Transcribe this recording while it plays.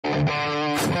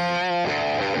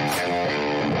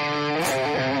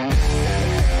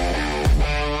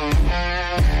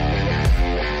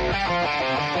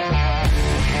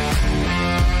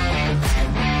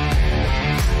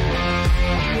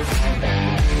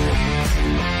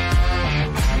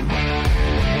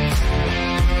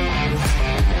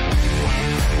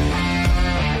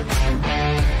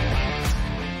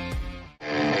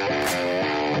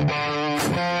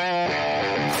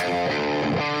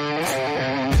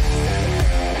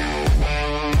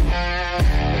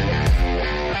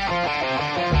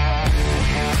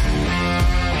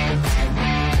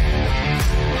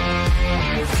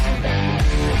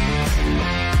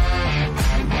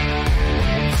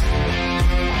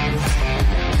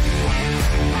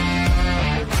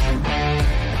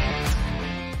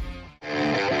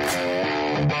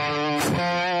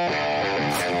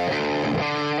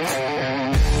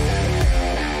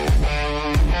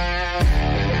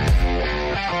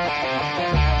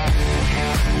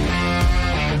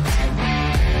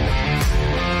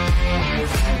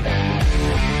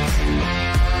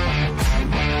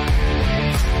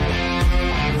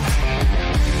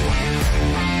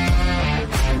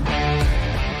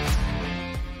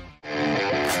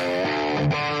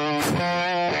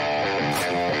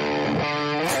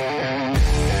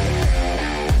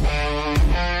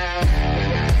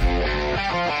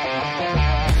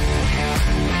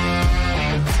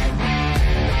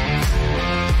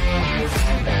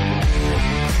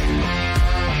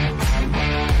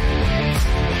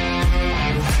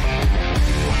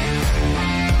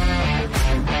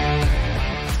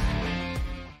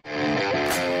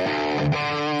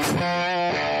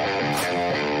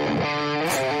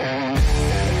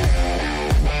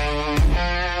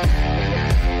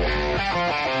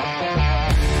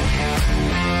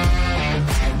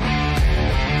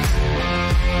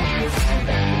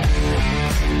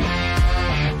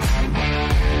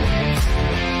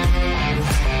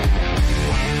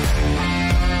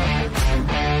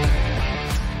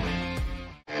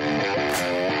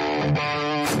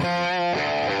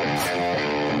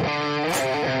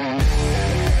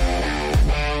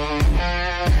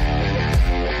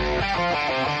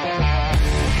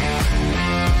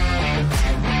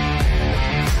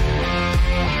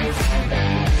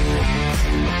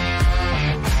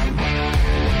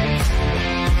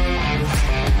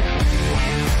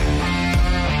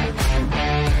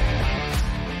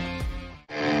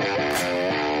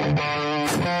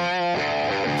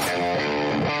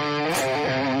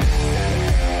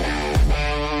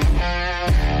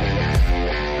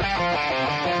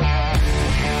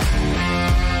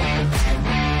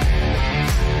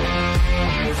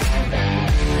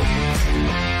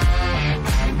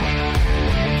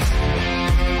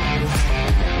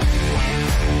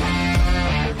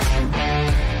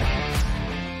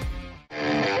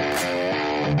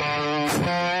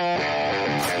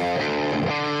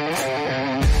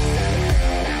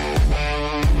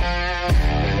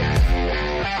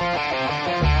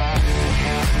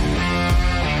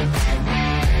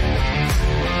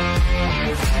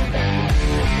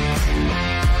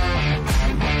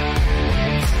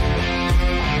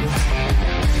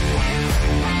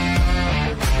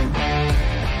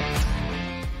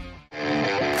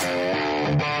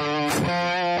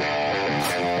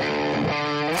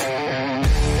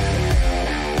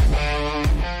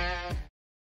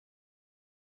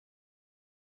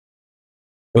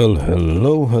Well,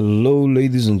 hello,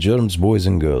 ladies and germs, boys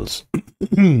and girls.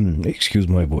 Excuse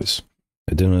my voice.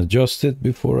 I didn't adjust it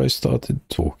before I started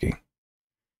talking.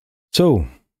 So,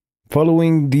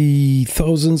 following the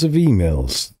thousands of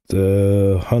emails,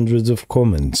 the hundreds of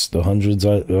comments, the hundreds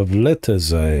of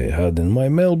letters I had in my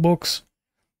mailbox,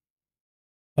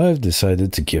 I've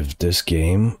decided to give this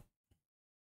game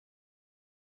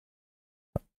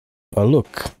a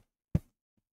look.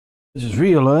 I just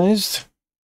realized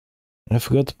I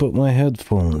forgot to put my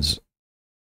headphones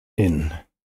in.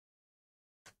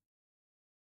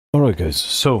 Alright guys,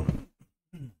 so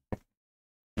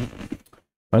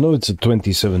I know it's a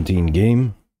 2017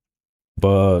 game,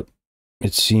 but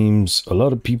it seems a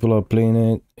lot of people are playing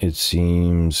it. It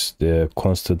seems they're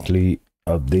constantly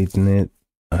updating it.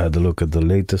 I had a look at the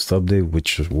latest update,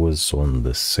 which was on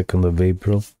the 2nd of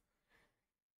April.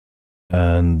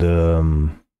 And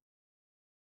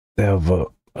they have a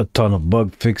ton of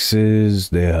bug fixes.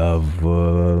 They have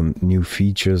new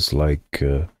features like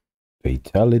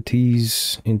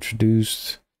fatalities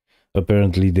introduced.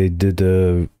 Apparently they did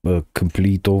a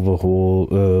complete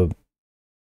overhaul,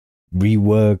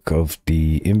 rework of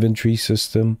the inventory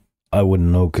system. I wouldn't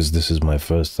know because this is my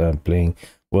first time playing.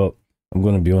 Well, I'm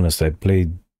gonna be honest, I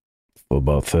played for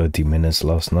about 30 minutes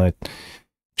last night,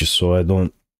 just so I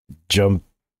don't jump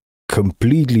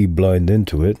completely blind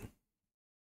into it.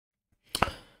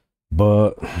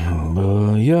 But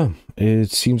yeah,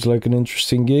 it seems like an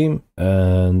interesting game,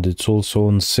 and it's also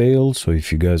on sale. So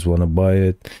if you guys want to buy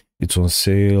it, it's on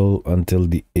sale until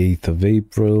the 8th of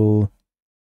April.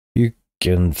 You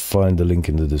can find the link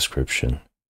in the description.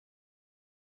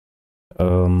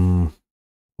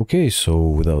 Okay, so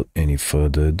without any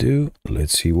further ado,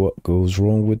 let's see what goes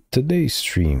wrong with today's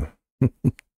stream.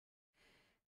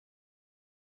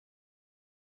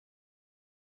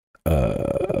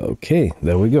 Okay,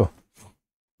 there we go.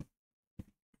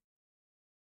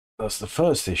 That's the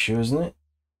first issue, isn't it?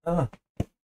 Ah,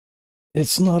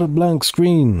 it's not a blank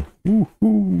screen.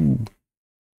 Woohoo!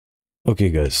 Okay,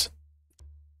 guys.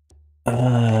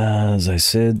 As I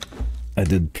said, I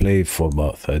did play for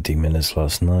about 30 minutes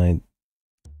last night,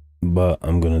 but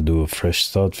I'm gonna do a fresh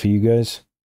start for you guys.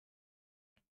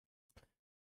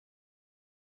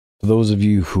 For those of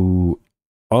you who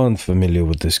aren't familiar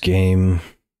with this game,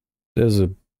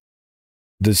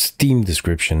 the Steam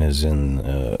description is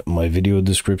in my video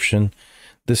description.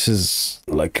 This is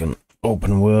like an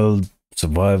open world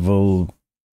survival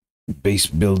base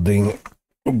building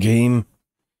game.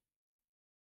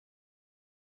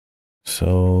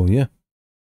 So yeah.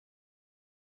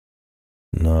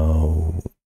 Now,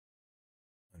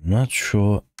 I'm not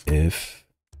sure if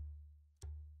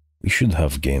we should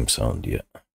have game sound yet.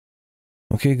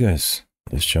 Okay guys,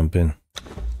 let's jump in.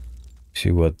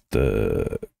 See what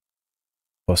the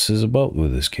fuss is about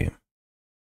with this game.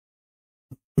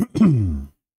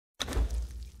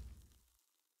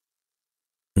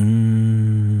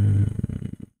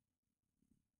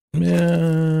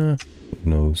 Yeah, who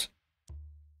knows?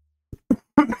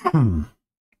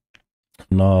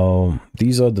 Now,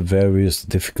 these are the various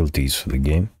difficulties for the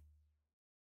game.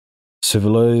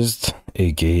 Civilized,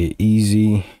 aka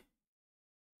easy,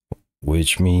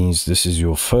 which means this is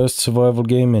your first survival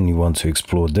game and you want to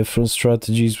explore different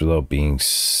strategies without being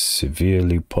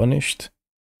severely punished.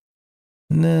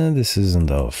 Nah, this isn't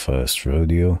our first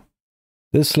rodeo.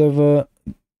 This level,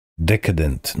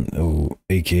 decadent,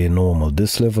 aka normal.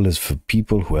 This level is for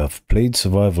people who have played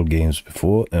survival games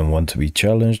before and want to be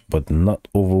challenged but not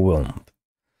overwhelmed.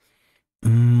 I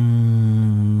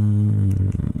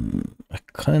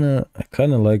kinda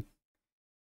like.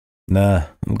 Nah,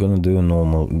 I'm gonna do a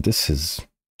normal. This is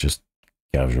just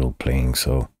casual playing,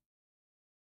 so.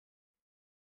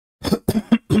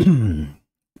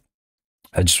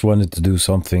 I just wanted to do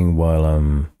something while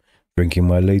I'm drinking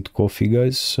my late coffee,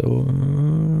 guys, so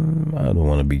I don't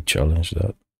want to be challenged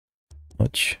that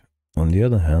much. On the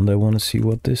other hand, I want to see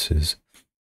what this is.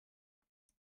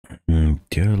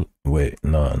 Wait,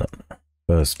 no.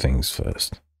 First things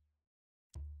first.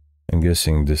 I'm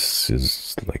guessing this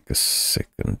is like a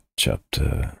second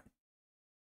chapter.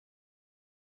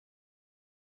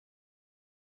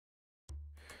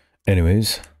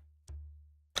 Anyways,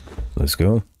 let's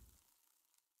go.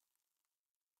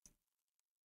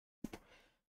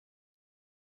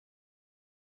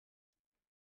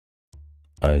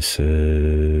 I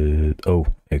said, oh,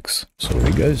 X.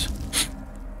 Sorry, guys.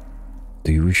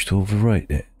 Do you wish to overwrite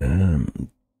it?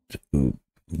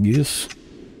 Yes.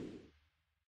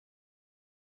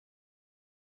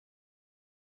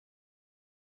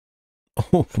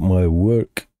 Oh, my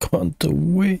work can't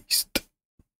waste.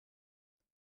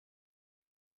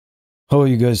 How are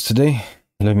you guys today?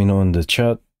 Let me know in the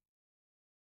chat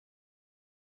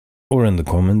or in the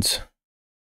comments.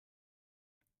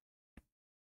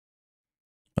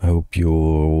 I hope you're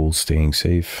all staying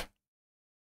safe.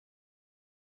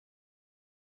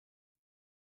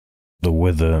 The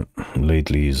weather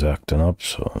lately is acting up,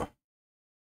 so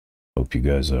hope you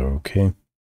guys are okay.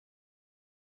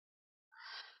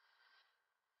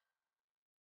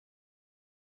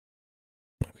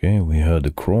 Okay, we heard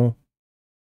a crawl.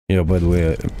 Yeah, by the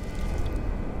way,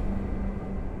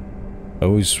 I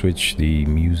always switch the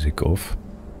music off.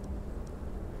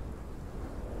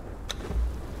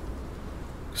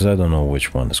 Because I don't know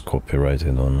which one is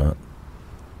copyrighted or not.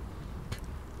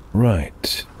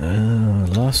 Right,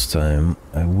 last time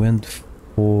I went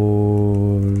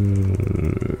for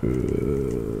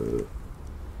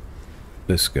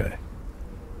this guy.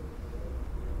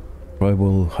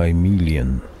 Tribal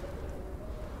Hymelian.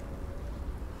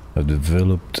 Have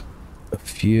developed a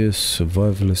fierce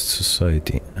survivalist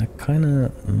society. I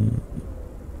kinda...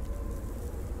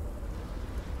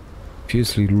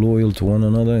 fiercely loyal to one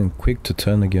another and quick to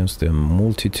turn against their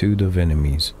multitude of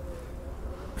enemies.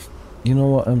 You know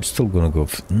what? I'm still gonna go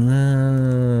for...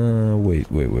 Nah, wait.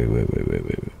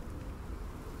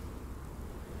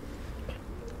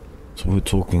 So we're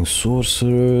talking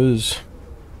sorcerers.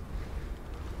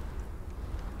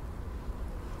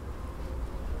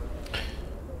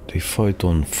 They fight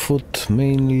on foot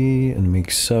mainly and make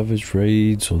savage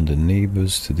raids on the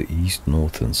neighbors to the east,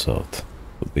 north and south.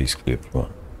 So basically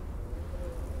everyone.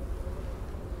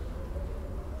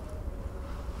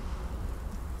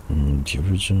 The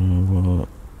original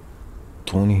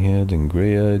 20-head and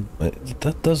grey-eyed.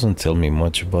 That doesn't tell me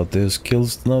much about their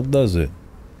skills now, does it?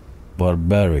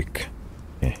 Barbaric.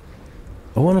 Okay.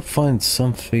 I want to find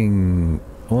something.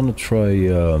 I want to try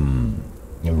a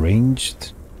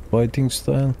ranged fighting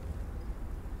style.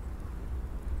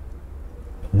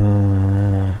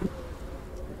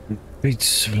 Great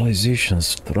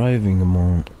civilizations thriving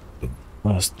among the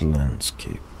vast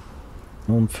landscape.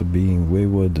 Known for being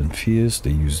wayward and fierce, they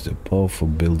use their powerful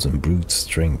builds and brute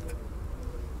strength.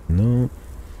 No.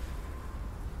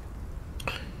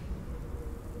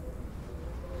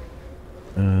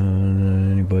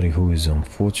 Anybody who is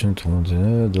unfortunate wants to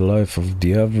know the life of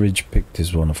the average Pict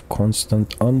is one of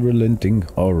constant, unrelenting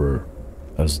horror,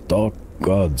 as dark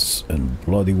gods and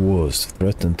bloody wars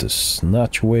threaten to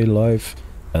snatch away life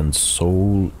and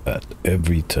soul at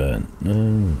every turn.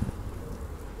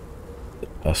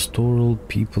 Pastoral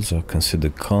peoples are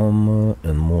considered calmer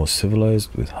and more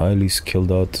civilized, with highly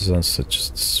skilled artisans such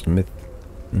as the smith.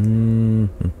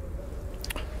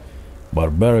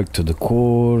 Barbaric to the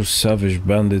core, savage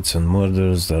bandits and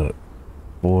murderers that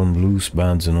form loose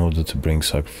bands in order to bring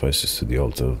sacrifices to the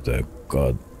altar of their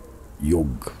god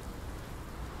Yog.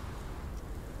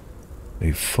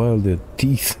 They file their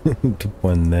teeth to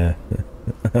point there.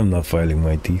 I'm not filing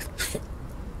my teeth.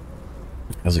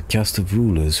 As a caste of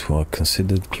rulers who are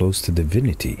considered close to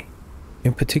divinity.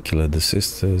 In particular, the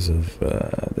sisters of...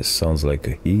 this sounds like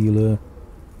a healer.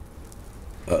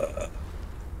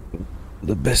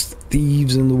 The best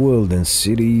thieves in the world, in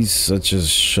cities such as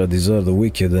Shadizar the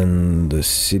Wicked and the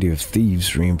City of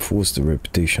Thieves reinforce the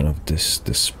reputation of this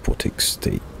despotic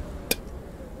state.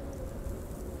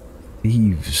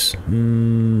 Thieves.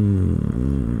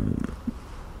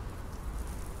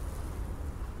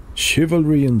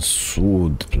 Chivalry and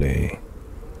swordplay.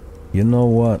 You know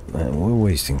what? We're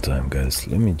wasting time, guys.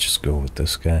 Let me just go with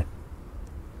this guy.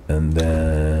 And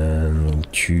then we'll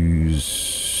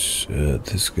choose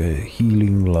this guy,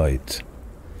 Healing Light.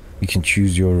 You can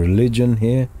choose your religion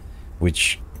here,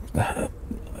 which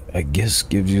I guess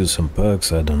gives you some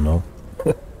perks, I don't know.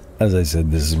 As I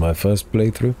said, this is my first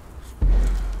playthrough.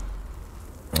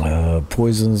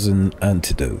 Poisons and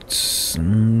antidotes.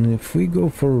 If we go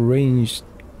for a ranged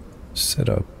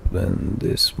setup, then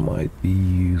this might be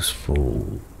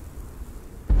useful.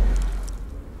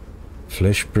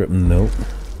 Flesh prep, no.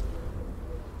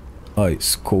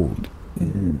 Ice, cold.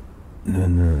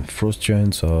 Frost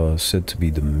giants are said to be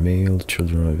the male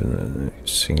children of a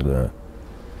singular.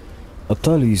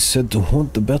 Atali is said to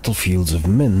haunt the battlefields of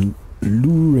men,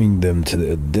 luring them to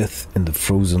their death in the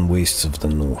frozen wastes of the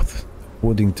north.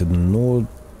 According to the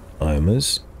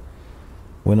Nordheimers,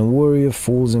 when a warrior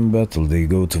falls in battle, they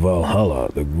go to Valhalla,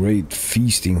 the great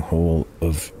feasting hall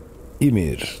of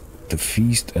Ymir, to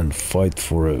feast and fight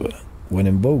forever. When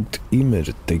invoked,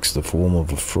 Ymir takes the form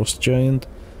of a frost giant,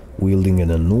 wielding an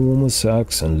enormous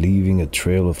axe and leaving a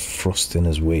trail of frost in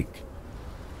his wake.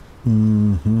 So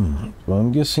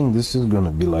I'm guessing this is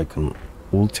gonna be like an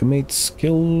ultimate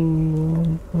skill.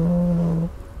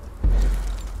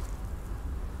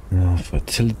 No, but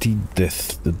Vitality,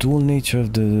 death. The dual nature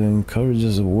of the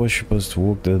encourages the worshippers to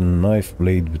walk the knife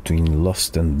blade between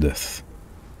lust and death.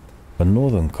 A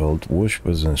northern cult,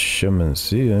 worshippers and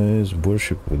shamans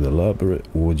worship with elaborate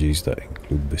orgies that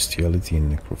include bestiality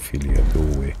and necrophilia. Go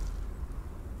away.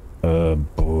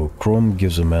 Chrome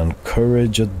gives a man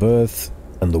courage at birth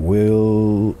and the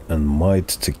will and might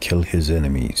to kill his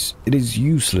enemies. It is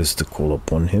useless to call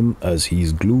upon him, as he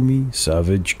is gloomy,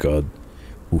 savage god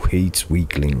who hates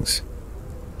weaklings.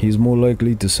 He is more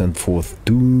likely to send forth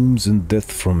dooms and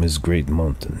death from his great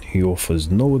mountain. He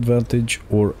offers no advantage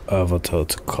or avatar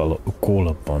to call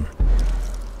upon.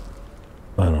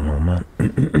 I don't know,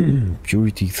 man.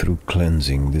 Purity through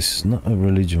cleansing. This is not a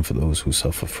religion for those who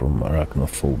suffer from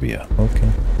arachnophobia.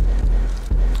 Okay.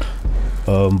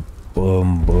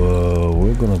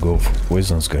 We're gonna go for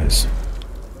poisons, guys.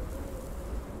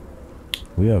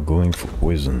 We are going for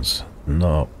poisons.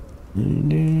 No.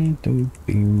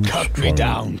 Cut me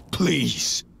down,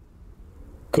 please.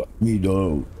 Cut me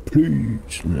down,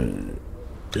 please.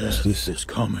 Death is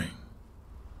coming.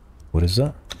 What is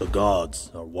that? The gods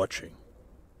are watching.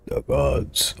 The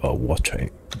gods are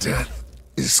watching. Death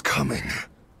is coming.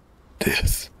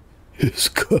 Death is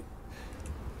coming.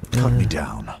 Cut me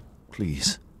down,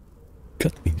 please.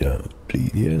 Cut me down,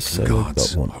 please. Yes, The I like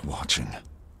gods that one. are watching.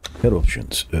 Head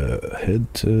options.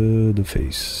 Head to the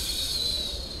face.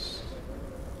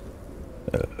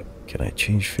 Can I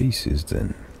change faces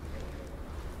then?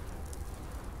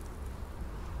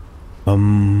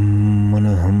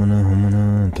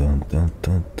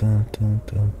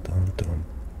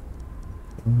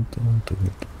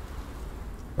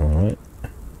 Alright.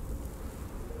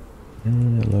 I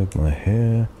like my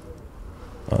hair.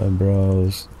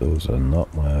 Eyebrows. Those are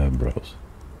not my eyebrows.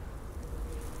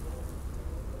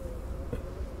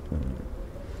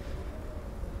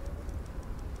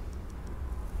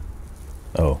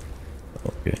 Oh,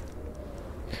 okay.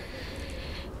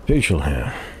 Facial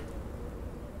hair.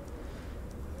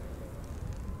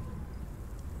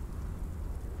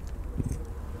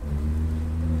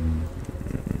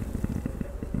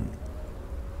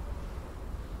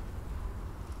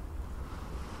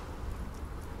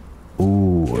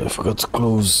 Oh, I forgot to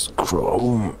close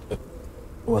Chrome.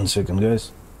 1 second,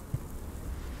 guys.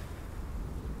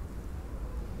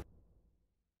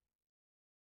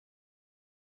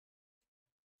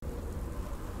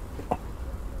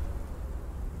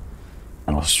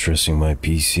 I was stressing my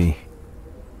PC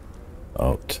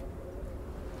out.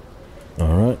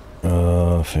 Alright,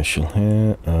 facial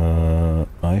hair,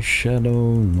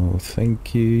 eyeshadow, no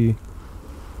thank you.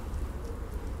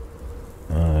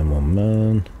 I'm a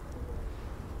man.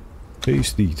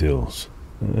 Face details.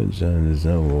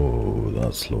 Oh,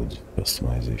 that's loads of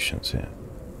customizations here.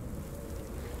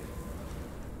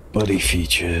 Body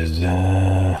features,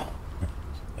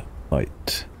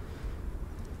 height.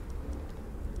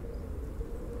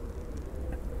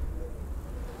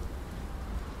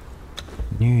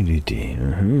 Nudity.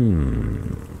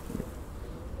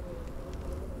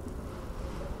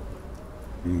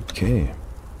 Okay.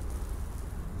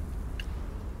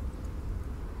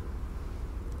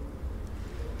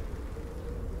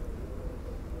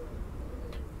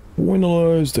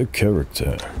 Analyze the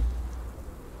character.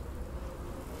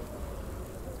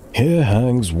 Here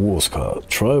hangs Warscar,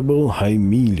 tribal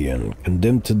Hymelian,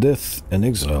 condemned to death and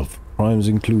exile for crimes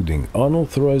including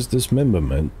unauthorized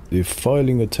dismemberment,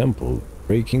 defiling a temple,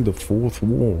 breaking the fourth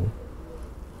wall.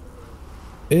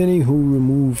 Any who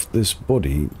remove this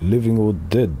body, living or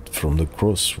dead, from the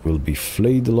cross will be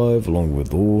flayed alive along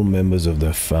with all members of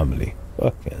their family.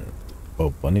 Fucking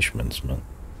punishments, man.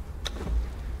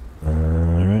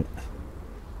 Alright.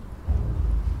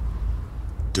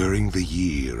 During the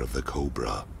year of the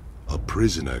Cobra, a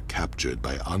prisoner captured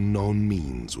by unknown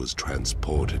means was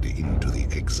transported into the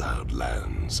exiled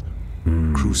lands,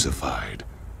 crucified,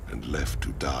 and left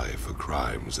to die for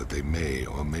crimes that they may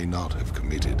or may not have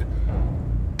committed.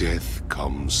 Death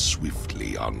comes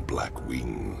swiftly on black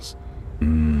wings,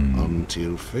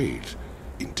 until fate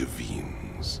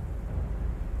intervenes.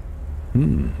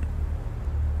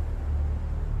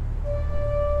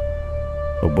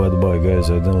 Oh, by the by, guys,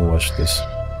 I didn't watch this.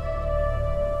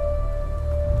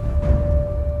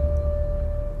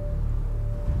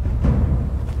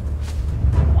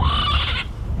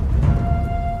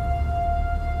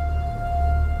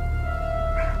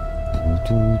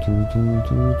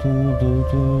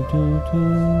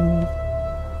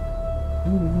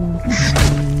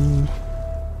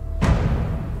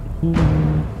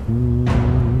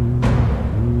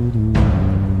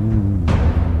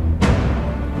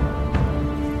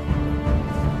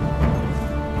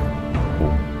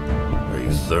 Are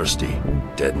you thirsty,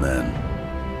 dead man?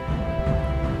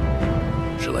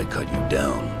 shall I cut you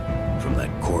down from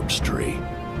that corpse tree?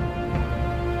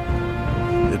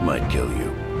 It might kill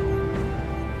you.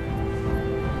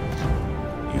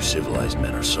 You civilized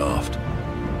men are soft.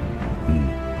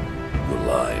 Your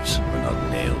lives are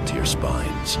not nailed to your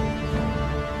spines.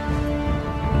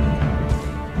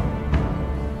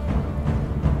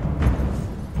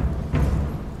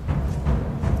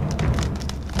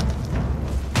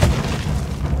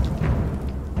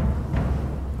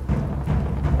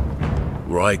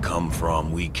 Where I come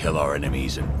from, we kill our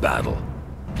enemies in battle.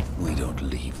 We don't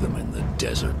leave them in the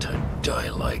desert to die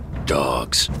like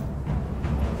dogs.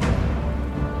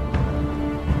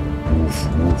 Woof,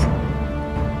 woof.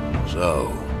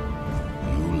 So,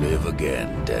 you live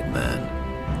again, dead man.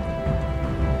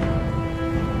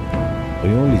 We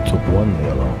only took one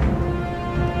arrow.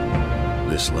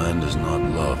 This land does not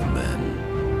love men.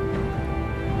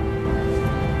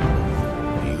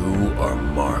 You are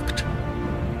marked,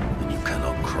 and you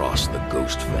cannot cross the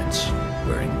ghost fence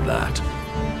wearing that.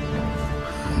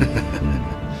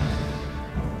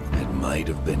 It might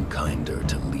have been kinder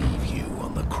to leave you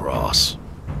on the cross.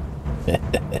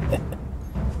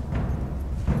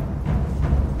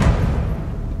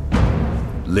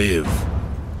 Live,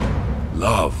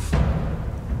 love,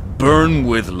 burn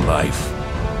with life,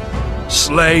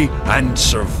 slay and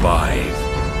survive.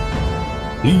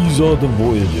 These are the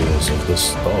voyagers of the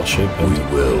Starship We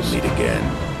will Enterprise. meet again,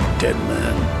 dead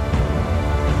man.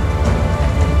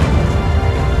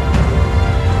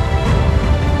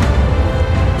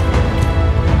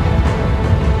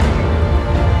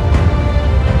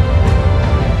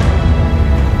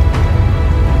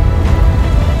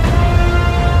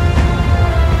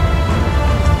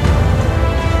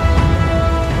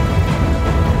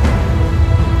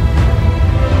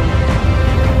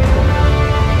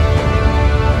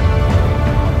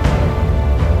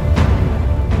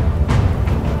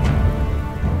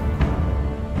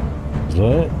 Is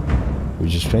that it? We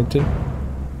just fainted?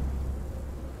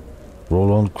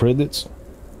 Roll on credits?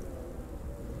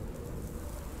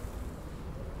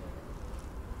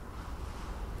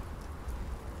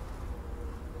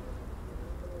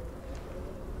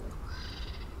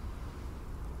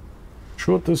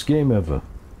 Shortest game ever.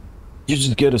 You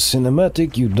just get a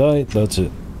cinematic, you die, that's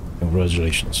it.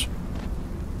 Congratulations.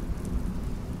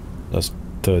 That's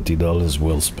 $30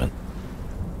 well spent.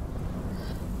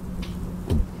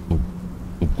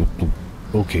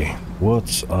 Okay,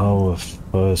 what's our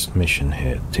first mission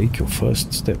here? Take your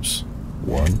first steps.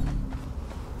 1,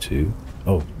 2.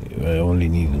 Oh, I only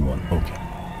needed 1.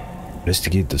 Okay.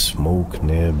 Investigate the smoke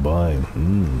nearby.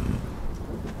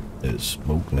 There's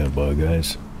smoke nearby,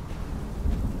 guys.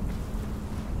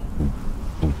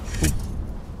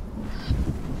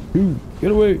 Ooh,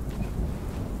 get away!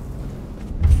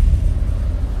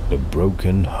 The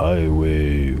broken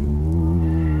highway.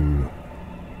 Ooh.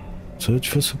 Search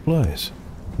for supplies.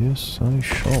 Yes, I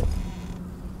shall.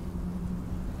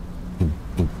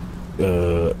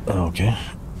 Okay.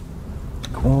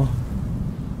 Cool.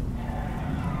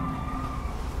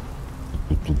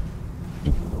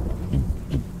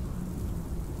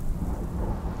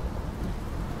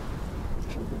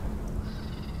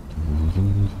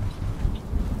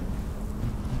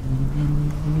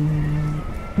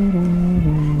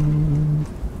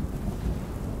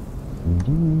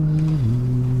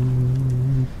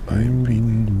 I am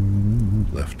beaten,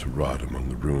 left to rot among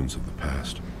the ruins of the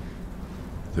past.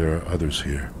 There are others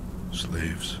here,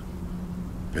 slaves,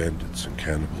 bandits and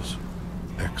cannibals,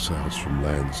 exiles from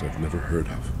lands I've never heard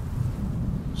of.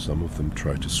 Some of them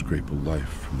try to scrape a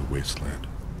life from the wasteland,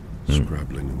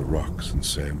 scrabbling in the rocks and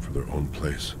sand for their own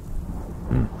place.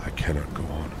 I cannot go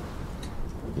on.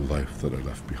 The life that I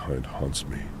left behind haunts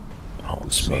me. The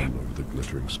sun over the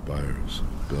glittering spires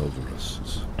of Belverus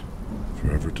has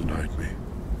forever denied me.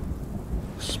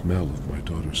 The smell of my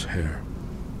daughter's hair.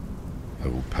 I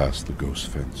will pass the ghost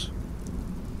fence,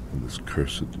 and this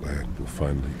cursed land will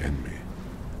finally end me.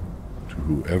 To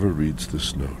whoever reads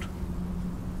this note,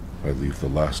 I leave the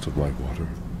last of my water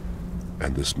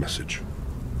and this message.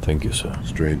 Thank you, sir.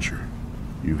 Stranger,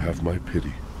 you have my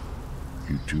pity.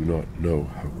 You do not know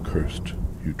how cursed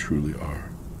you truly are.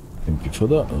 Thank you for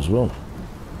that as well.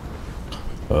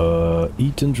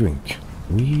 Eat and drink.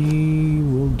 We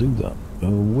will do that.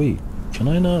 Wait, can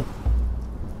I not?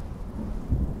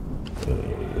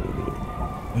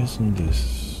 Isn't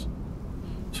this?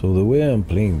 So the way I'm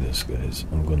playing this, guys,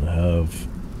 I'm gonna have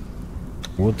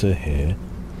water here,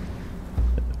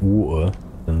 water,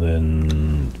 and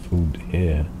then food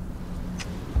here.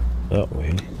 That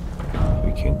way,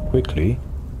 we can quickly.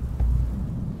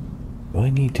 Do I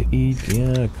need to eat?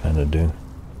 Yeah, I kinda do.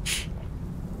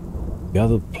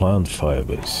 Gather plant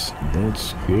fibers.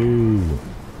 Let's go.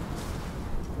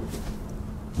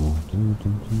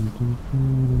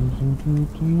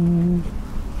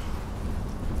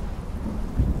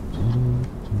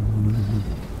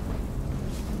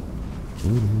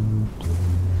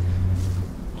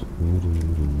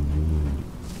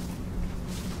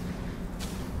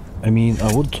 I mean,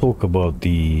 I would talk about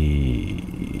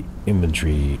the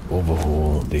inventory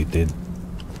overhaul they did.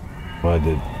 I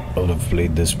would have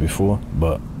played this before,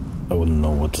 but I wouldn't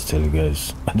know what to tell you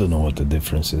guys. I don't know what the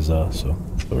differences are, so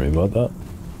sorry about that.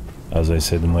 As I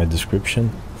said in my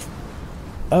description,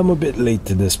 I'm a bit late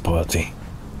to this party.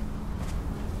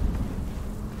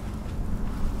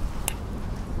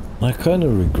 I kind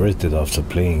of regret it after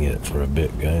playing it for a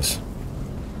bit, guys.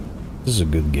 This is a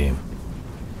good game.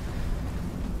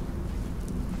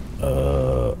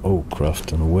 Oh,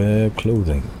 craft and wear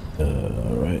clothing.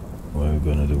 Alright, we're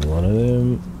gonna do one of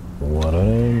them, one of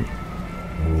them,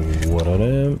 one of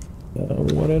them,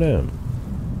 one of them.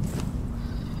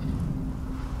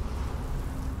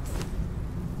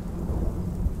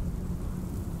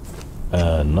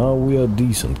 And now we are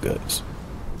decent, guys.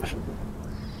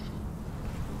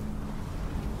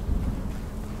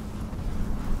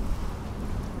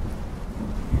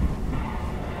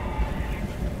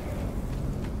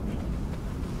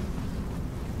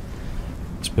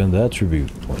 Spend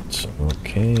attribute points.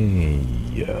 Okay,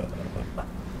 yeah.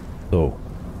 So,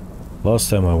 last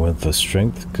time I went for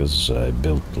strength because I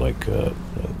built like a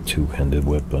two-handed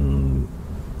weapon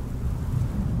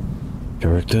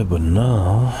character, but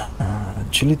now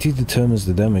agility determines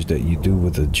the damage that you do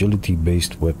with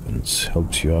agility-based weapons.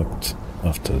 Helps you act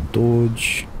after a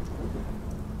dodge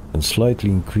and slightly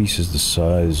increases the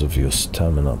size of your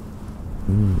stamina.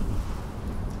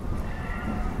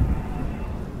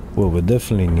 Well, we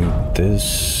definitely need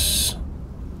this.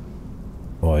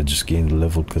 Oh, I just gained a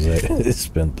level because I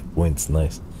spent the points.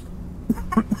 Nice.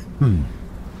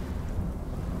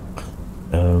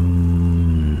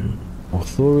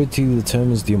 Authority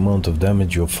determines the amount of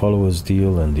damage your followers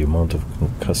deal and the amount of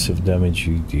concussive damage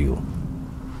you deal.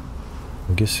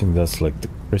 I'm guessing that's like the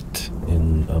crit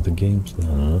in other games. I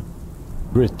don't know.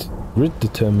 Grit. Grit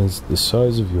determines the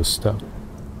size of your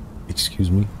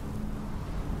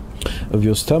of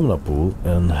your stamina pool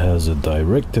and has a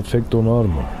direct effect on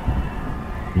armor.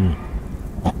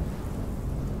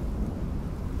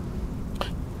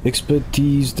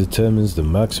 Expertise determines the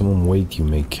maximum weight you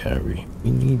may carry.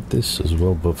 We need this as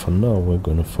well, but for now we're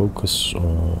gonna focus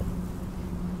on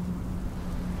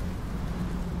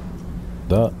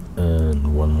that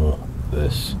and one more,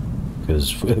 this,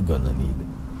 because we're gonna need it.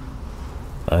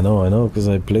 I know, because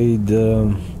I played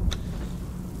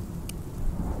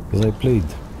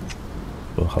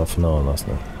for half an hour last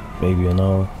night, maybe an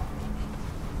hour.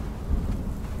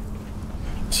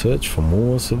 Search for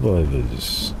more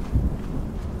survivors.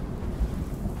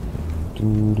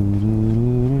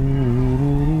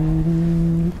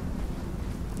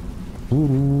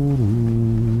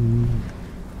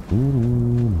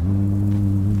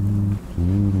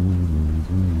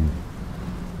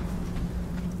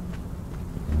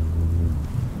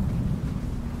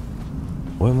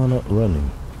 Why am I not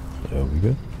running? There we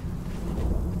go.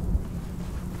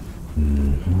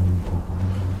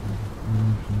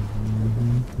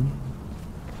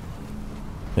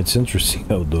 It's interesting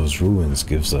how those ruins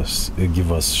give us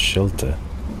shelter.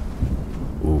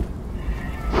 Ooh.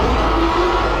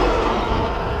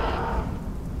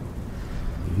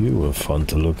 You were fun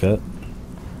to look at.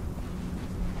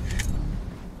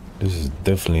 This is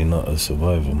definitely not a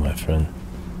survivor, my friend.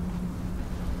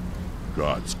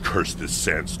 Gods curse this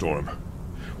sandstorm.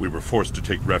 We were forced to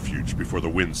take refuge before the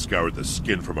wind scoured the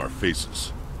skin from our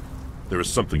faces. There is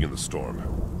something in the storm.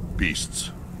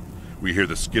 Beasts. We hear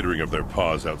the skittering of their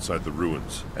paws outside the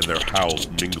ruins, and their howls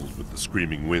mingled with the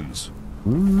screaming winds.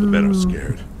 The men are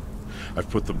scared. I've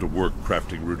put them to work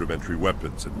crafting rudimentary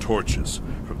weapons and torches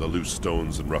from the loose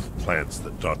stones and rough plants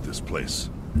that dot this place.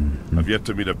 I've yet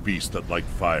to meet a beast that liked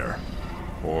fire,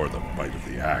 or the bite of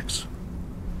the axe.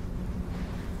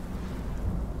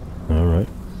 Alright.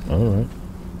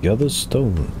 Gather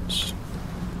stones.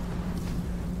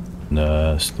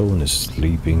 Nah, Stone is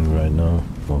sleeping right now,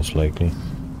 most likely.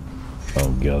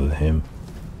 I'll gather him.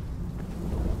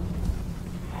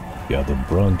 Gather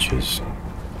branches.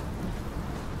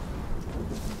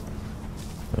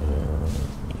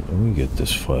 Let me get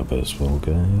this fiber as well,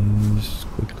 guys.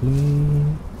 Quickly.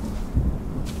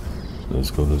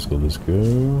 Let's go.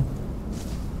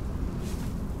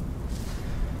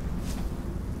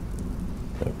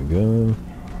 There we go.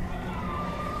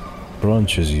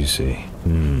 Branches, you see.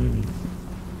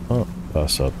 I'll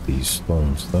pass up these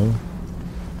stones though.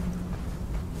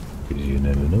 Because you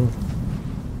never know.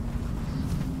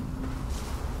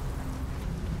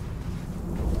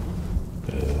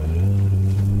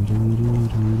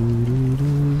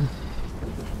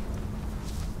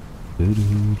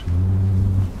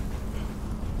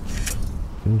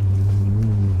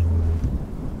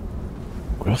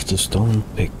 Craft a stone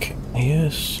pick.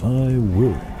 Yes, I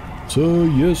will. So,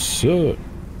 yes, sir.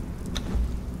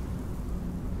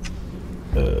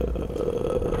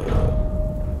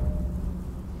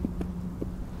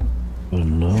 Oh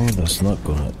no, that's not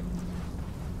gonna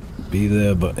be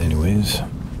there, but anyways.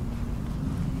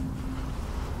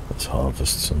 Let's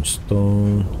harvest some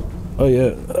stone. Oh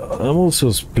yeah, I'm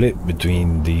also split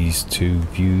between these two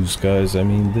views, guys. I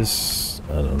mean, this,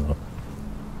 I don't know.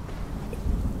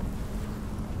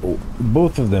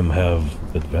 Both of them have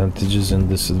advantages and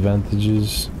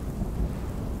disadvantages.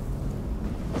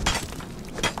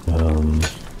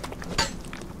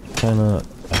 Kinda,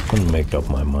 I couldn't make up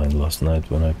my mind last night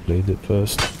when I played it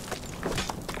first.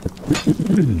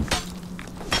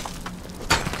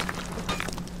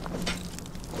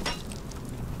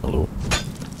 Hello.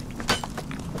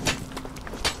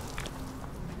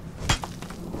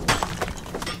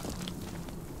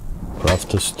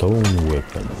 Craft a stone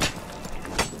weapon.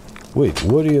 Wait,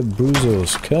 warrior, bruiser, or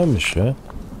skirmisher?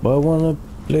 But I wanna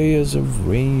play as a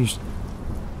ranged.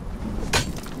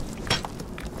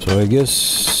 So I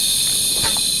guess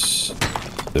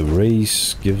the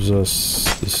race gives us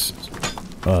this.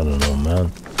 I don't know,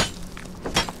 man.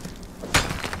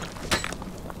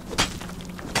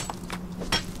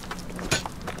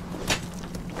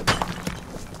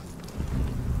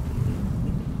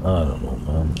 I don't know,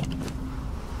 man.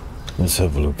 Let's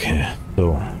have a look here.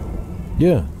 So,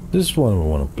 yeah, this is one I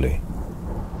want to play.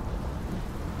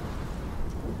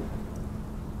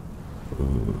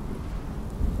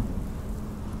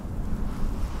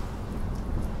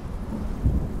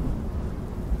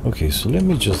 Okay, so let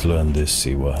me just learn this,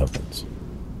 see what happens.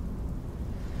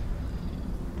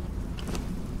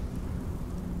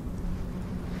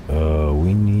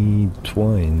 We need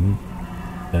twine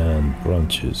and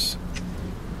branches.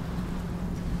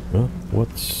 Huh?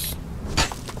 What's...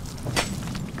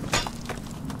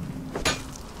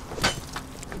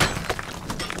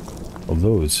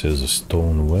 Although it says a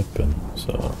stone weapon,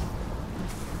 so...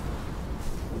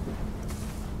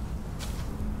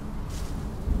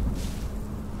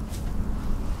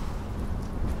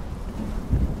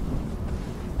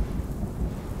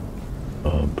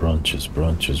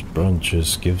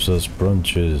 branches gives us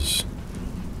branches.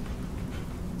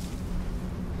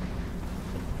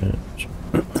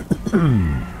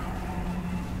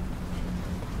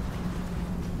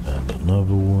 And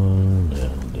another one,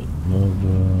 and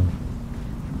another.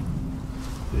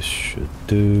 This should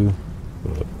do,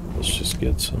 but let's just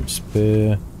get some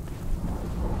spare.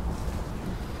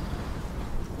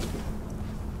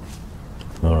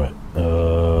 Alright,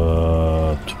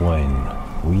 twine.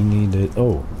 We need it.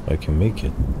 Oh, I can make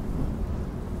it.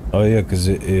 Oh yeah, because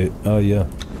oh yeah.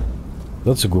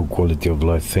 That's a good quality of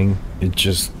life thing. It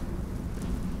just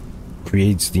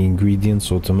creates the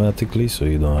ingredients automatically, so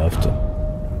you don't have to.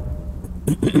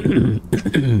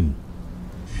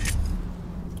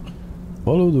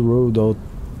 Follow the road out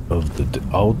of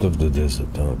the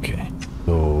desert. Okay.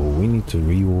 So we need to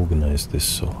reorganize this.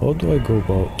 So how do I go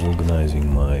about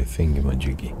organizing my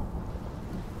thingamajiggy?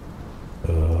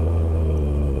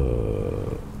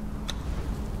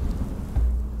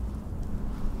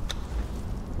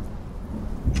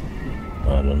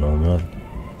 I don't know, man.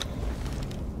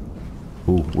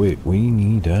 Oh, wait, we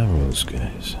need arrows,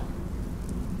 guys.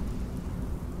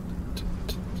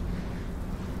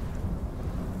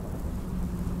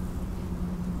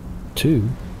 Two?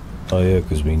 Oh yeah,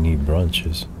 because we need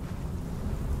branches.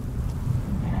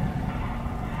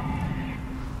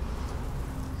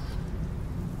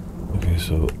 Okay,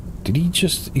 so did he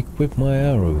just equip my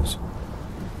arrows?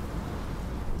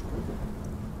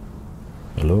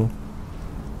 Hello?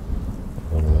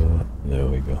 There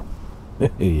we go. Yeah,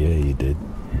 he did.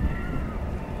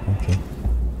 Okay.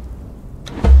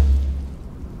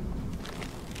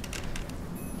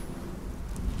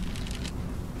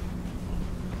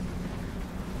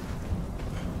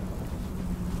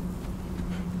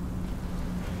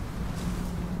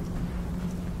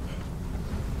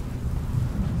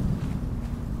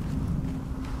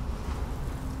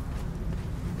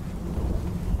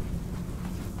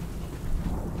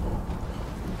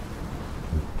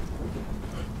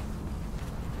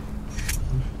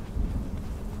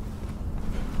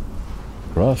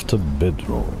 Craft a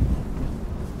bedroll.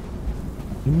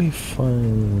 Let me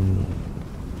find.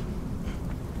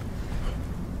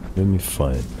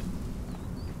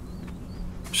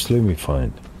 Just let me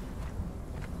find.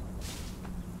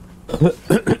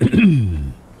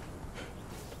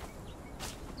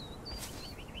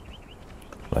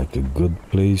 Like a good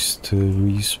place to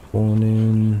respawn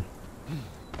in.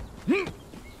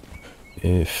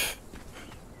 If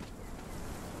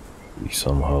we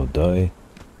somehow die.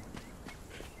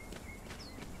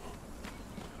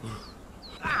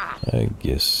 I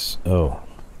guess. Oh.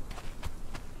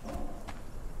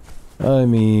 I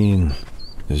mean,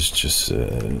 it's just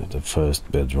the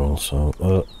first bedroll, so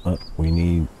we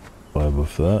need 5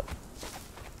 of that.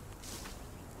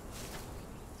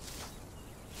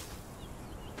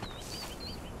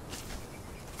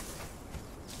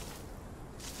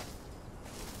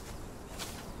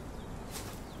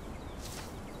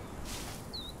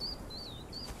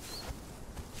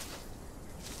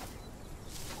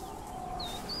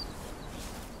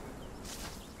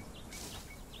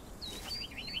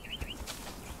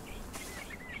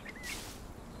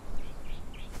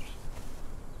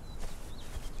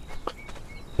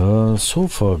 So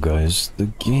far, guys, the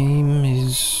game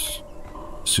it's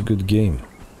a good game.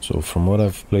 So from what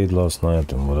I've played last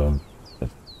night and what I'm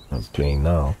playing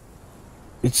now,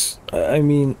 I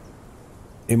mean,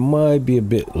 it might be a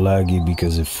bit laggy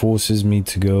because it forces me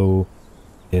to go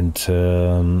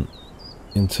into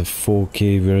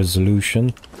 4K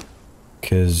resolution.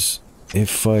 Because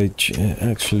if I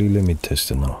actually, let me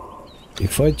test it now.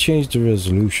 If I change the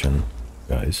resolution,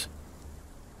 guys,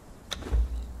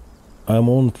 I'm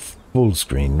on full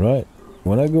screen, right?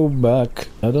 When I go back,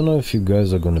 I don't know if you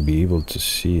guys are gonna be able to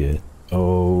see it.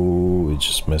 Oh, it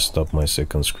just messed up my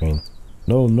second screen.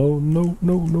 No,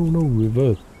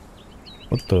 revert.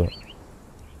 What the?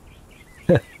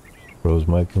 Froze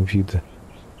my computer.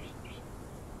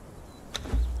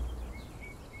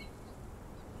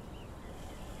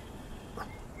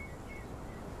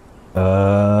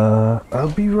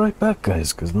 I'll be right back,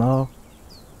 guys, because now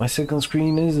my second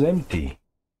screen is empty.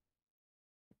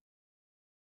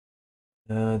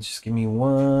 Just give me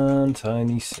one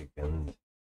tiny second.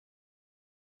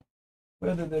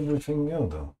 Where did everything go,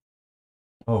 though?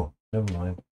 Oh, never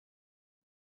mind.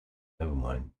 Never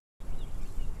mind.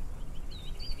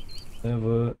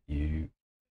 Never you.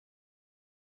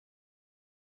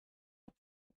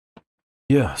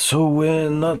 Yeah, so we're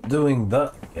not doing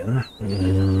that again.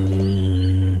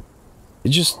 It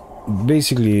just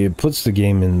basically it puts the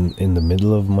game in the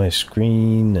middle of my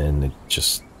screen, and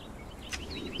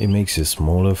it makes it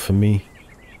smaller for me.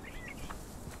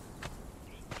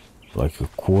 Like a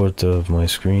quarter of my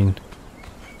screen.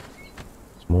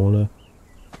 Smaller.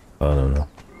 I don't know.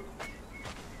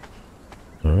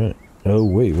 Alright. Oh,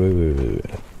 wait.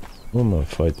 What am I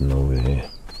fighting over here?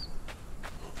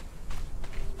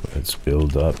 Let's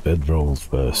build that bedroll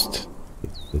first.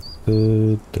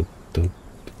 Of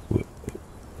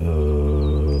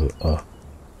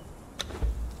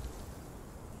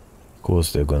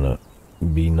course they're gonna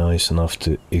be nice enough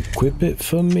to equip it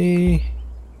for me.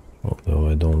 Although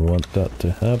I don't want that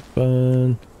to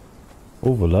happen.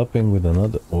 Overlapping with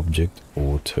another object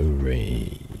or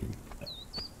terrain.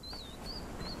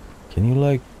 Can you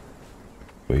like...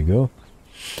 There you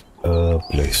go.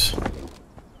 Place.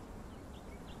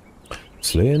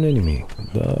 Slay an enemy.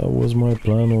 That was my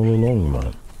plan all along,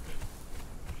 man.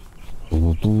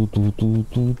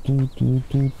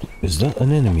 Is that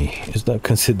an enemy? Is that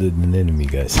considered an enemy,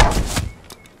 guys?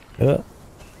 Yeah.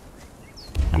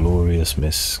 Glorious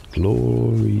miss.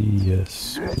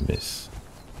 Glorious miss.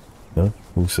 Huh?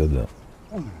 Who said that?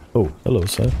 Oh, hello,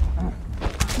 sir.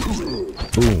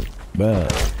 Boom. Bam.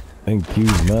 Thank you,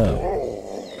 man.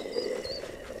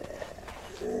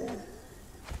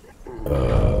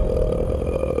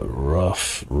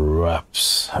 Rough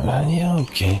wraps. Yeah,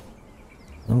 okay.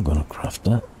 I'm gonna craft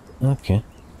that. Okay.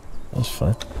 That's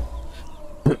fine.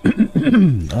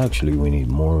 Actually, we need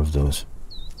more of those.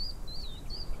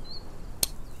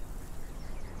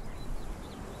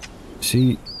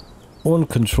 See, on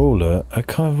controller, I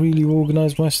can't really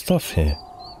organize my stuff here.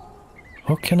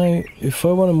 How can I... If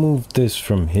I want to move this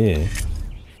from here...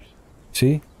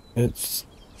 See? It's...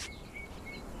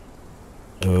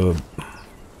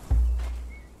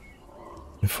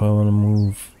 If I want to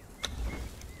move...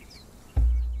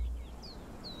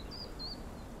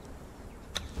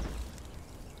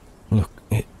 Look,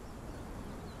 it...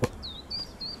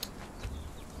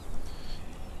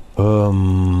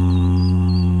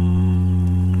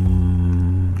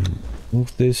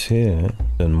 Move this here,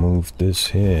 then move this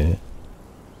here,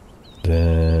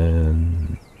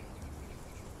 then...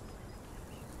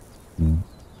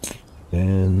 I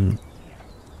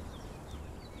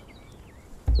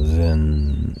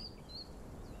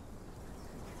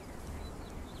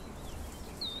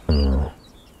don't know.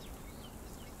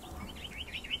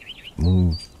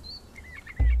 Move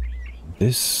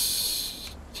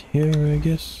this here, I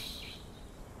guess.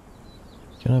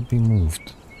 Cannot be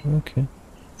moved. Okay.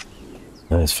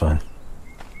 That's fine.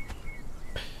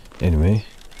 Anyway.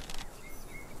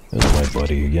 There's my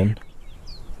body again.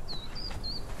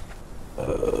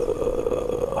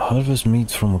 Harvest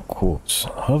meat from a corpse.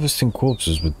 Harvesting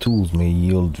corpses with tools may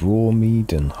yield raw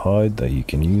meat and hide that you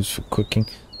can use for cooking.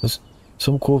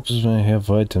 Some corpses may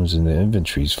have items in their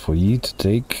inventories for you to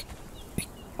take.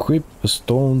 Equip a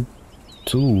stone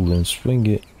tool and swing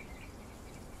it.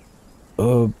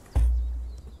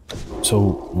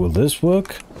 So, will this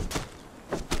work?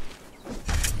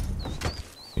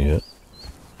 Yeah.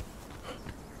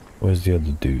 Where's the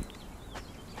other dude?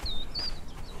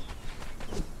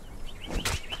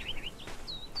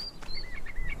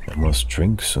 I must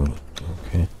drink soon.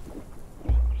 Okay.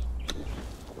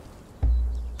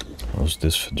 How's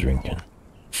this for drinking?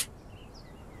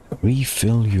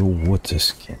 Refill your water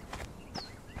skin.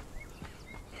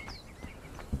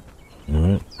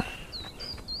 Alright.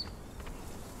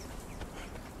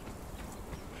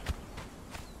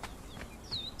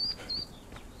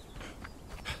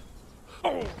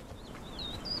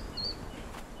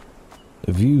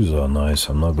 The views are nice,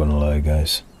 I'm not gonna lie,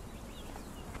 guys.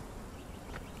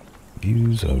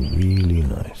 Views are really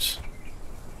nice.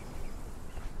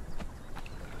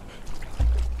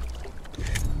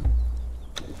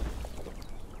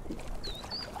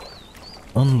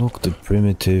 Unlock the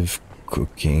primitive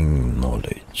cooking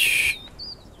knowledge.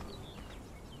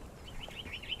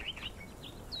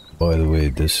 By the way,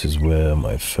 this is where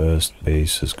my first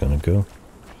base is gonna go.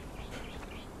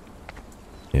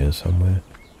 Here somewhere.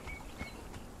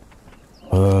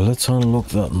 Let's unlock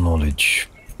that knowledge.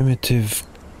 Primitive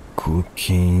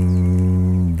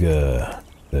cooking. There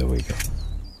we go.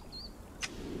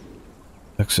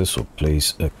 Access or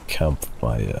place a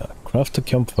campfire. Craft a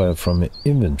campfire from an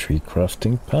inventory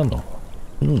crafting panel.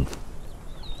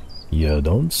 You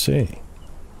don't say.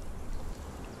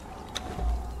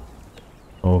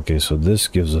 Okay, so this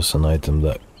gives us an item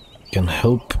that can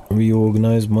help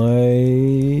reorganize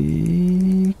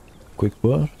my quick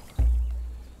bar.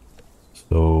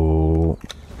 So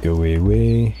go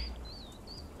away.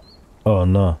 Oh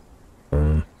no.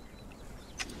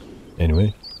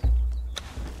 Anyway.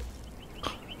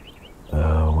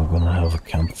 We're gonna have a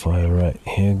campfire right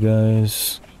here,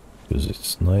 guys, because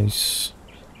it's nice.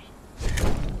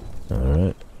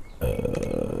 Alright.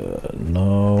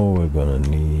 Now we're gonna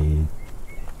need...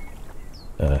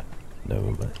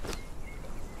 never mind.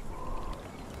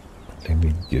 Let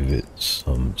me give it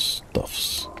some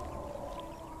stuffs.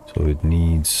 So it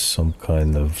needs some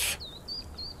kind of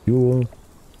fuel.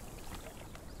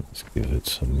 Let's give it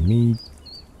some meat.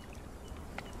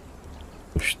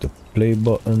 Push the play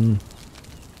button.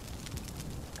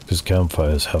 Because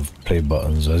campfires have play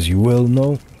buttons, as you well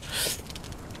know.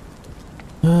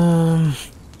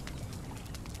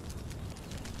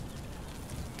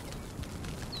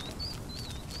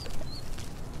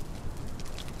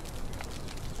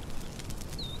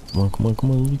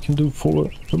 Come on, you can do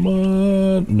 4. Come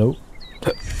on. Nope.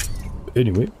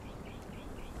 Anyway.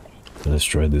 Let's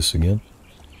try this again.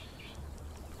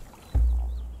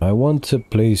 I want to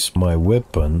place my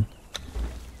weapon.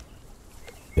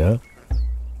 Yeah.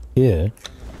 Here.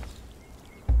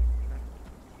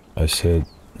 I said,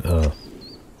 you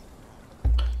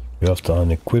have to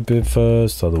unequip it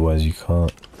first, otherwise you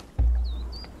can't.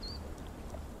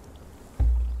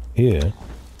 Here.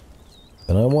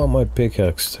 And I want my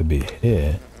pickaxe to be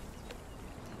here.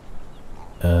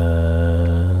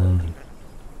 And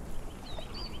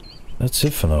that's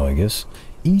it for now, I guess.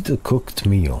 Eat a cooked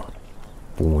meal.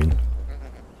 Boing.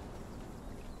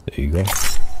 There you go.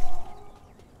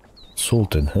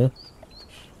 Salted, huh?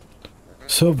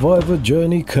 Survivor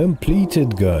journey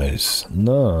completed, guys.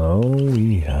 Now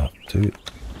we have to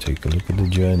take a look at the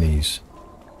journeys.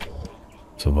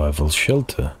 Survival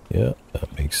shelter. Yeah,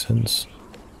 that makes sense.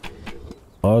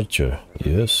 Archer.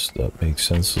 Yes, that makes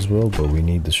sense as well, but we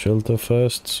need the shelter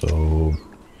first, so...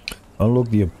 Unlock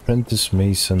the apprentice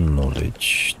mason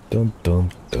knowledge. Dun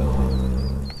dun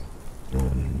dun.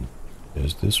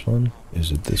 There's this one.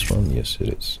 Is it this one? Yes, it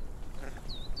is.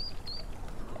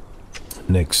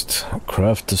 Next,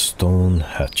 craft a stone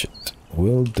hatchet.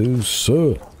 Will do,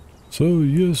 sir. So,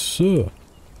 yes, sir.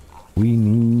 We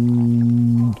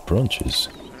need branches.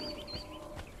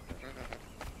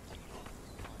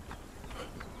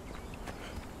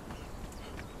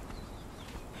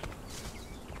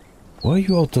 Why are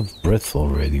you out of breath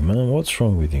already, man? What's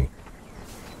wrong with you?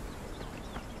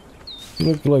 You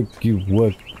look like you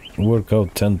work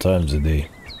out 10 times a day.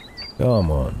 Come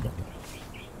on.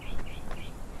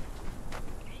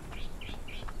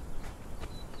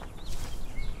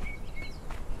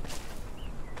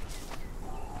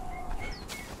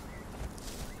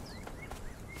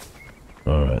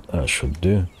 Alright, that should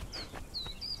do.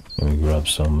 Let me grab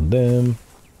some of them,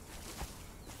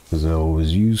 because they're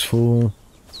always useful.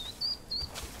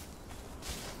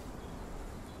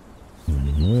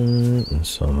 And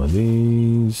some of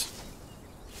these.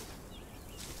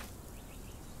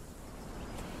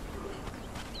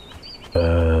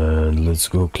 And let's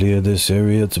go clear this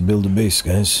area to build a base,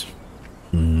 guys.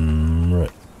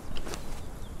 Right.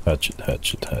 Hatchet,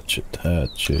 hatchet, hatchet,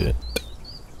 hatchet.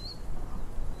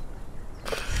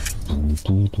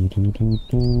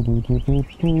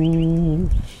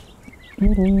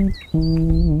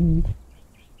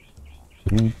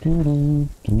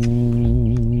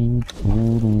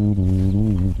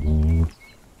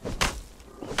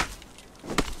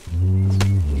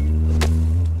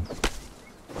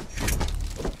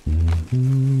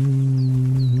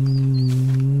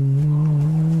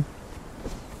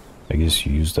 I guess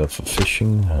you use that for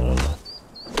fishing, I don't know.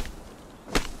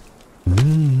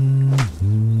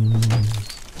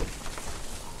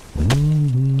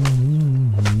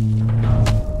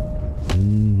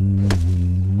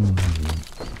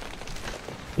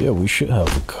 Yeah, we should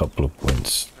have a couple of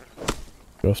points.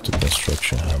 Craft the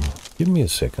construction hammer. Give me a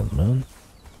second, man.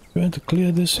 I'm trying to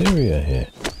clear this area here.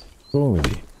 What's wrong with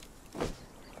you?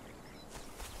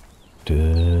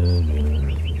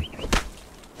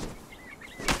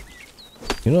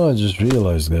 You know, I just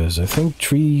realized, guys, I think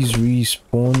trees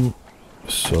respawn.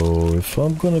 So if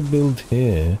I'm gonna build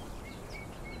here...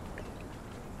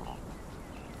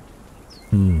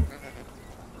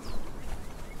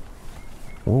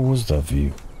 What was that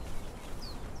view?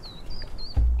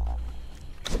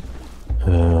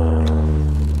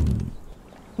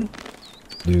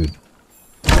 Dude.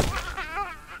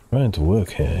 Trying to work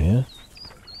here, yeah?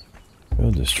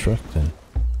 You're distracting.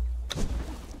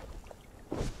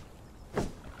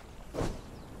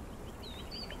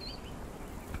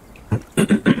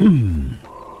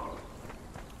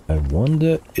 I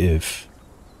wonder if...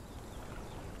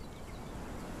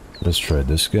 Let's try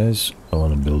this, guys. I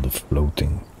want to build a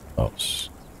floating house.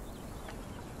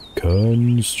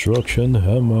 Construction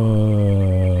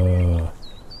hammer.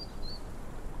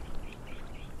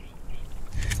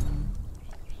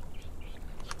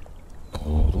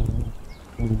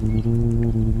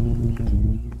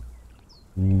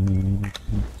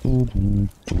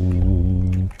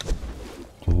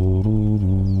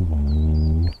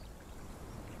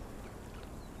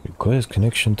 Requires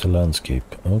connection to landscape.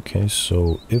 Okay,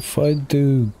 so if I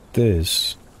do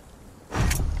this...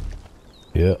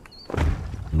 Yeah.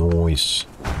 Noise.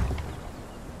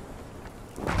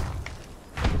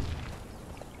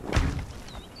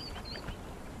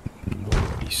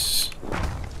 Noise.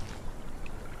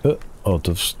 Out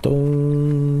of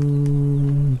stone.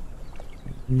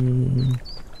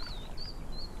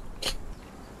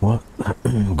 What?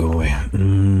 Go away.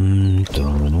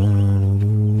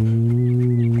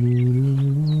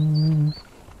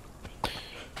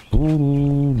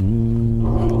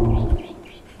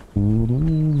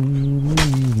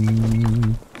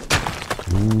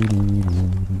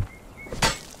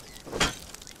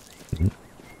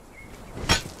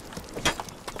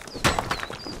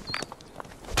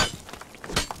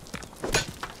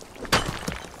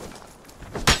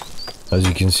 As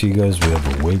you can see, guys, we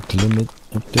have a weight limit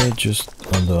up there just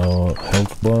under our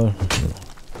health bar.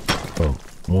 Oh,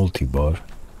 multi-bar.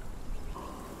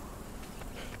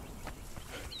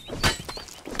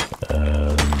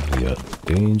 And we are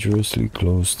dangerously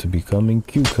close to becoming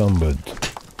cucumbered.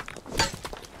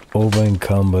 Over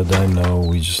encumbered, I know,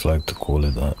 we just like to call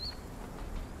it that.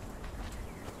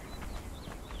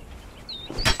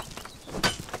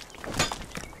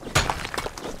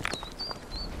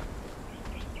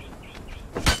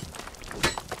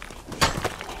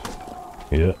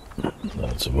 Yeah,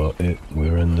 that's about it.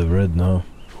 We're in the red now.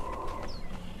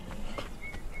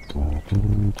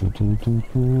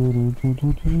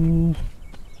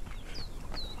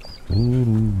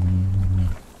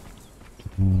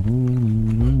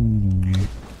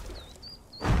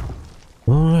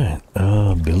 Alright,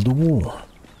 build a wall.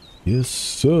 Yes,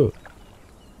 sir.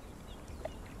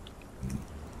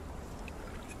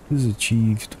 This is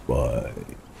achieved by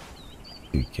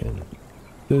taking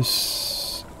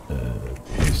this,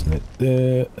 placing it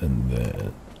there, and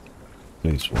then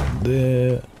place one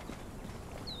there.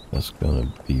 That's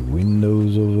gonna be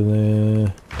windows over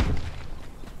there.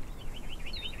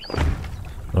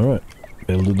 Alright,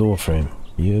 build a door frame.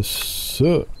 Yes,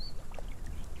 sir.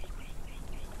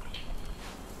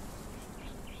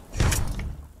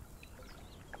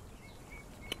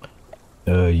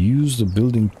 Use the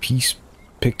building piece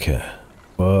picker,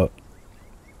 but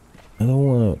I don't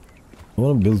wanna. I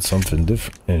wanna build something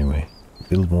different. Anyway,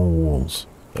 build more walls.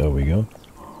 There we go.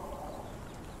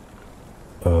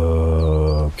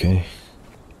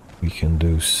 we can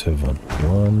do 7.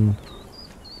 1,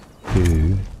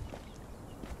 2,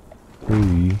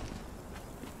 3,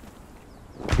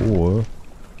 4.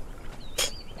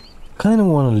 Kind of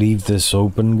want to leave this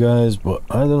open, guys, but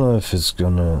I don't know if it's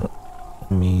gonna.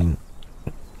 I mean,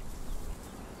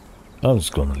 I'm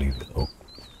just gonna leave it open.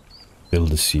 Build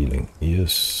the ceiling.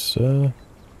 Yes, sir.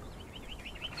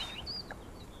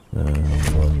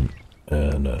 1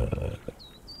 and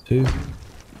 2.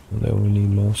 And then we need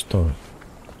more stone.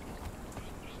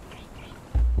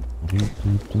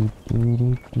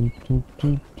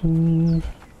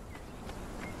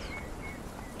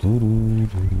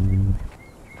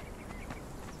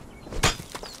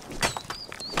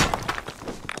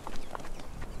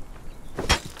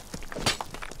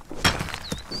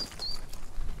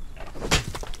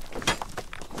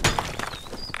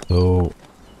 So,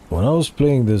 when I was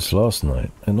playing this last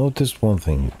night, I noticed one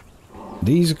thing.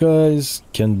 These guys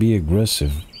can be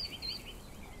aggressive,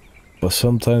 but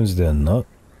sometimes they're not.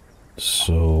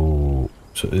 So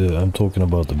I'm talking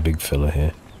about the big fella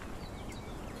here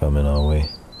coming our way.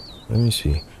 Let me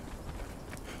see.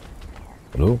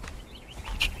 Hello?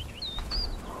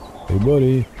 Hey,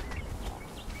 buddy.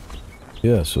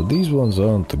 Yeah, so these ones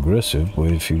aren't aggressive,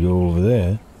 but if you go over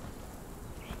there,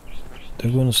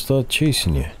 they're gonna start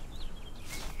chasing you.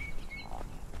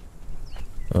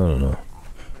 I don't know.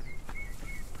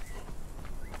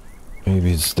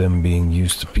 Maybe it's them being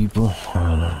used to people. I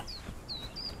don't know.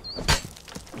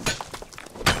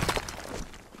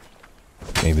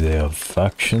 Maybe they have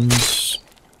factions.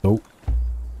 Oh.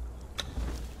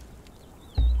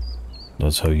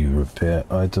 That's how you repair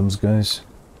items, guys.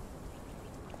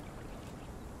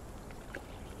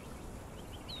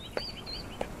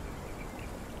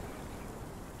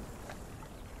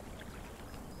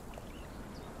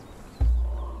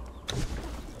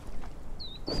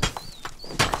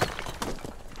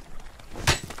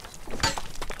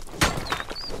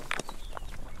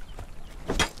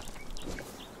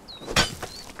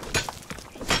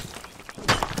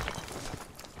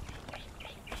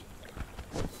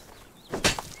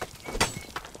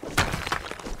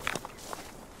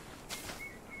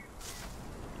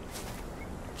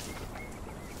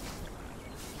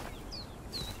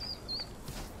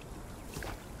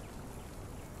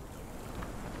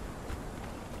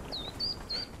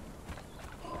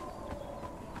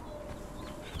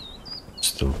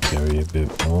 Still carry a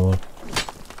bit more.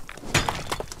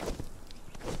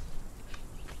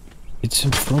 It's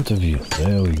in front of you.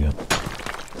 There we go.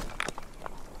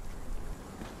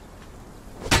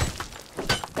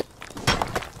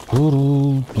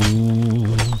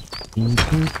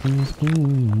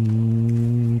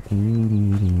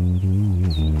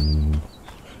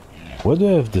 Why do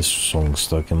I have this song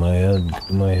stuck in my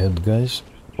head, guys?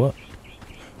 What?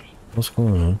 What's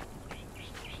going on?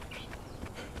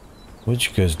 What'd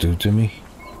you guys do to me?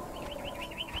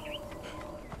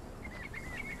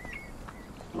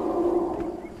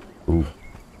 Ooh.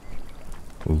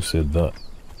 Who said that?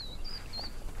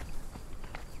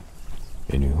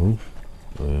 Anywho,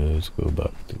 let's go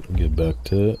back to get back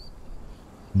to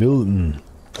building.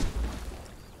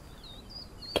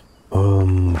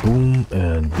 Boom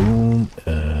and boom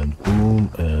and boom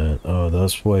and oh,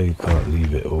 that's why you can't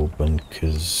leave it open,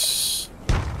 cause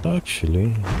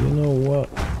actually, you know what?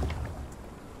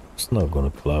 It's not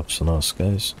gonna collapse on us,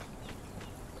 guys.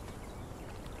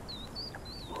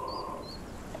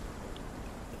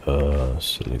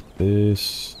 Select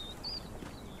this.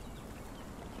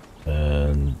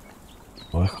 And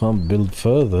I can't build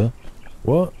further.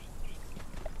 What?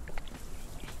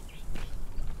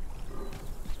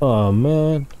 Oh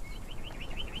man.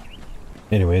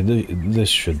 Anyway, this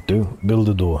should do. Build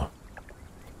a door.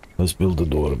 Let's build a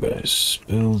door, guys.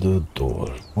 Build a door.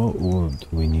 What wood do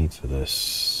we need for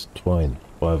this? Twine.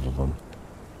 5 of them.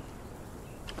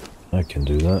 I can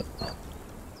do that.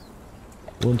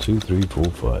 1, 2, 3, 4,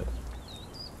 5.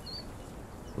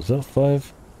 Was that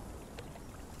 5?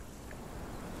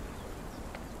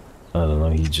 I don't know,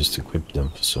 he just equipped them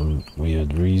for some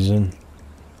weird reason.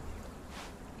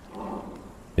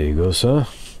 There you go, sir.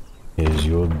 Here's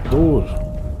your door.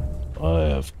 I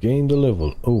have gained a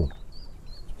level. Oh,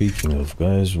 speaking of,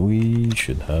 guys, we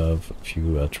should have a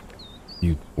few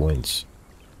attribute points.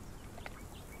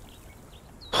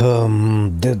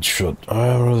 Deadshot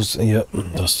arrows. Yep,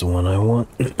 that's the one I want.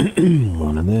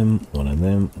 One of them, one of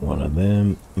them, one of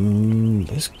them.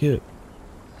 Let's get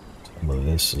some of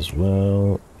this as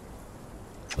well.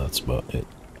 That's about it.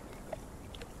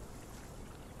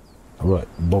 Alright,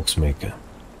 box maker.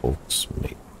 Box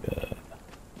maker.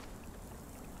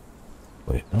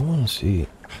 Wait, I want to see.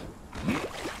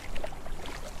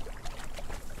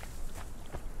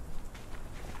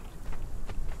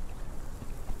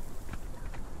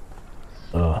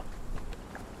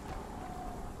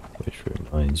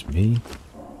 reminds me.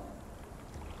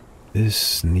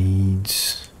 This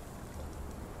needs...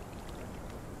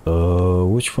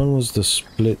 which one was the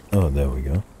split? Oh, there we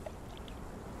go.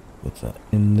 Put that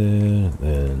in there,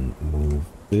 then move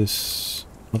this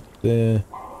up there.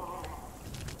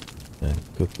 And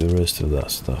cook the rest of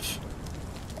that stuff.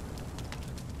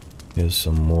 Here's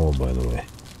some more, by the way.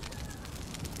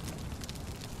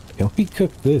 Can we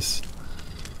cook this?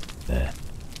 Nah.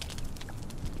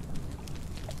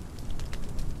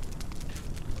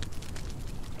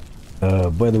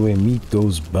 By the way, meat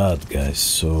goes bad, guys,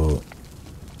 so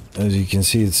as you can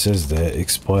see, it says there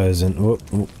expires in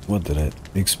what did it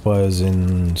expires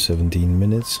in 17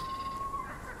 minutes.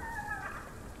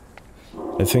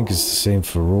 I think it's the same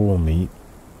for raw meat.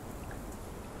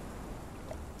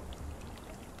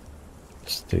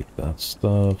 Let's take that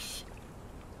stuff.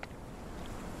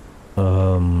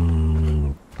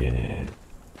 Yeah,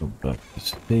 go back to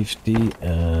safety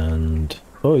and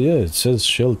oh yeah, it says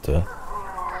shelter.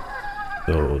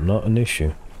 So, not an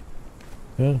issue.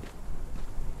 Yeah.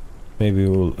 Maybe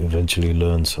we'll eventually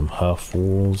learn some half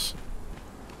walls.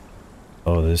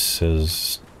 Oh, this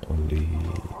says only...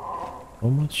 How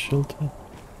much shelter?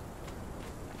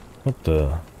 What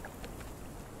the...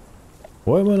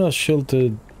 Why am I not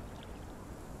sheltered?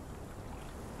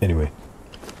 Anyway.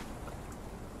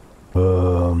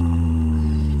 Oh.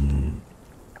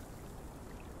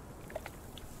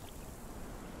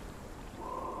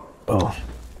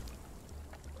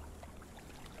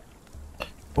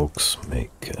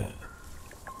 Boxmaker.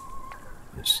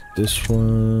 It's this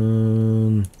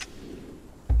one.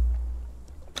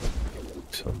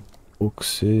 Some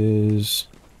boxes.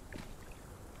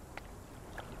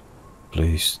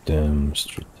 Place them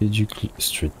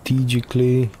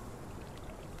strategically.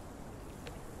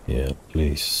 Yeah,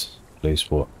 place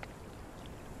what?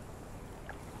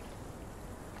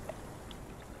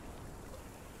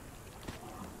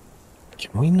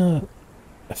 Can we not?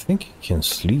 I think you can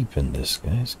sleep in this,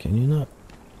 guys. Can you not?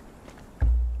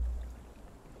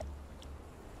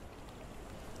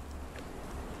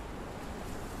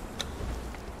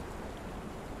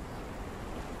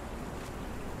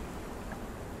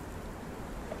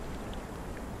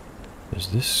 Is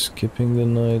this skipping the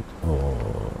night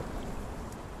or...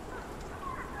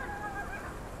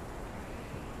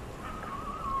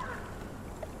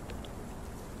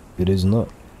 It is not.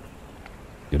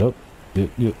 Get up.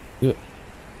 Yep.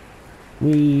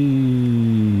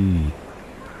 Whee!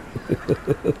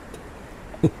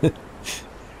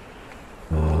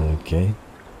 Okay.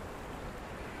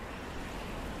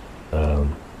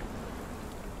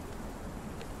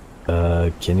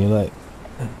 Can you like...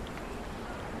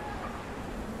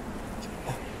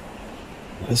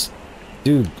 Let's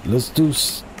do...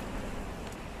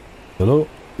 Hello?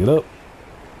 Get up.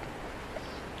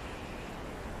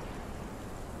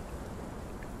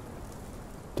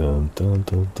 Dun.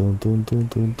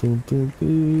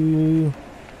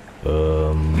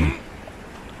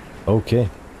 Okay.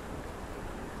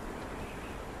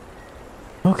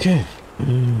 Okay.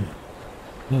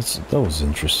 That was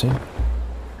interesting.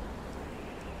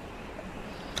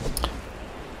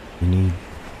 We need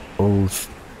both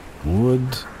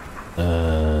wood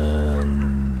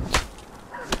and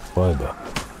fiber.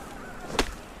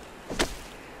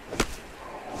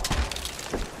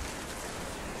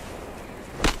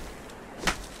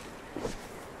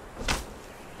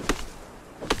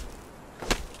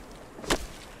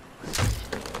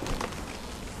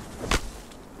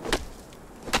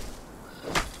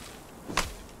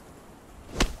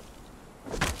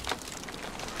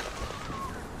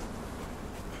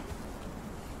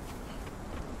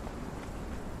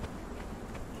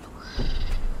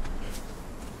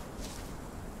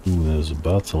 Ooh, there's a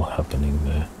battle happening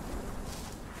there.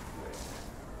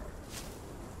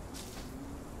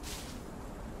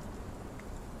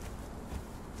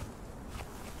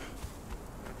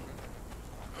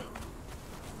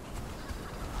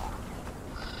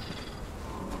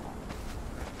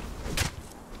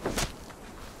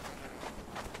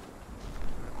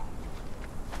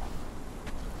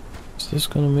 Is this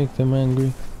gonna make them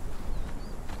angry?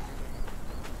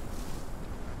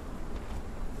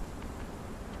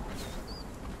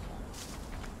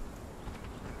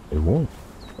 It won't.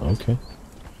 Okay.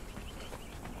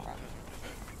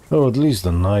 Oh, at least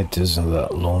the night isn't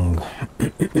that long.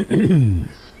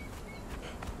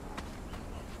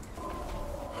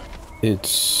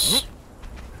 It's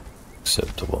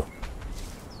acceptable.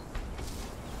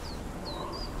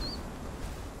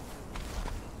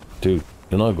 Dude,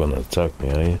 you're not gonna attack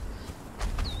me, are you?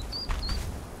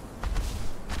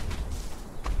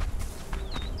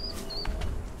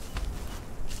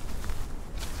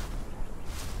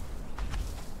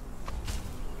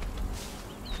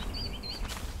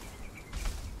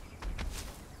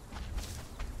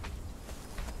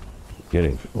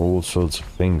 Getting all sorts of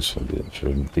things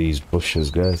from these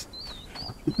bushes, guys.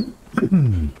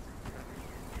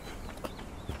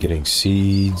 Getting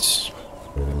seeds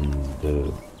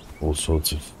and all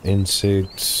sorts of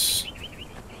insects.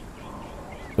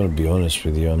 Gotta be honest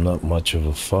with you, I'm not much of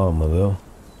a farmer though.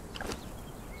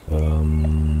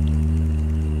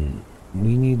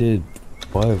 We needed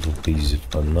 5 of these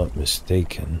if I'm not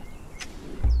mistaken.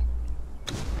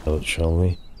 Oh, shall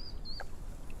we?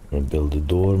 Wanna build a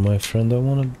door, my friend? I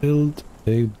wanna build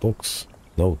a box.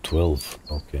 No, 12.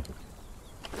 Okay.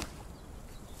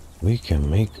 We can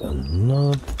make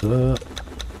another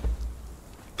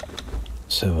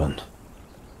 7.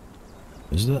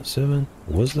 Is that 7?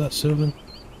 Was that 7?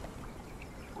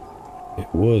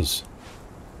 It was.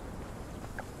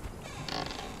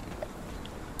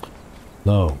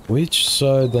 Now, which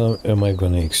side am I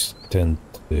gonna extend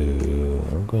to?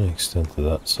 I'm gonna extend to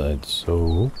that side,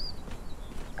 so...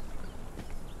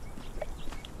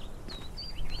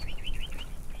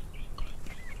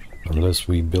 Unless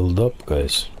we build up,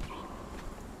 guys.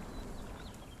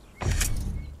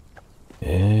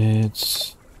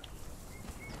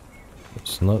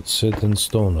 It's not set in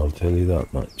stone, I'll tell you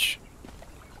that much.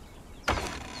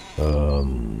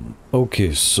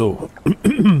 Okay, so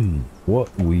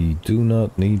what we do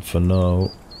not need for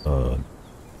now,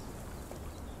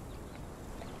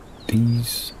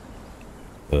 these,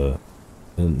 no,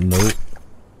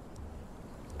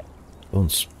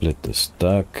 don't split the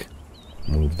stack,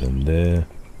 move them there,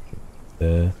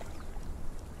 there.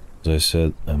 As I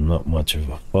said, I'm not much of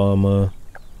a farmer.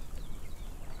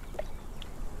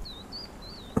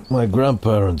 My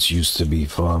grandparents used to be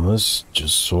farmers,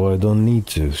 just so I don't need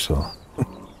to, so...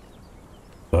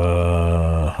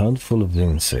 handful of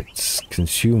insects,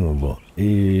 consumable.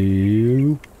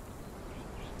 Ew.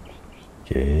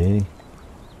 Okay.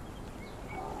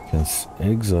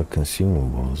 Eggs are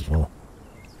consumable as well.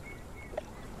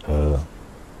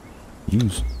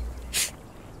 Use.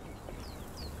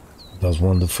 Does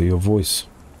wonder for your voice.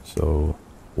 So,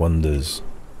 wonders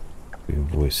for your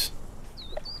voice.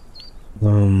 I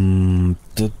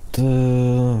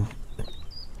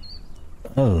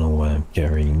don't know why I'm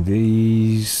carrying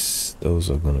these. Those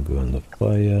are gonna go in the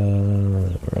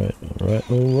fire.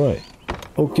 Alright.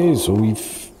 Okay, so we've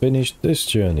finished this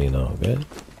journey now, okay?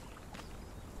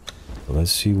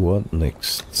 Let's see what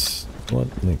next.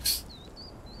 What next?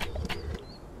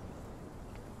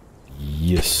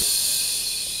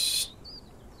 Yes.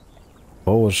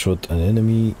 Power shot an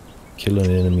enemy, kill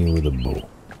an enemy with a bow.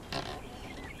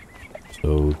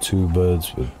 So 2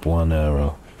 birds with 1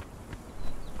 arrow.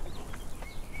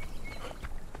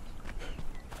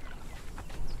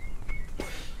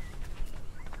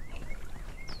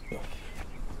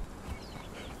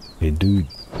 Hey dude.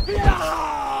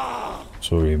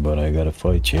 Sorry, but I gotta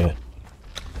fight you.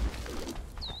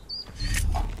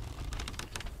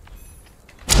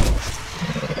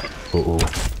 Uh-oh.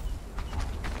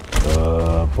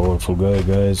 Powerful guy,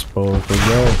 guys. Powerful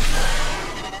guy.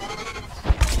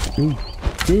 Shoot.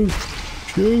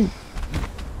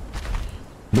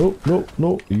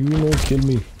 No. You won't kill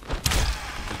me.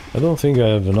 I don't think I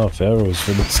have enough arrows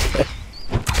for this guy.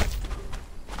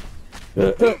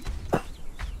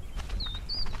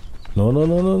 No.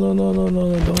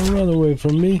 Don't run away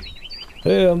from me.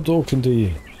 Hey, I'm talking to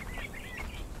you.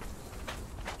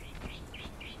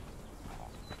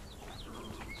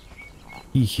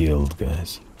 He healed,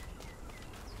 guys.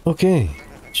 Okay.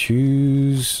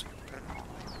 Choose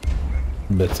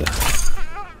better.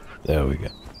 There we go.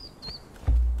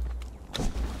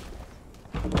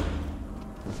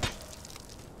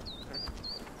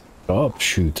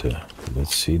 Sharpshooter.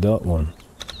 Let's see that one.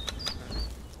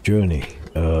 Journey.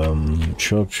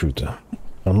 Sharpshooter.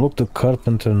 Unlock the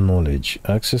carpenter knowledge.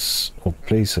 Access or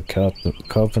place a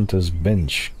carpenter's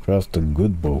bench. Craft a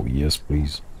good bow. Yes,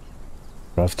 please.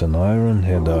 Craft an iron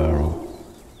head arrow.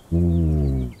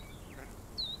 Ooh.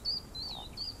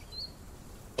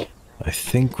 I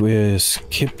think we're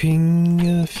skipping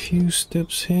a few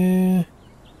steps here.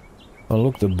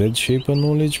 Unlock the bed shaper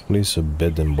knowledge, place a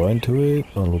bed and bind to it.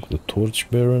 Unlock the torch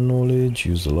bearer knowledge,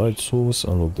 use the light source.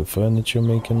 Unlock the furniture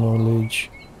maker knowledge.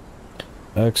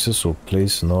 Access or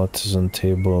place an artisan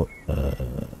table.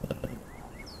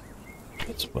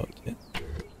 That's about it.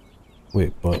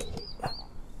 Wait, but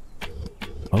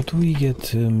how do we get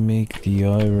to make the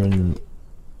iron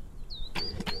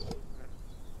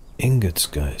ingots,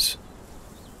 guys?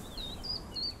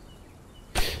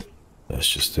 Let's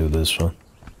just do this one.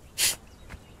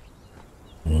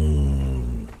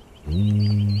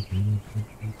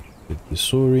 Get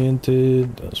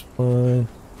disoriented, that's fine.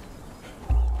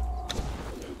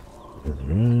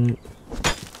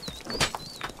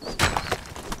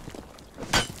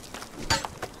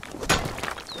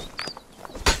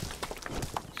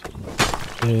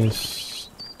 this.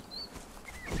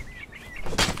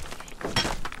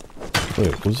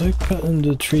 Wait, was I cutting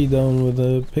the tree down with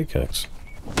a pickaxe?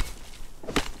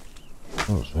 That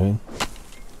was right.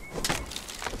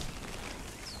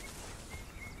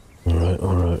 Alright,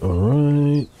 alright,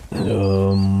 alright.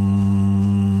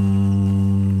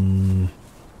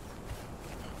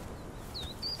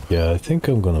 Yeah, I think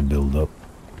I'm gonna build up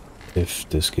if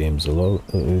this game allows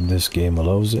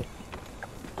it.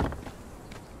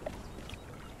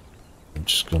 I'm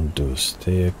just gonna do a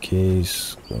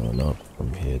staircase going up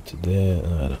from here to there.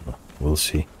 I don't know. We'll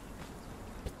see.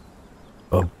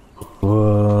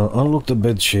 Unlock the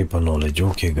bed shaper knowledge.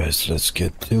 Okay, guys, let's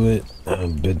get to it.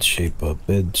 Bed shaper,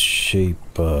 bed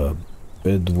shaper,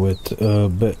 bed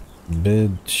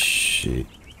shape.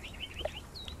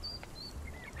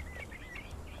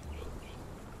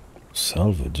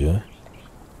 Salvage, yeah.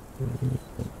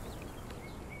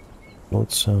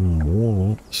 Got some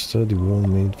wall, sturdy wall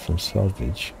made from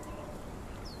salvage.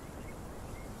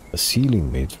 A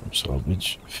ceiling made from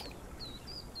salvage.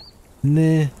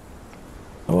 Nah.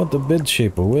 I want the bed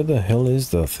shaper. Where the hell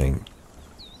is that thing?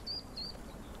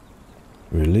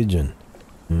 Religion.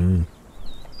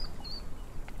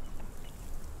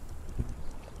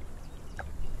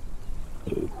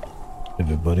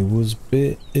 Everybody was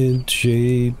bed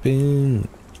shaping.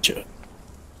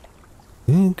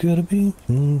 It gotta be.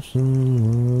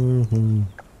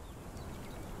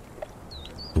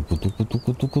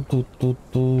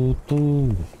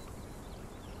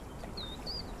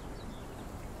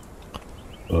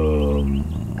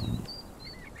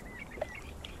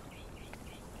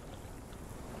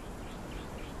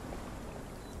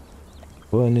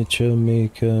 Furniture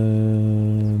maker.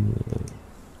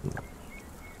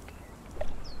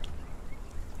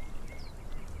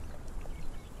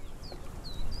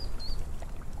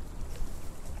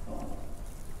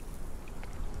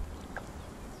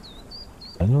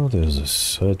 I know there's a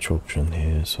search option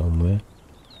here somewhere.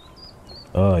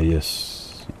 Ah,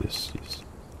 yes, yes, yes.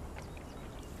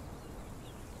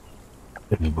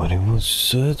 Everybody was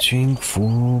searching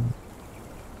for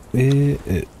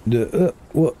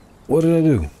what did I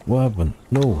do? What happened?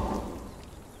 No.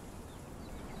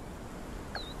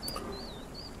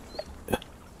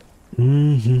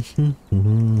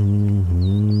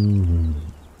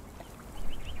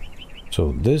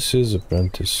 So this is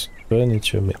apprentice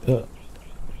furniture.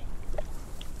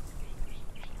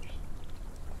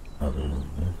 I don't know,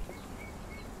 man.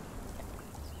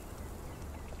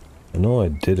 I know I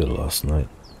did it last night,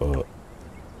 but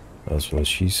that's what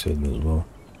she said as well.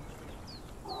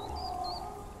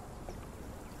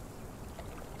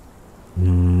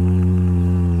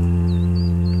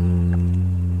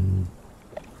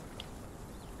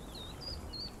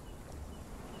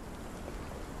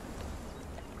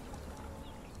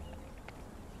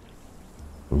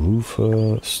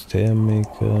 Roofer, stair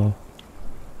maker.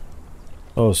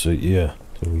 Oh, so yeah,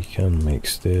 so we can make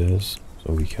stairs,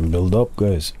 so we can build up,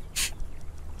 guys.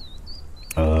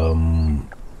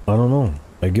 I don't know.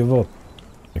 I give up.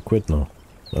 I quit now.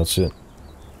 That's it.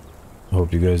 I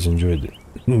hope you guys enjoyed it.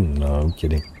 No, I'm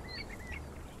kidding.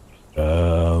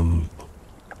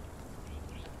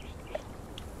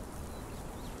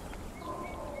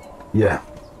 Yeah.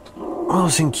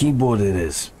 Mouse and keyboard it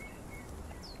is.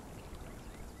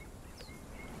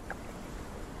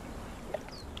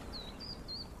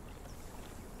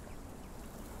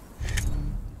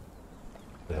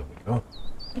 There we go.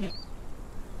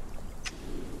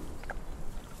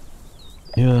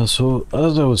 Yeah, so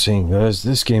as I was saying, guys,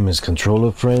 this game is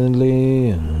controller friendly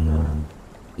and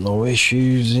no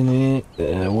issues in it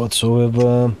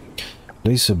whatsoever.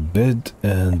 Place a bed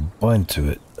and bind to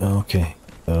it. Okay,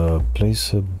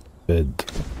 place a bed.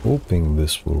 Hoping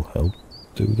this will help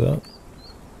do that.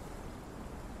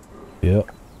 Yeah,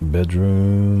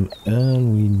 bedroom,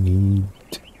 and we need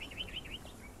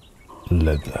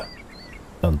leather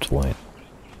and twine.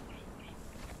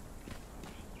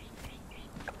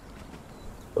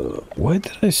 Why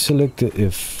did I select it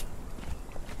if...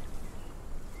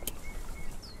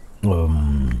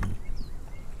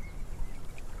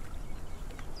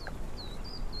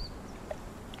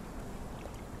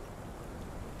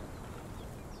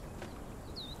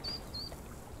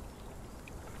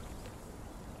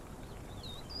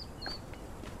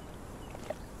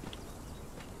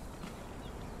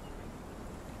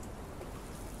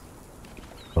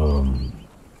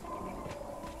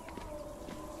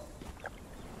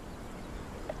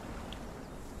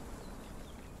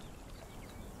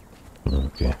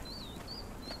 Okay.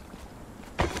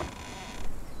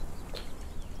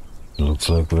 Looks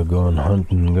like we're going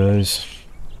hunting, guys.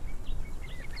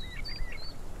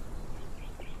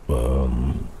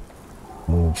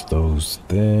 Move those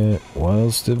there. What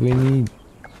else did we need?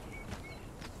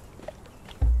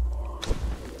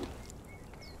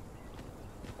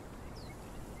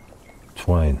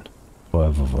 Twine.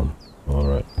 5 of them.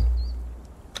 Alright.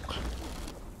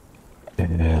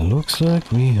 It looks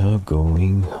like we are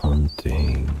going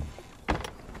hunting.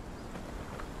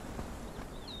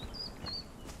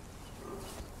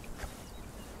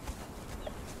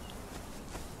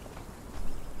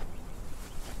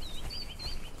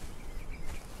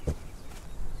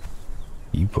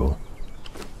 People.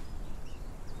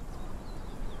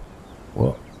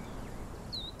 What?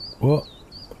 What?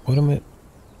 What am I?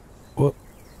 What?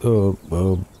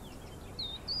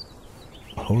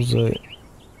 How was I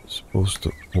supposed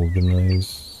to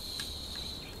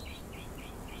organize?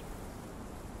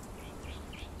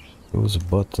 There was a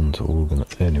button to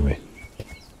organize. Anyway.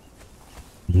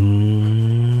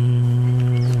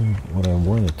 What I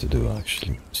wanted to do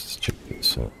actually is to check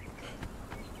this out.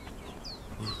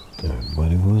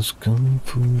 Everybody was kung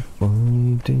fu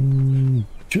fighting.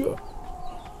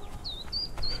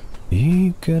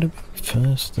 You gotta be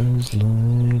fast as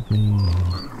lightning.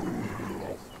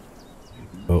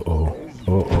 Uh-oh.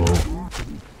 Uh-oh.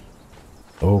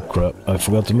 Oh crap, I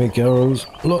forgot to make arrows.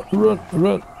 Run, run,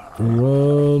 run,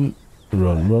 run,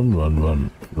 run, run, run,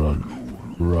 run, run,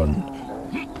 run.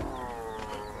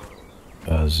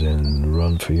 As in,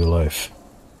 run for your life.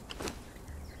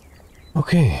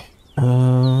 Okay.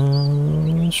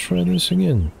 Let's try this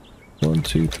again. 1,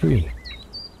 2, 3.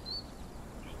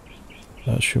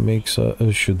 That should make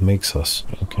us.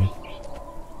 Okay.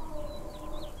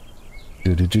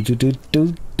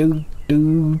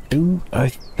 I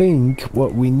think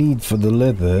what we need for the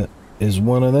leather is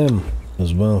one of them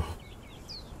as well.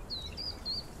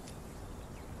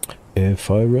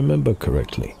 If I remember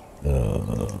correctly.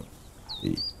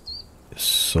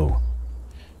 So,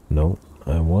 no,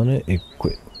 I want to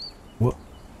equip. What?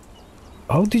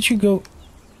 How did you go?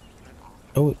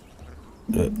 Oh,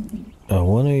 I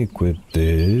want to equip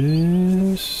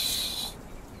this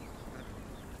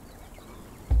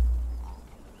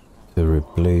to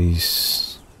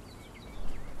replace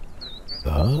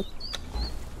that,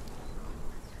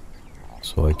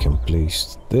 so I can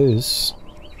place this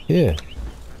here.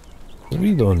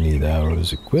 We don't need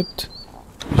arrows equipped.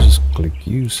 Just click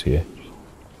use here.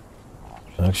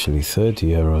 Actually,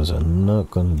 30 arrows are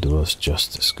not gonna do us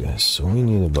justice, guys, so we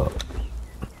need about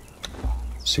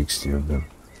 60 of them.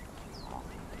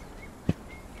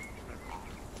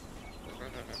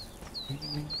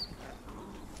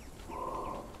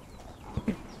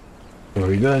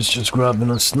 Sorry guys, just grabbing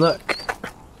a snack.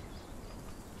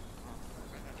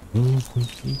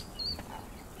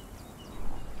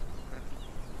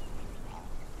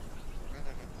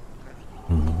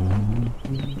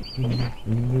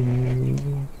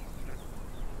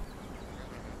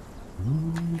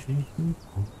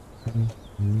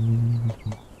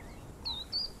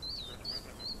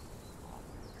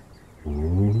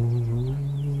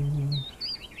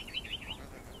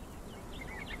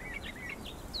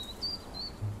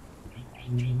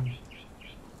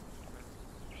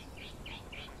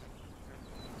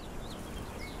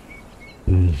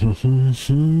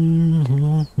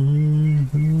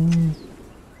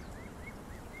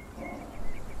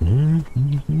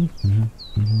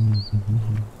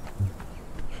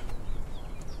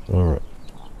 Alright,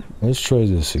 let's try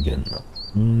this again now.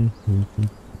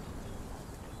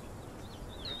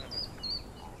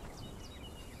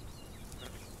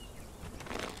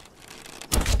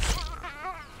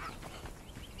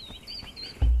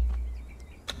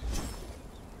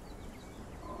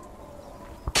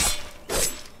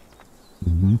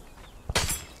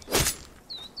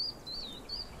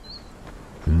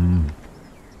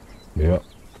 Yeah.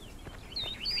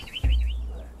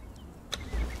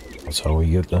 That's how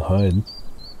we get to hide.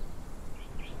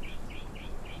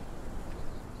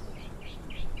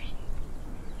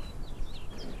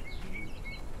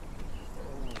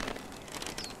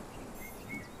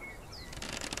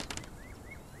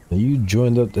 Are you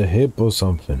joined at the hip or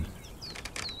something?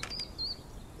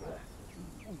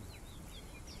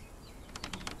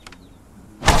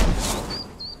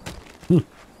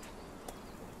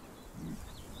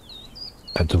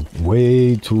 I took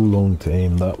way too long to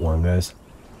aim that one, guys.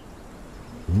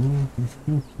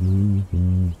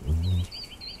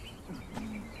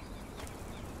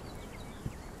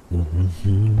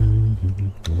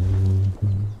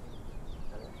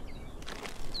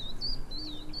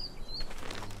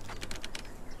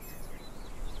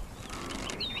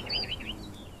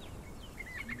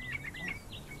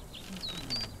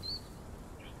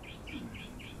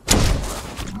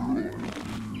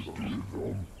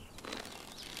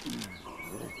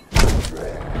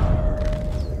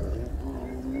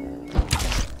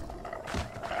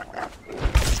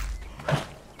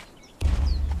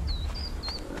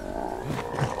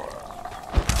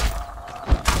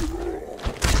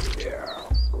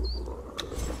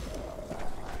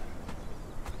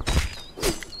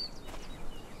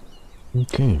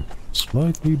 Okay,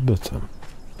 slightly better.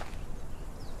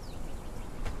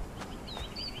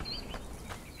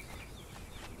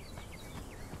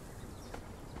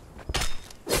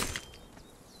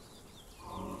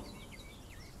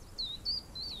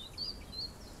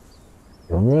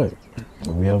 Alright,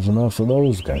 we have enough of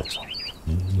those guys.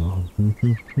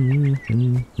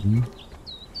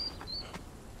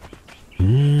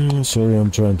 Sorry, I'm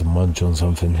trying to munch on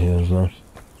something here as well.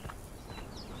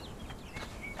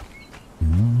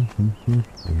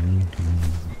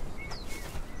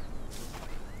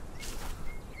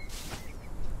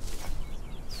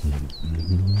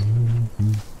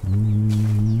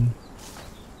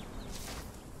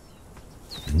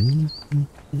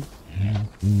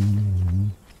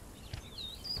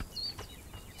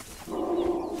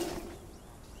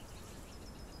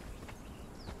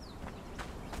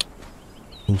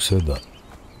 Who said that?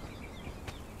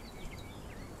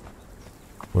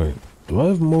 Wait, do I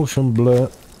have motion blur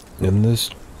in this?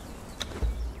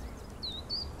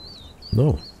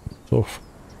 No, it's off.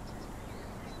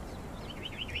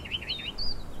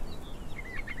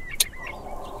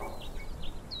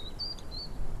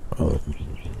 Oh.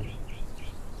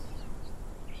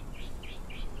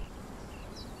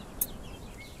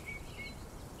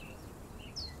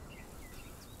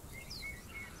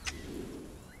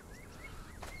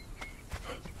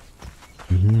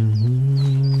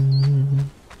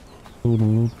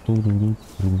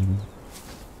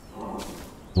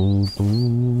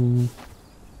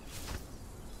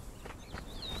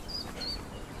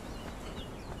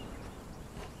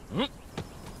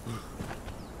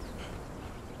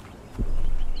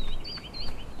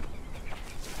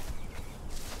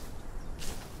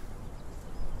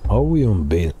 How are we on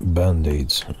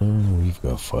band-aids? We've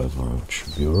got 5 of them,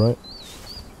 should be alright.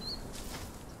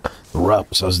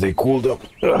 Wraps, as they call them.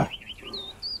 Ugh.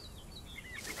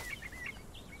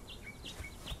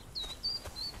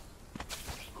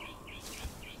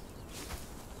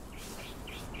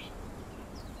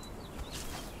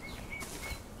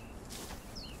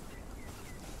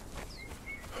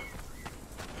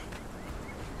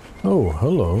 Oh,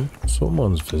 hello.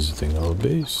 Someone's visiting our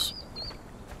base.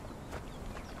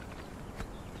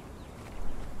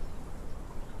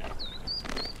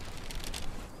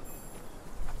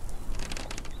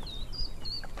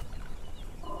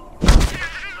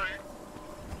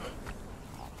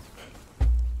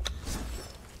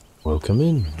 Welcome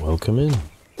in, welcome in.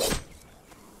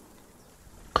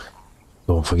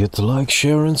 Don't forget to like,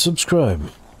 share and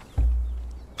subscribe.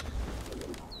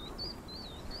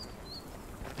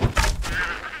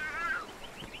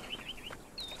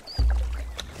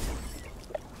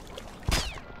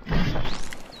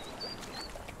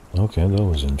 Okay, that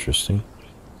was interesting.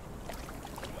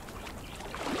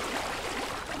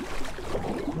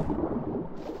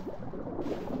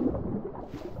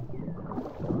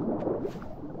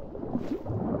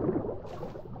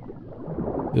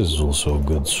 This is also a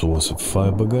good source of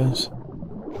fiber, guys.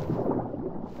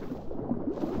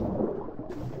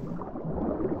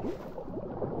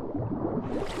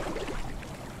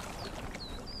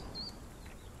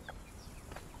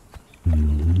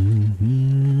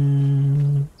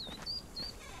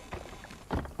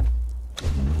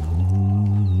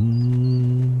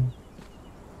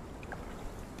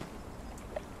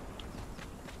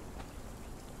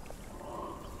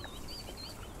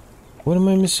 What am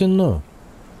I missing now?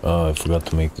 Oh, I forgot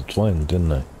to make the twine,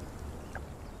 didn't I?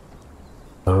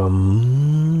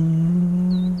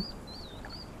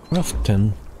 Craft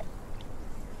 10.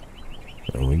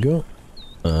 There we go.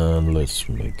 And let's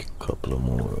make a couple of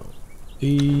more of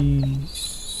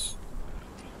these.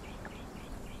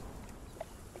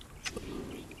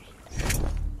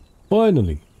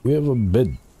 Finally, we have a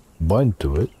bed. Bind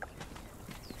to it.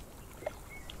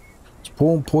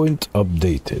 Spawn point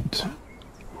updated.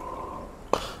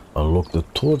 Unlock the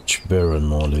torchbearer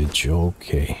knowledge.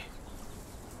 Okay.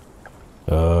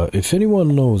 If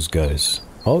anyone knows, guys,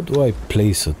 how do I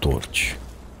place a torch?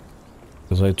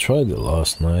 Because I tried it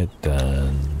last night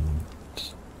and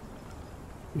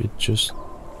it just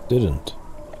didn't.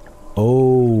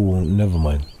 Oh, never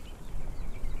mind.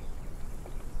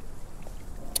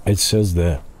 It says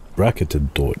there,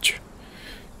 bracketed torch.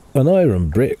 An iron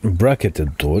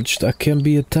bracketed torch that can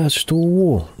be attached to a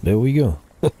wall. There we go.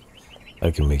 I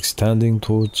can make standing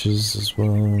torches as well.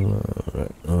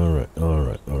 Alright.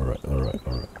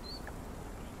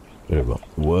 There we go.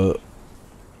 Well,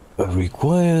 it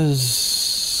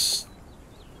requires...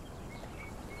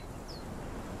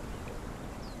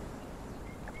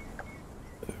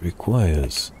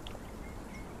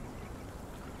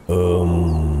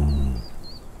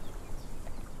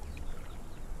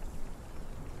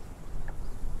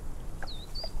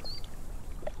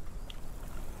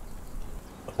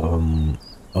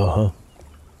 Uh-huh.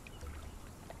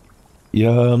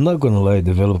 Yeah, I'm not gonna lie,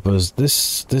 developers.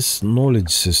 This knowledge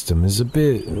system is a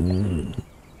bit.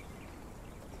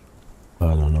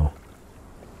 I don't know.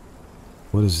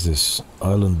 What is this?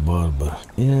 Island Barber.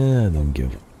 Yeah, I don't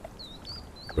give a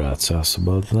rat's ass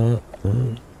about that.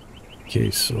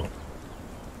 Okay, so.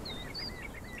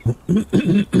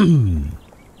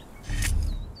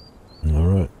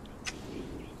 Alright.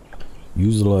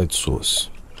 Use the light source.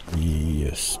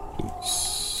 Yes, please.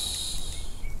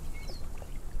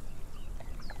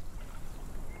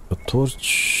 A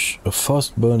torch, a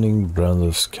fast burning brand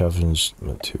of scavenged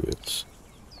materials.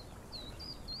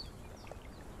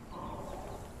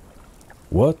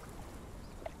 What?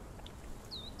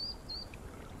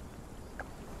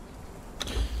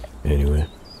 Anyway.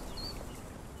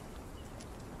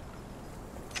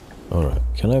 Alright,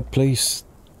 can I place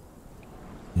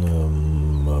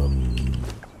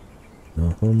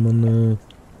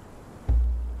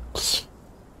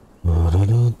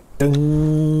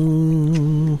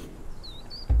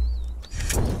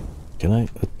can I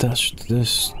attach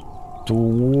this to a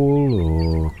wall,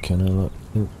 or can I not?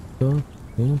 No?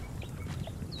 Yeah?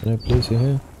 Can I place it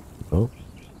here? No.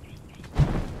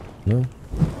 No.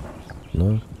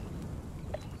 No.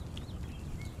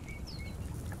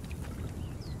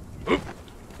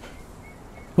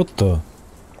 What the?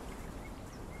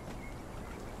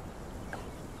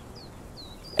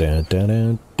 Dun, dun,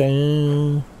 dun,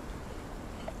 dun.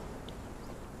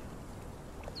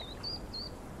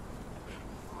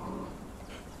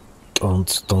 Don't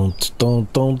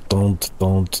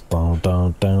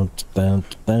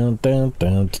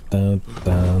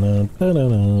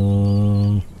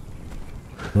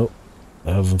Nope, I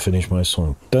haven't finished my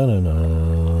song.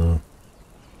 Da-da-da.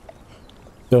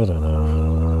 Da-da-da.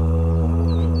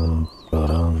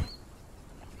 Da-da.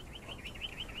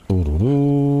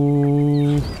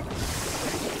 Doo-doo-doo.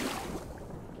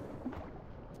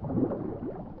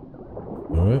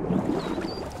 Alright.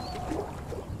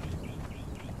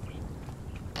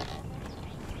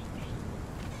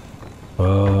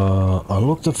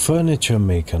 Unlock the furniture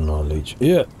maker knowledge.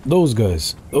 Yeah, those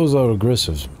guys. Those are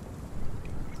aggressive.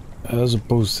 As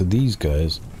opposed to these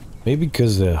guys. Maybe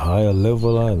because they're higher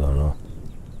level, I don't know.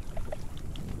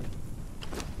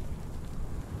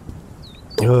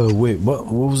 Wait, what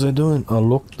was I doing?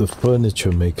 Unlock the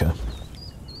furniture maker.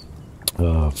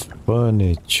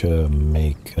 Furniture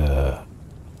maker.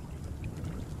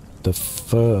 The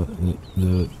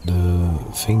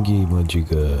thingy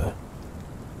majigga.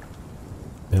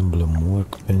 Emblem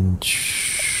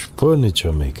workbench.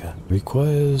 Furniture maker.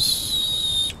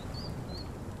 Requires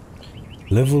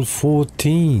level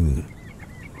 14.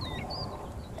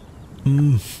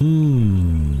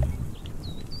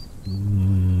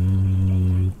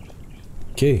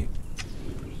 Okay.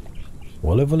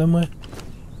 What level am I?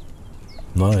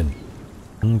 9.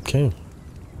 Okay.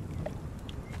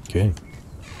 Okay.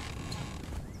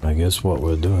 I guess what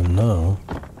we're doing now,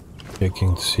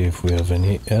 checking to see if we have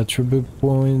any attribute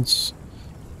points.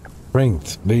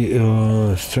 Strength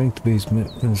based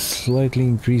slightly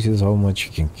increases how much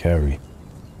you can carry.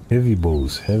 Heavy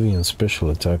bows, heavy and special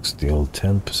attacks deal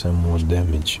 10% more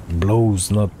damage.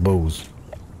 Blows, not bows.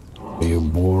 Are you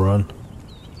boron?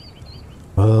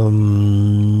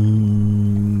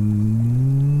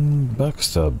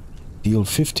 Backstab. Deal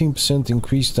 15%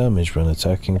 increased damage when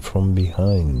attacking from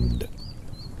behind.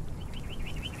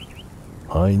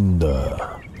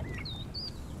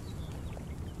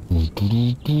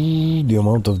 The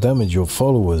amount of damage your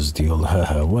followers deal.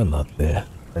 Haha, we're not there.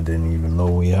 I didn't even know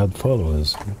we had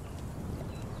followers.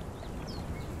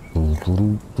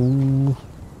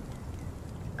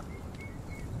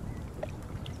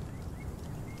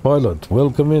 Pilot,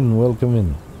 welcome in, welcome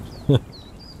in.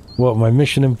 What, my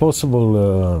Mission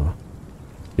Impossible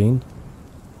thing?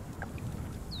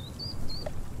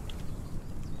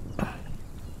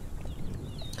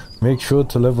 Make sure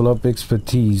to level up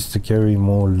expertise to carry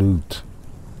more loot.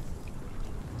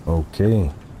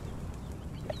 Okay.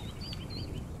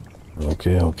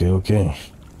 Okay.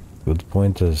 Good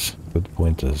pointers, good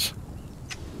pointers.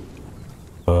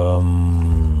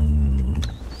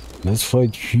 Let's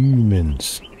fight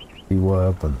humans. See what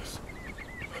happens.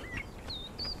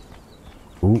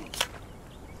 Ooh.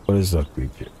 What is that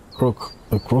creature?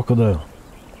 A crocodile.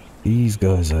 These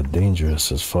guys are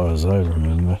dangerous as far as I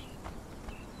remember.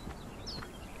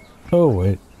 Oh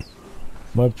wait,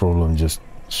 my problem just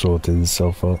sorted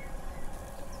itself out.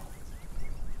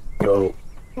 Oh,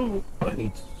 I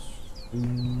need to...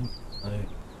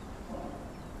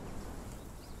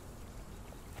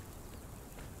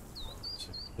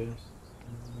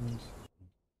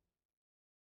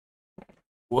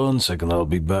 1 second, I'll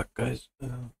be back, guys.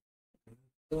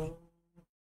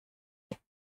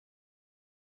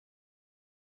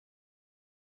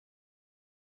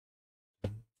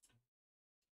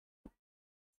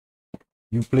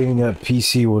 You playing at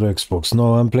PC or Xbox?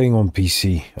 No, I'm playing on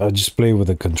PC. I just play with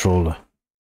a controller.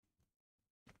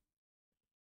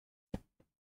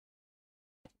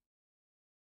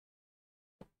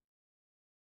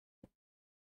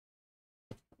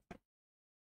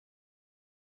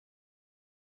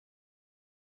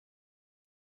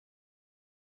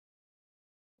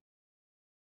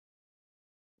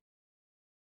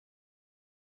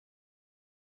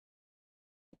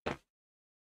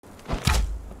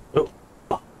 Oh,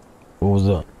 what was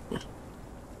that?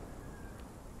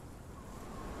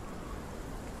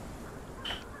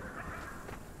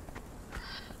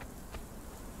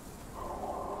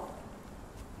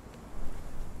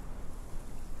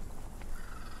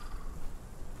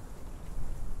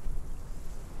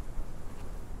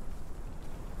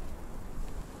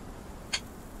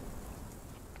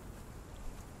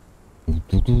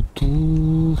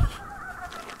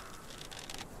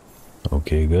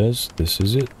 Okay, guys, this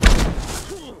is it.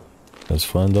 Let's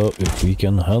find out if we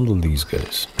can handle these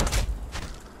guys.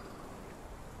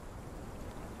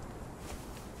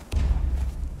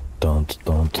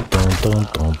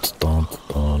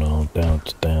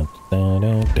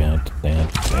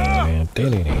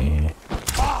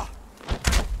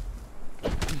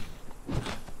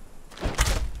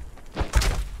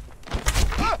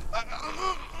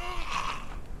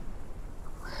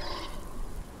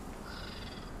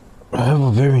 I have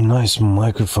a very nice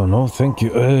microphone. Oh, thank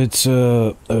you. It's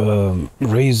a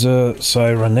Razer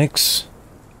Siren X.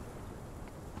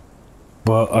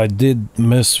 But I did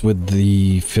mess with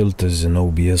the filters in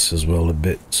OBS as well a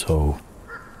bit, so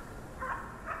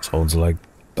sounds like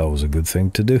that was a good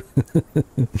thing to do.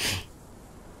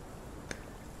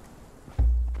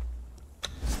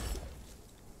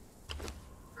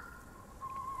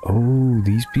 Oh,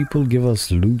 these people give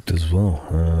us loot as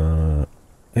well.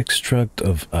 Extract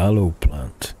of aloe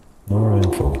plant. More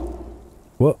info.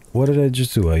 What did I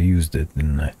just do? I used it,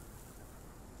 didn't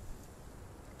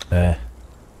I?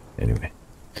 Anyway.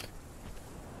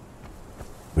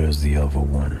 Where's the other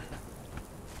one?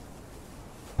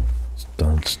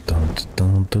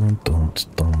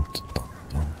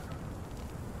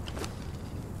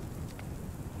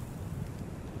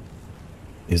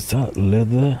 Is that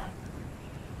leather?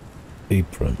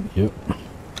 Apron, yep.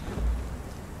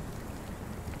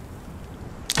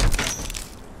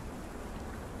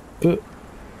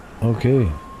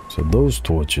 Okay, so those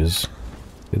torches,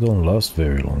 they don't last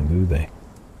very long, do they?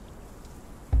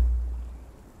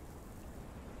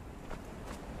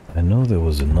 I know there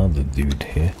was another dude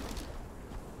here.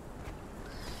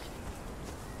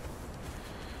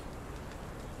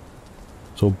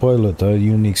 So Pilot, are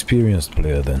you an experienced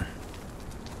player then?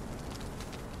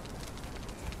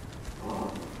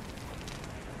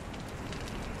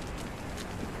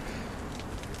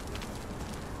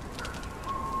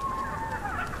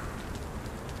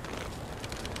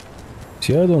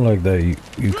 See, I don't like that.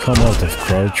 You come out of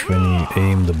crouch when you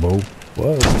aim the bow.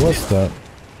 What's that?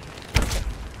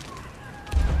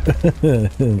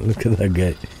 Look at that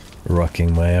guy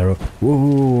rocking my arrow.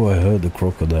 Whoa, I heard the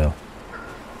crocodile.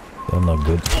 They're not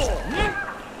good.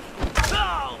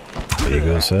 There you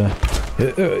go, sir.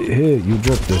 Here, you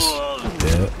drop this.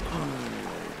 Yeah.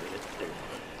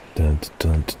 Dun,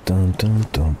 dun, dun, dun,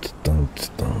 dun, dun,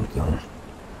 dun, dun.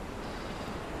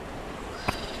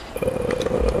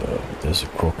 There's a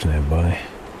croc nearby.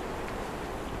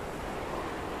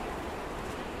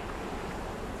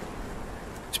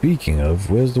 Speaking of,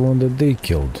 where's the one that they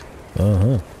killed?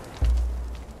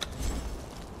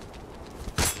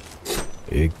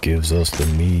 It gives us the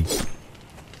meat.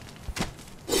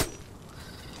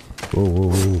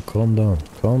 Whoa, calm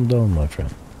down, my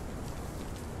friend.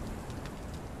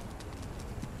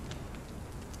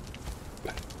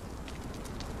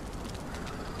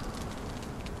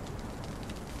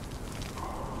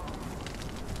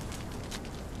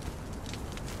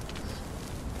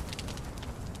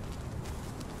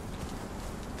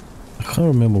 I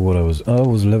can't remember what I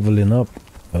was leveling up.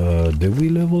 Did we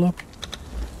level up?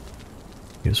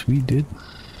 Yes, we did.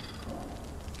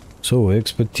 So,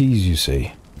 expertise, you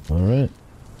say? Alright.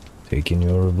 Taking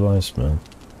your advice, man.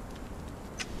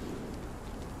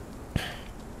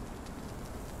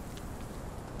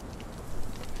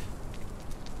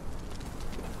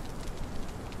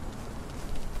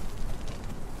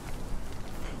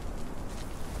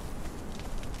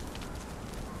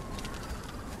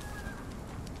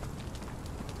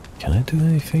 Can I do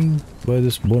anything by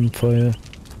this bonfire?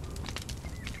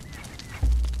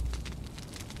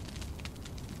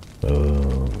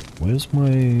 Where's my...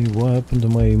 what happened to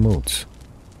my emotes?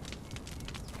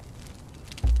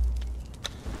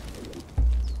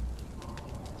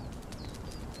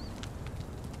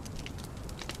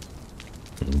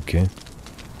 Okay.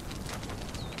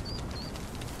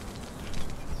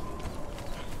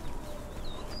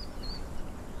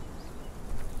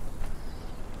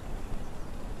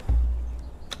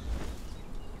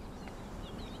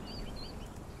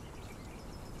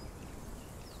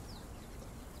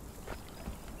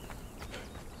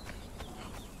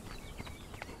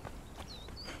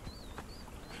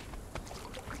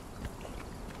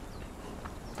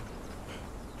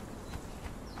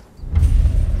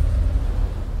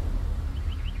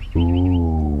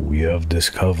 We have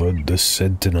discovered the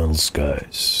Sentinels,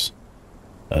 guys.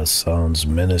 That sounds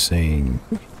menacing.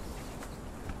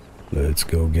 Let's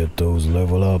go get those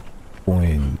level up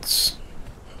points.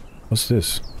 What's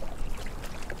this?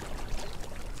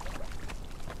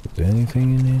 Is there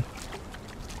anything in here?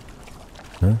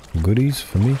 Huh? Goodies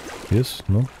for me? Yes?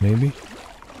 No? Maybe?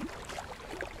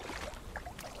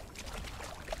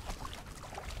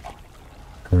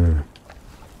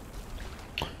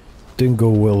 Didn't go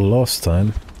well last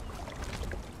time.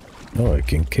 Oh, I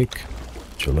can kick.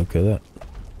 Would you look at that?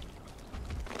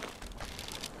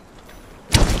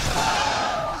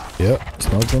 Yeah,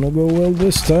 it's not gonna go well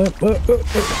this time.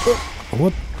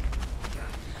 What?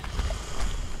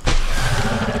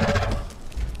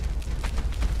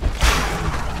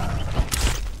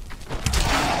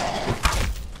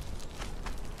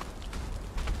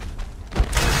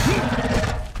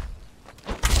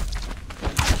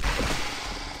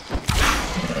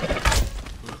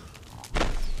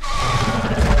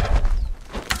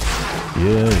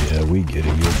 Yeah, we get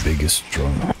it. You're big and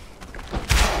strong.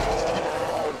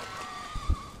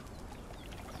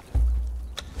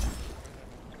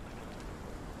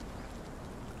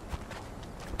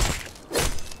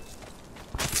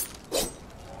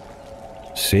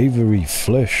 Savory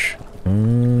flesh.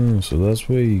 So that's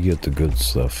where you get the good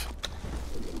stuff.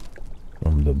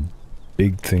 From the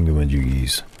big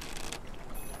thingamajiggies.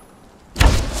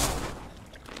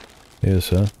 Yes,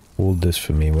 sir. Hold this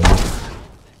for me, will you?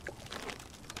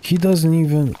 He doesn't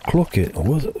even clock it.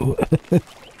 What?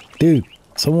 Dude,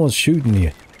 someone's shooting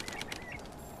you.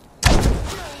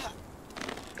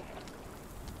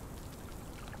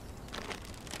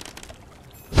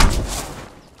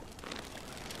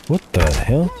 What the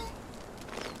hell?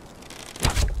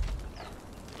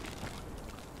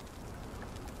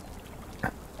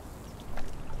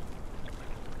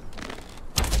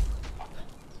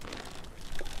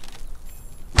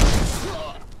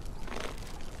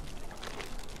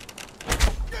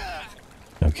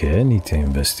 Okay, I need to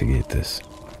investigate this.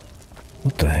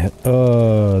 What the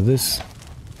hell? This...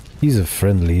 He's a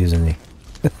friendly, isn't he?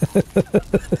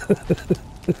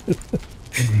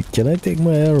 Can I take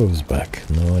my arrows back?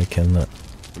 No, I cannot.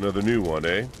 Another new one,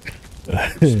 eh? I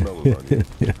could smell it on you.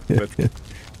 But in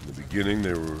the beginning,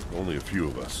 there were only a few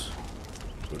of us.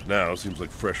 But now, it seems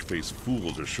like fresh-faced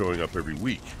fools are showing up every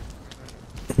week.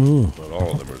 Not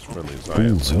all of them are as friendly as I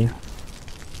am. Huh?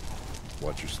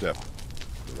 Watch your step.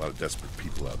 There's a lot of desperate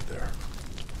people out there.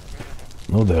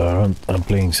 No, there aren't. I'm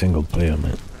playing single player,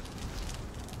 man.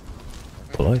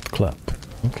 Polite clap.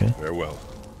 Okay. Farewell.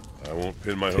 I won't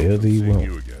pin my hopes Fare on thee seeing well.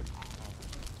 you again.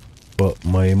 But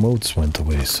my emotes went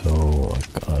away, so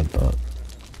I thought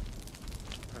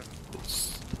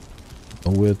it's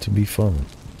nowhere to be found.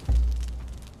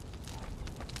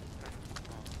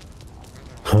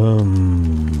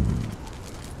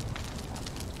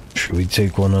 Should we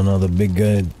take one another big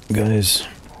guy, guys?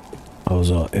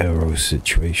 How's our arrow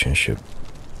situationship?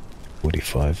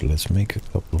 45. Let's make a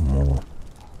couple more.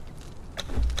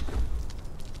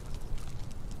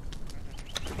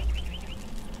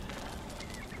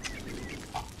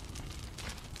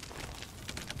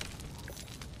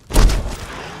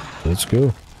 Let's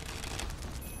go.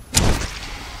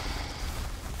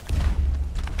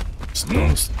 No.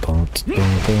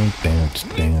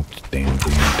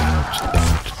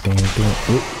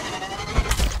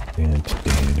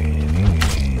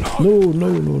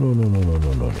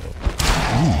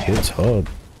 He hits hard.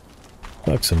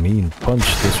 That's a mean punch,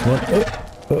 this one.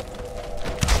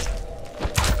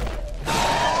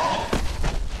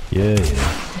 Yeah.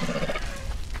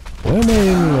 Why am I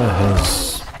in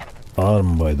his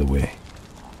arm, by the way?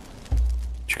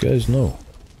 You guys know.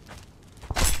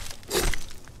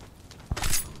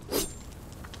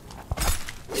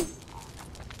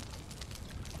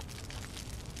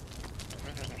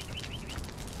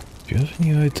 Do you have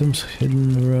any items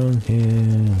hidden around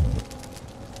here?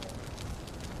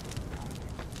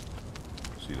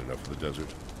 Seen enough of the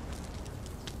desert.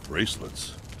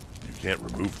 Bracelets. You can't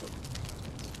remove them.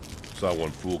 Saw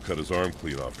one fool cut his arm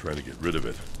clean off trying to get rid of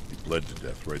it. He bled to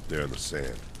death right there in the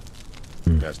sand.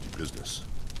 Nasty business.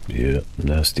 Yeah,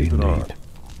 nasty Keep it on. indeed.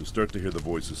 You'll start to hear the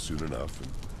voices soon enough.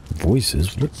 And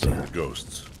Voices? What some of the? the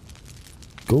ghosts. I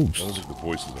Ghosts? don't think the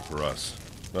voices are for us.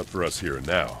 Not for us here and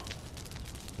now.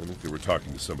 I think they were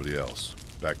talking to somebody else.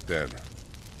 Back then.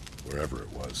 Wherever it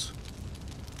was.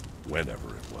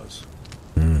 Whenever it was.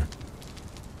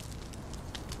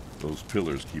 Those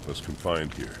pillars keep us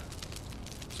confined here.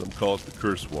 Some call it the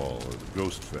curse wall, or the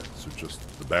ghost fence, or just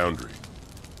the boundary.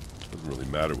 Doesn't really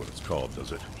matter what it's called,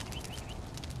 does it?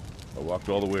 I walked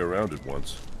all the way around it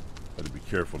once. Had to be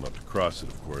careful not to cross it,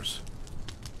 of course.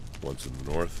 Once in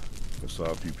the north, I saw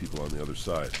a few people on the other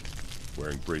side,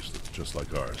 wearing bracelets just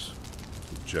like ours,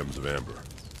 with gems of amber.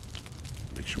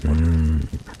 Makes you wonder.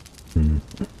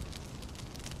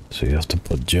 So you have to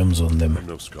put gems on them. I'm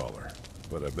no scholar,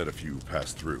 but I've met a few who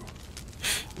passed through.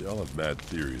 They all have mad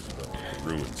theories about what the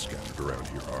ruins scattered around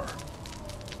here are.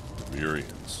 The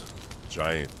Murians,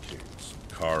 Giant Kings,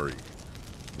 Kari,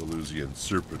 Valusian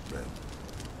Serpent Men.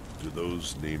 Do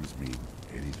those names mean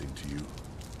anything to you?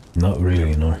 Not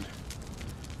really, no.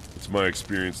 It's my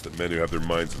experience that men who have their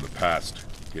minds in the past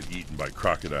get eaten by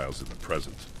crocodiles in the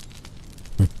present.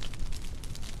 In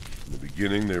the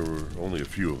beginning, there were only a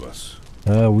few of us.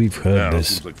 We've heard Now, it this.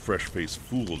 seems like fresh-faced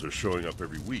fools are showing up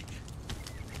every week.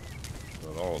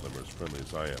 Not all of them are as friendly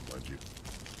as I am, mind you.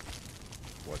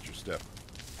 Watch your step.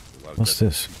 There's a lot of What's dead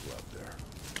this? people out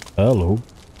there. Hello.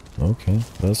 Okay,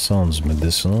 that sounds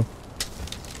medicinal.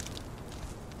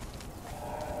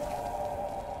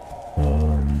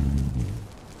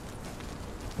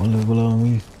 What level are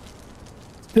we?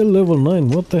 Still level 9,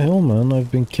 what the hell, man? I've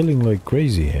been killing like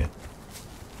crazy here.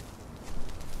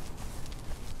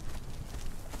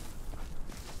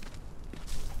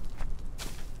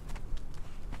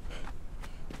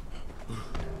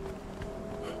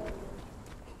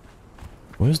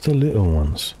 Where's the little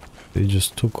ones? They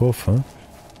just took off, huh?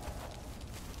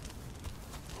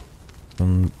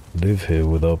 And live here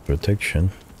without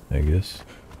protection, I guess.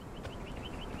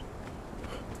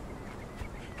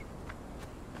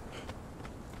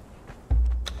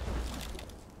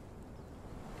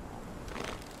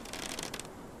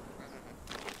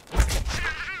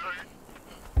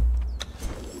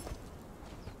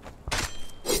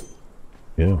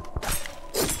 Yeah.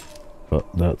 But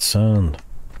that sound.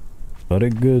 Very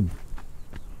good.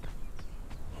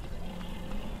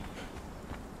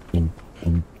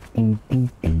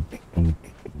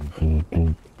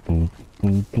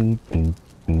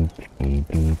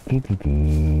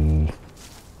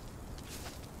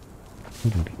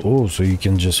 Oh, so you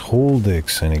can just hold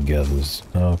X and it gathers.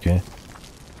 Oh, okay.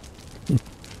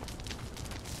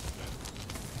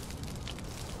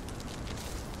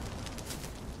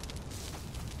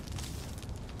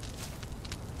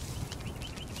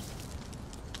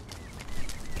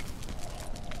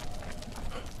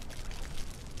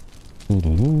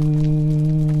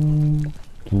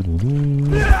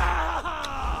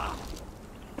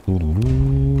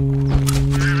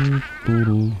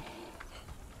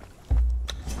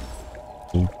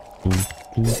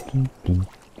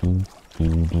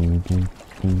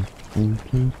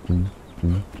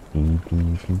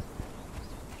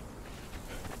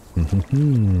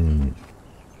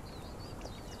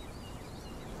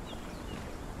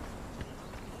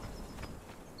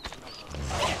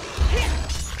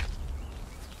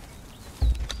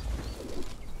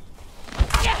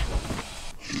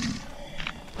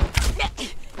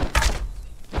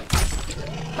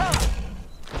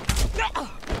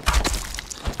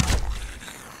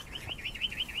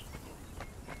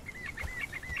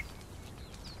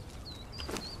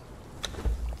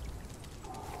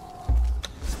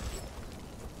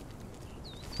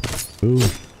 Ooh.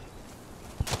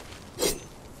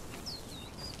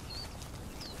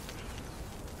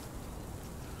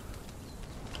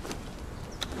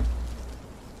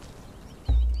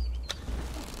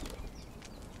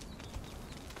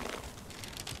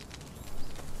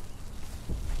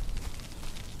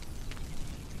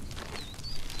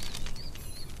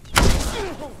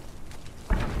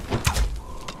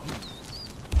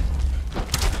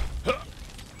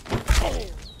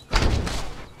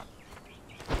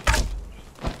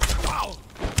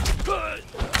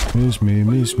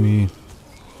 Miss me.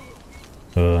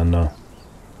 No.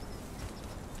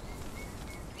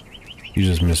 You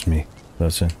just missed me.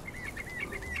 That's it.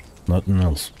 Nothing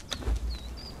else.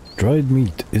 Dried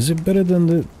meat. Is it better than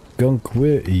the gunk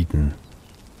we're eating?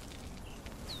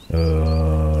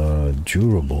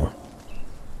 Durable.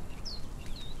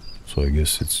 So I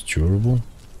guess it's durable.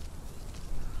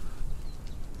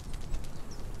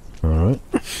 Alright.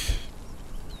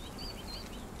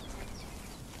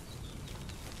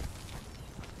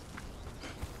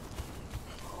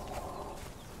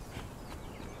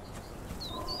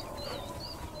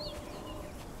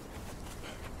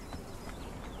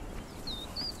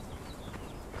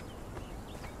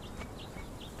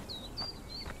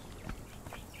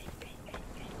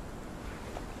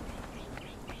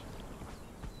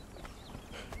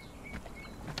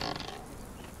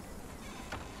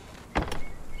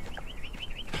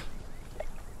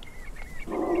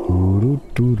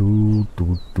 This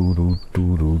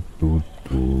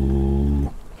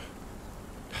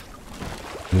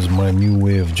is my new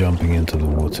way of jumping into the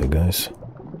water, guys.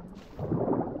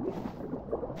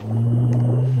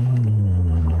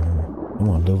 Come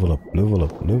on, level up, level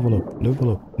up, level up,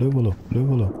 level up, level up,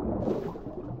 level up.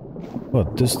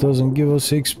 What? This doesn't give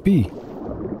us XP.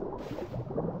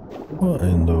 What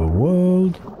in the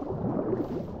world?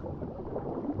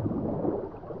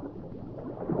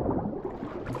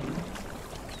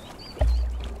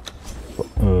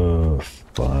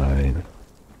 Fine.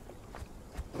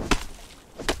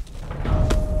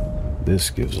 This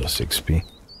gives us XP.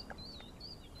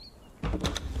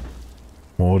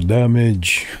 More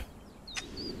damage.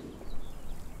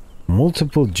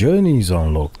 Multiple journeys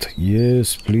unlocked.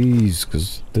 Yes, please,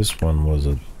 because this one was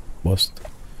a bust.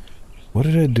 What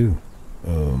did I do?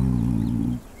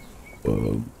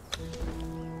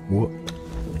 What?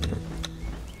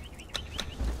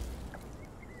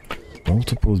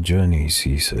 Multiple journeys,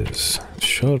 he says.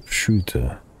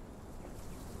 Sharpshooter.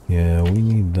 Yeah, we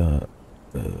need that.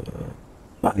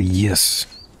 Yes.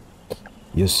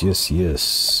 Yes, yes,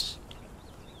 yes.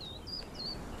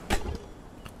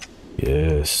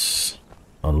 Yes.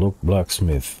 Unlock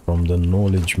blacksmith from the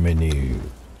knowledge menu.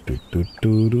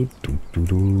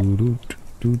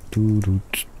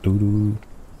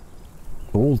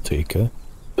 Toll taker.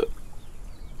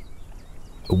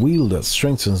 A wheel that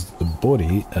strengthens the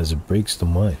body as it breaks the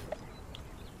mind.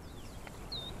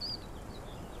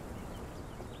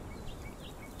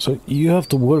 So you have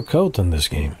to work out in this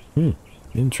game.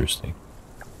 Interesting.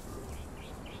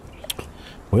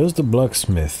 Where's the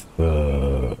blacksmith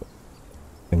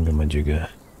thingamajigger?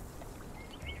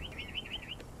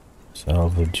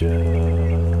 Salvager,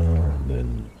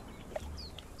 then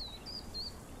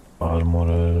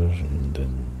armorer, and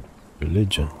then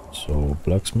religion. So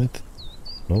blacksmith?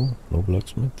 No, no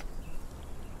blacksmith.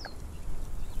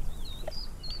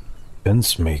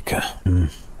 Fence maker.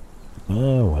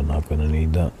 We're not gonna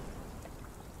need that.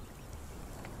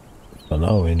 For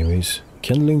now, anyways.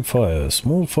 Kindling fire.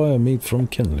 Small fire made from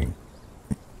kindling.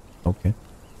 Okay.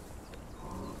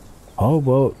 How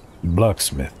about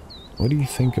blacksmith? What do you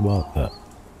think about that?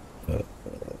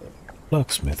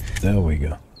 Blacksmith. There we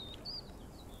go.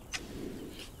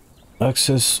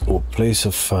 Access or place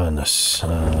of furnace.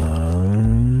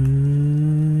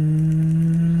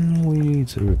 We need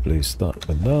to replace that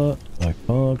with that. I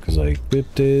can't because I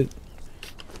equipped it.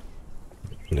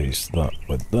 Replace that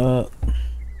with that.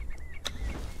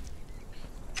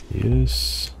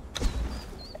 Yes.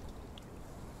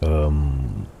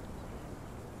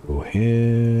 Go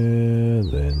here,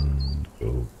 then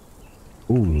go.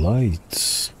 Oh,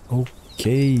 lights.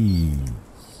 Okay.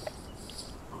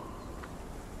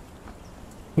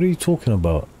 What are you talking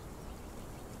about?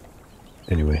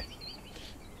 Anyway.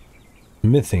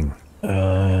 Smithing.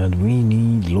 And we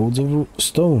need loads of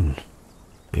stone.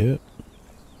 Yeah.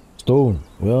 Stone,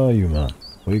 where are you, man?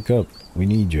 Wake up. We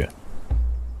need you.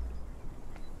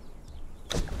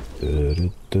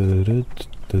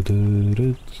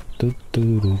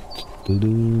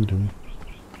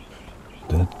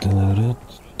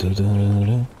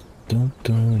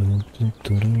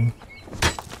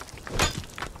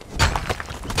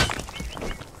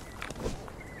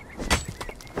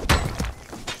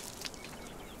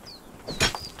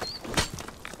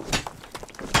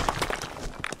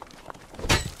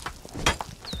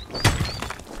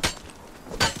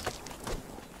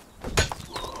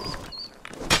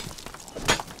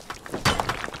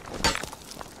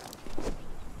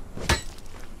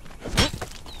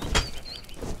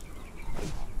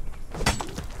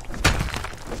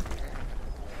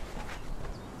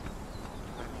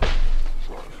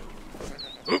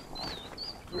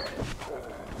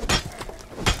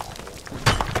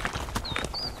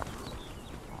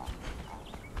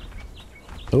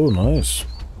 Oh, nice.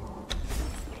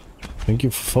 Thank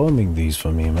you for farming these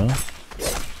for me, man.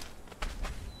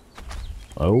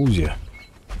 I owe you.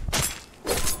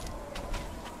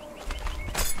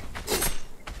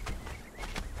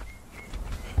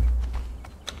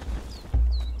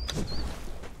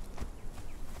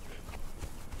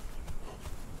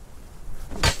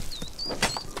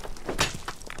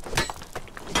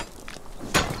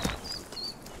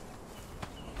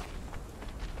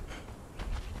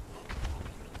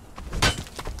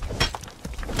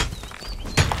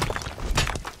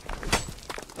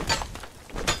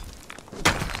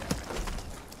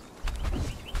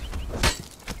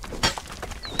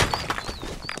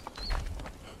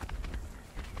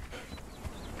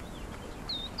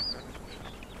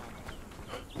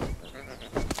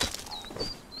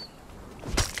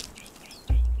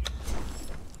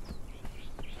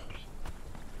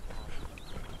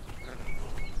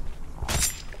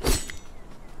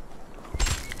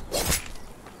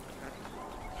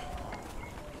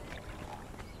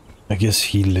 guess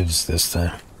he lives this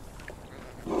time.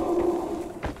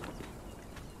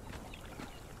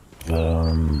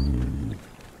 I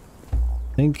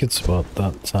think it's about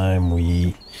that time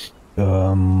we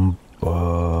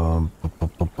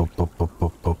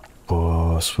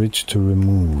switch to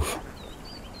remove.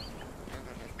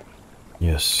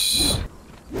 Yes.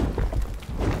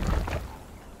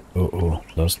 Uh-oh,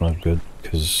 that's not good,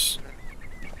 because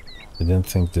I didn't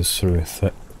think this through.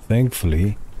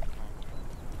 Thankfully,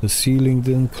 the ceiling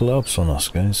didn't collapse on us,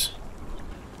 guys.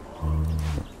 1,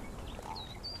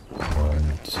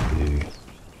 2,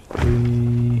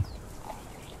 3,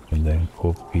 and then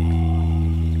copy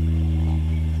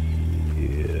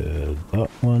that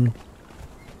one.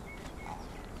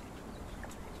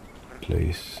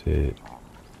 Place it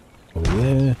over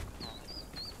there,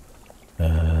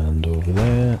 and over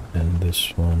there, and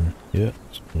this one, yeah,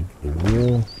 it's going to the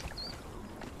wall,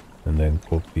 and then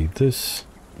copy this,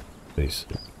 place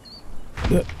it.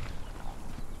 Yeah.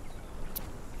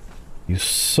 You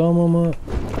son of a...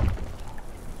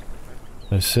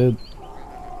 I said,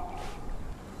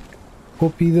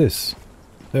 copy this.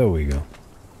 There we go.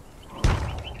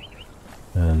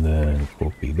 And then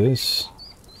copy this.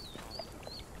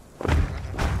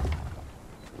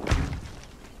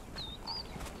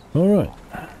 Alright.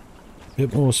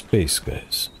 Bit more space,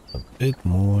 guys. A bit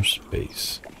more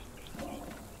space.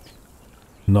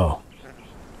 Now.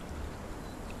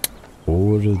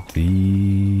 For the...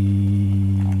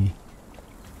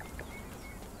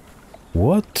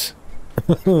 What?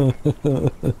 I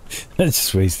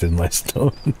just wasted my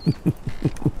stone.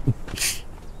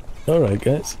 Alright,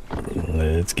 guys.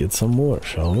 Let's get some more,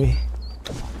 shall we?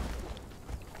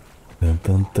 How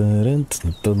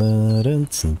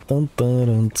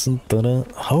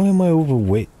am I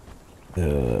overweight?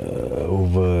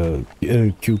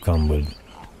 Cucumbered.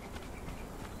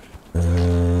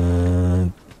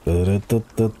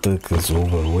 Because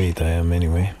overweight I am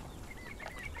anyway.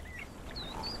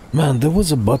 Man, there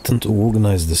was a button to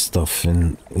organize the stuff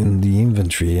in the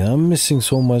inventory. I'm missing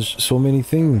so many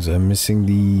things. I'm missing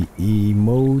the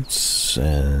emotes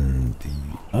and the...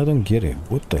 I don't get it.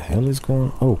 What the hell is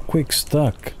going on? Oh, quick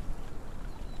stack.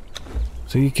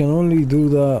 So you can only do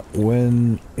that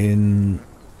when in...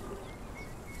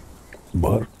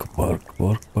 Bark.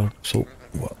 So,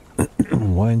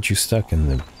 why aren't you stacking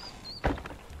them?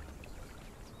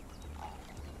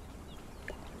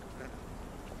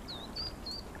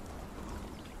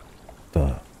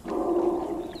 The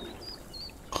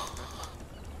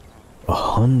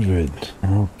 100.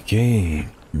 Okay.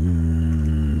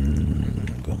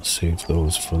 Gonna save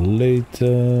those for later.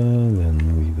 Then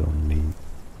we don't need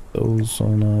those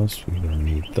on us. We don't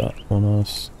need that on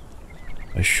us.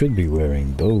 I should be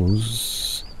wearing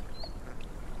those.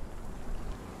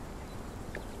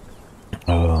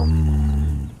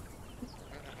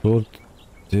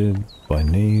 Sorted by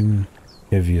name.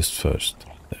 Heaviest first.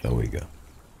 There we go.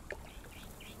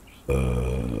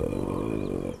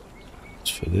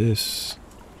 For this,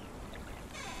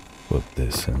 put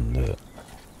this in the...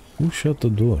 Who shut the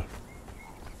door?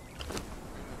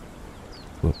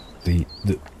 Put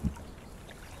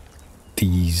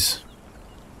these.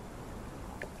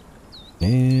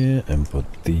 Yeah, and put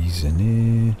these in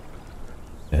here.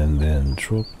 And then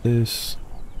drop this.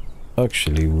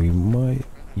 Actually, we might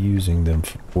using them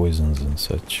for poisons and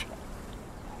such.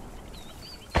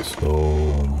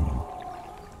 So...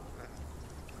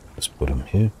 let's put them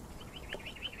here.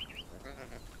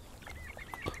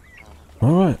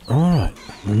 Alright.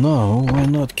 Now we're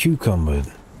not cucumbered.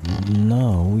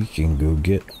 Now we can go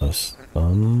get us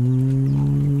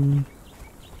some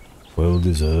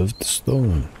well-deserved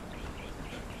stone.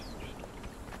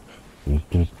 We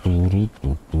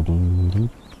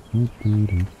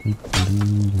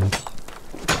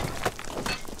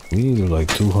need like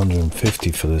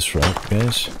 250 for this, right,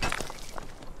 guys?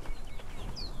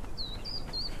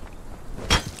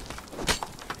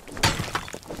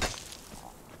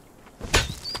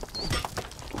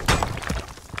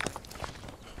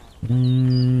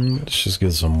 Let's just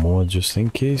get some more just in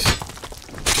case.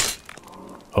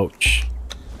 Ouch.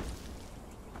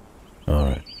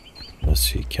 Alright. Let's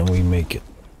see. Can we make it?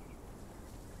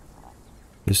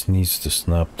 This needs to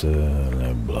snap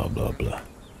to blah blah blah.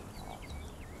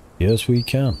 Yes, we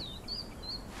can.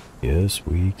 Yes,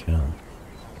 we can.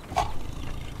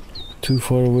 Too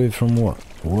far away from what?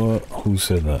 What? Who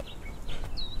said that?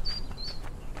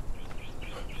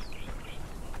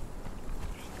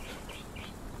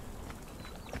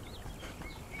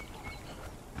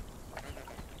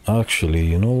 Actually,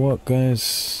 you know what,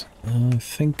 guys? I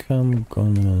think I'm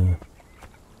gonna...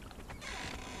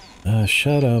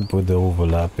 shut up with the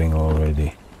overlapping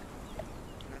already.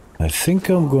 I think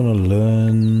I'm gonna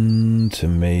learn to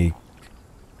make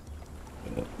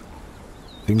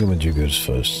thingamajiggers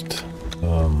first.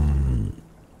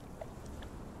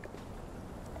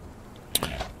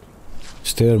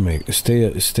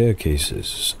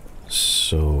 Staircases.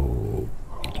 So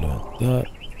we learned that,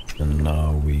 and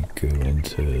now we go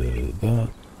into that,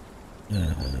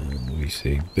 and we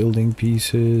say building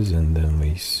pieces, and then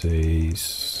we say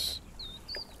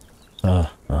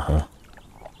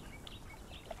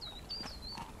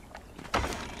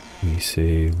we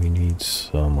say we need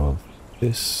some of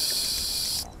this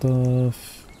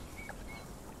stuff.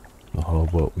 So how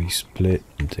about we split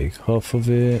and take half of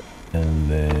it, and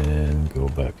then go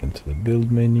back into the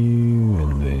build menu,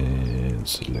 and then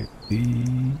select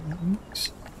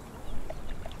these.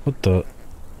 What the?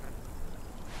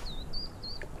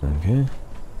 Okay.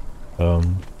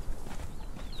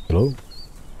 Hello?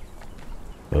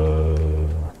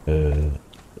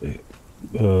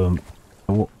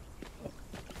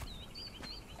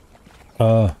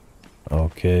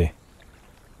 Okay.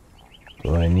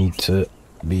 So I need to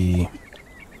be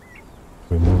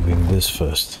removing this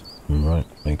first. Right,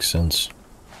 makes sense.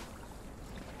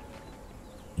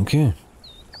 Okay.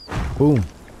 Boom.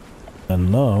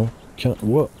 And now,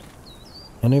 what?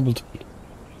 Unable to...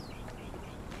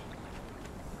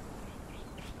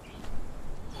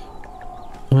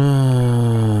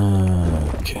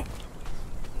 Okay.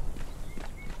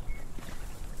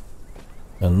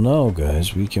 And now,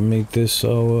 guys, we can make this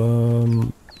our...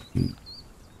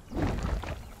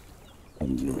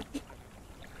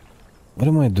 What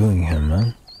am I doing here,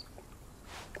 man?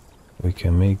 We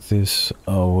can make this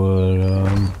our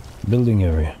building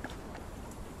area.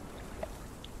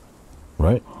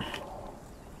 Right?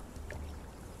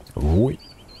 Oi.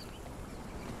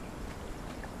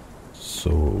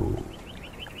 So...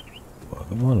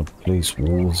 I want to place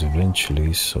walls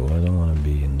eventually, so I don't want to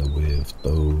be in the way of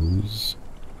those.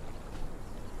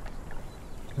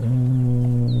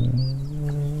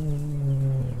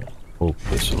 Hope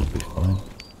this will be fine.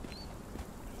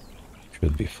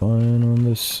 Should be fine on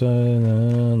this side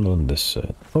and on this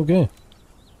side. Okay,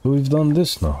 so we've done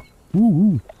this now.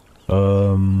 Woo!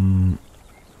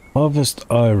 Harvest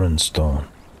ironstone.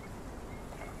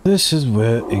 This is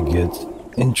where it gets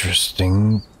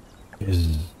interesting.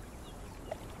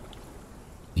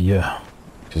 Yeah,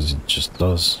 because it just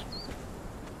does.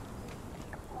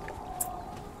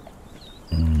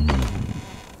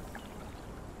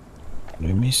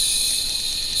 Let me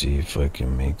see if I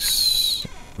can make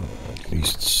at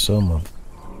least some of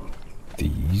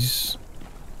these.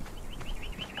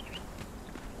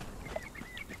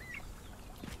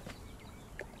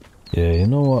 Yeah, you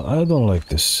know what? I don't like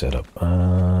this setup.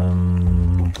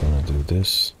 I'm gonna do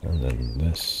this, and then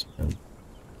this, and...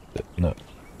 No,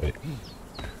 wait.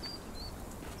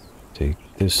 Take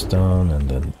this down, and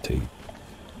then take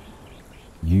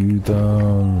you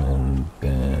down, and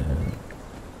then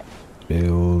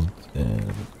build,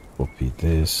 and copy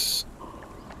this,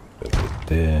 put it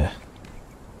there.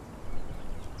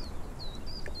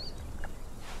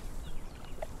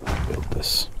 Build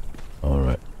this.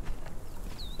 Alright.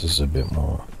 This is a bit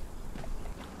more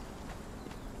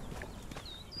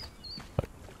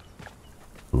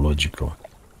logical.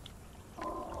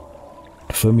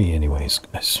 For me anyways,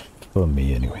 guys. For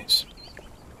me anyways.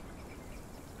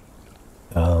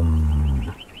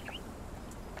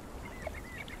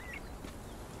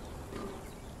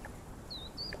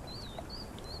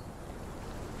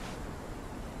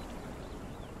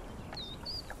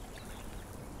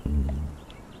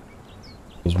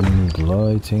 Because we need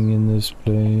lighting in this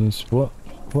place. What?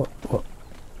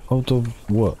 Out of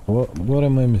what? What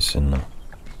am I missing now?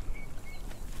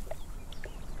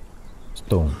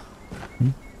 Stone.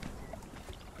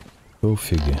 Go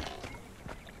figure.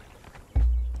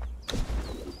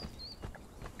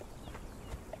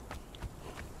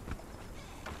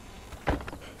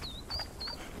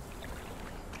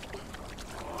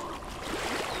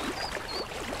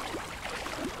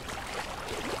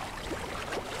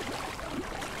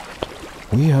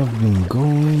 We have been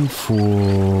going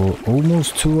for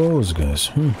almost 2 hours,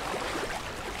 guys.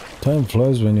 Time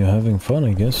flies when you're having fun,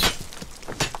 I guess.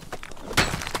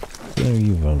 You don't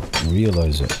even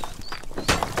realize it.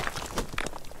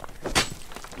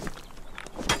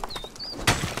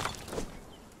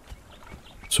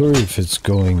 Sorry if it's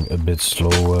going a bit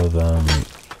slower than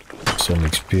some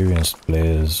experienced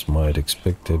players might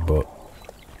expect it, but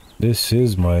this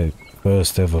is my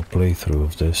first ever playthrough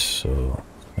of this, so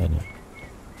I don't know.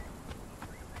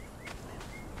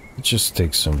 It just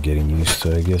takes some getting used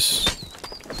to, I guess.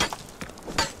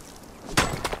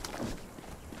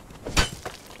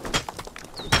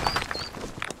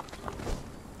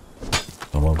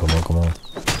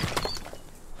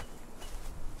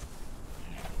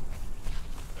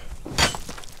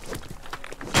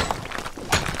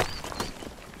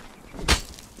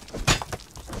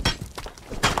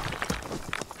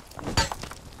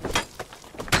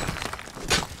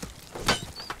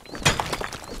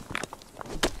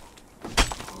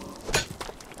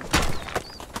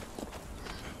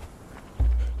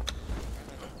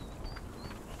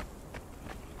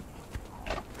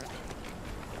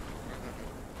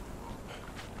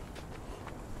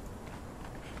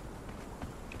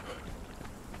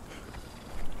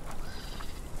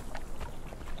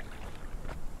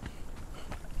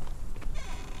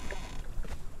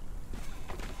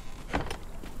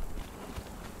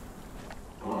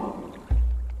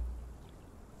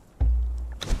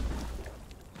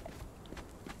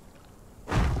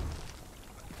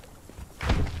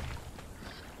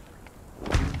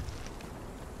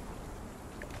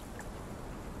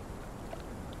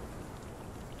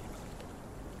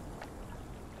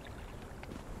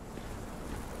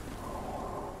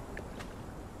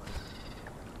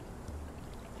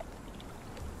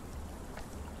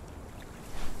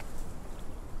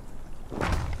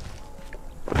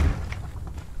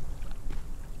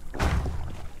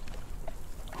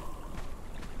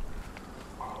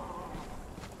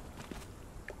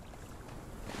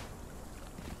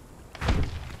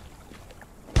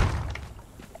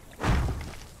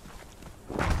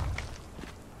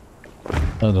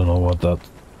 I don't know what that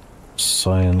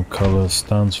cyan color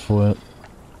stands for.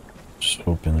 Just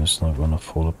hoping it's not gonna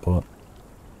fall apart.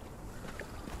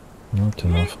 Not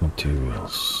enough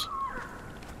materials.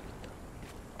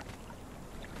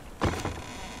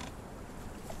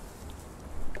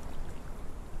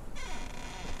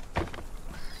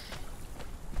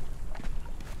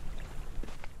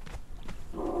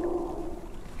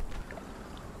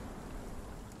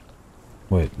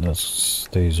 Wait, that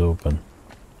stays open.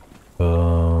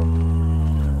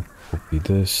 Copy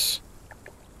this.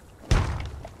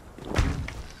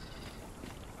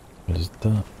 Is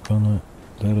that gonna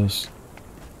let us?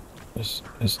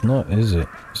 It's not, is it?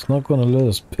 It's not gonna let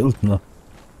us build now.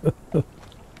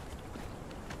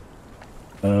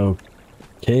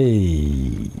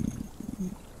 Okay.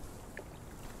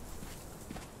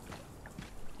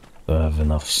 Don't have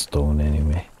enough stone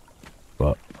anyway.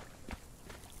 But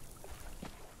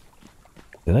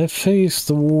did I face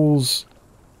the walls?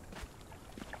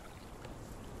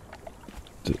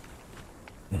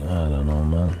 I don't know,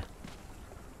 man.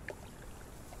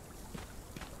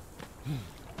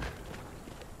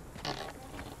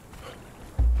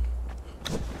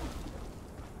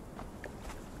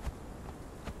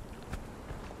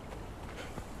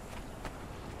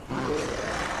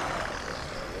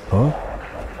 Huh?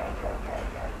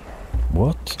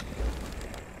 What?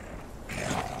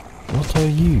 What are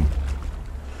you?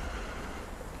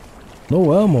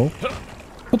 No ammo?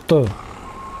 What the?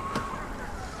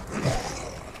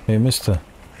 Hey, mister.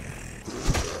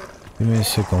 Give me a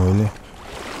second, will you?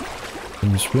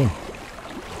 Can you swim?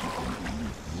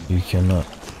 You cannot.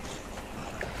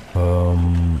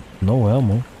 No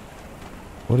ammo?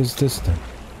 What is this then?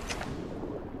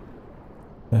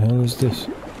 The hell is this?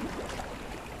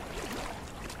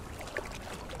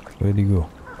 Where'd he go?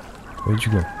 Where'd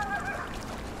you go?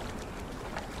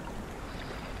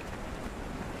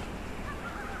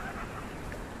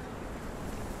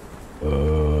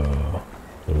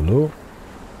 Hello?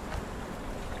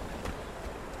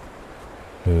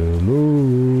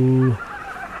 Hello?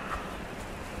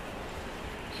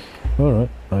 Alright,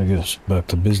 I guess back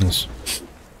to business.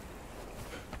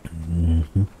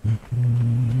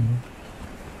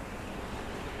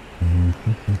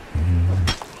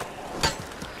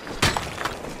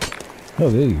 Oh,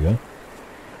 there you go.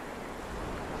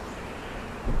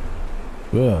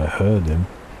 Well, I heard him.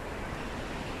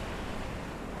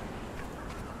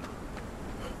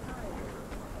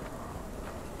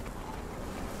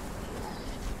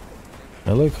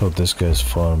 I like how this guy's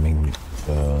farming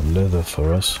leather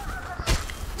for us.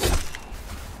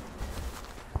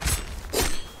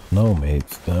 No,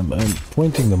 mate. I'm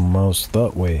pointing the mouse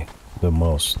that way. The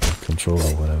mouse, the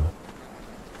controller, whatever.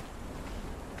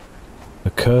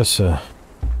 The cursor.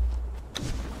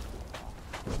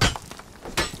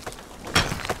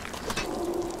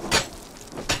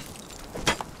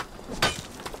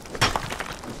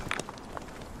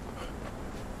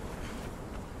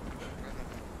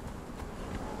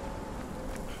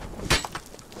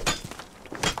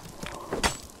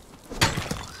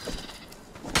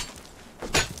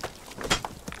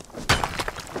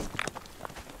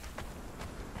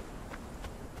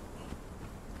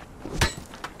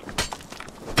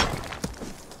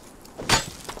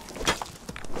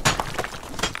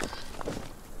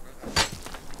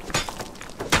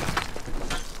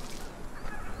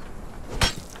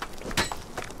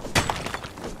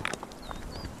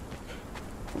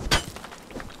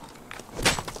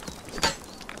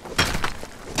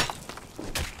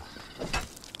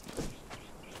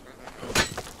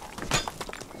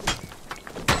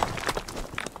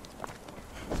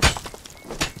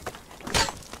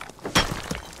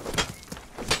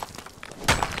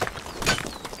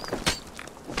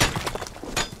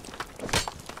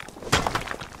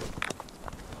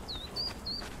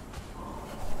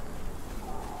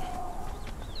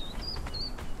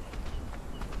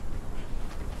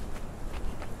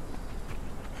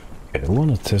 I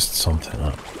want to test something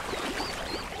out.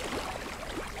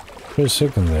 For a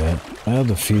second there, I had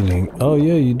the feeling, oh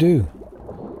yeah, you do.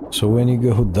 So when you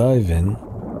go diving,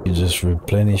 you just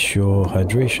replenish your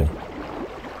hydration.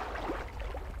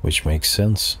 Which makes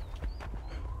sense.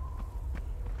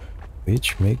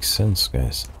 Which makes sense,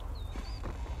 guys.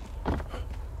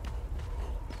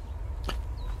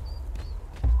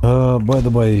 By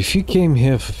the way, if you came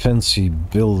here for fancy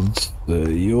builds,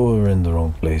 you're in the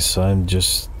wrong place. I'm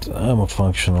a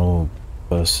functional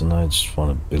person. I just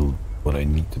want to build what I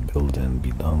need to build and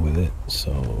be done with it.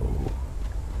 So,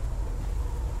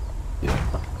 yeah.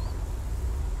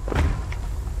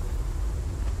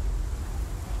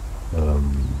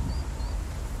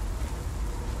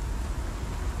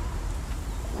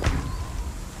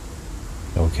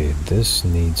 Okay, this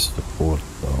needs support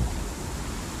though.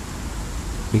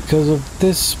 Because of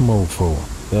this mofo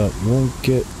that won't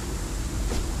get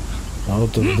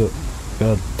out of the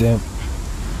goddamn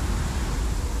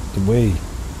the way.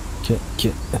 Get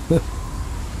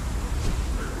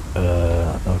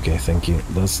okay, thank you.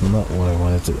 That's not what I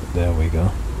wanted to. There we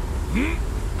go.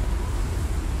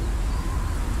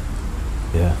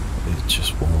 Yeah, it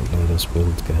just won't let us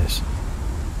build, guys.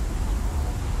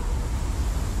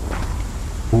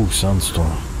 Ooh,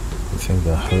 sandstorm. I think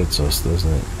that hurts us,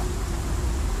 doesn't it?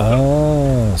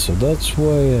 Ah, so that's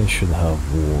why I should have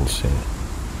walls here.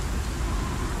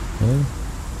 Huh?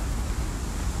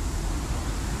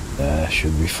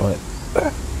 Should be fine.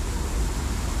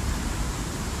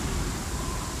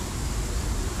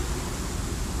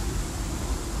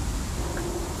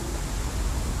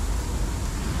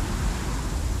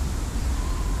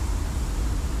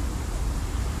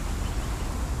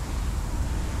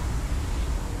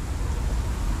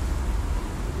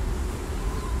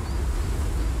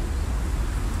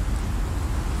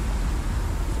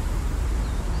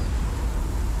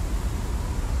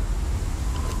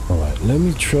 Let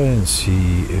me try and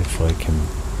see if I can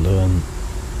learn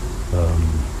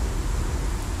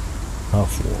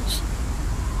half walls.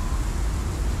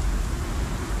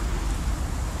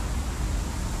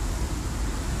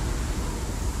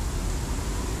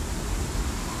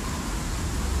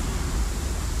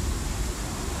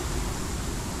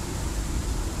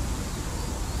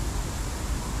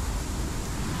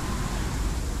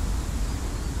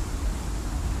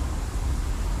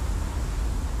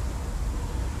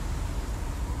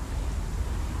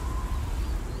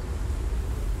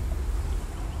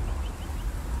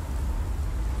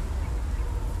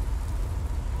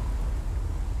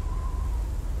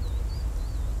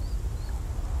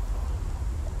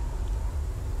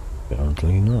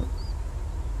 Apparently not.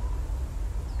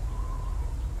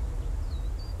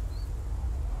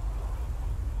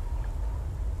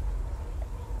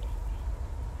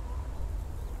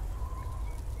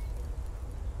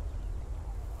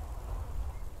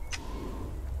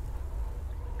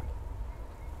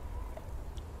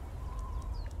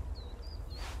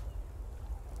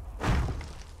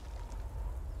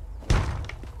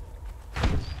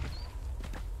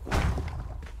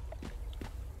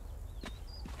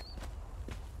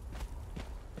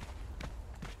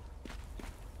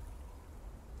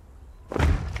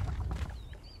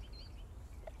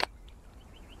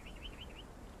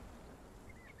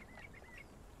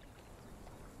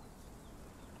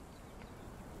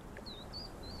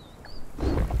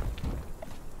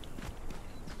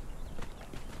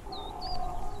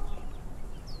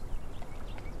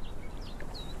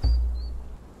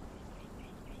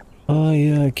 Ah,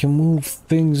 yeah, I can move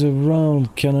things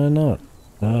around, can I not?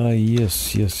 Ah,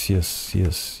 yes. Yes,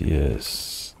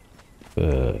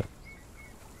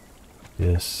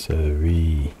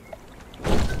 sirree.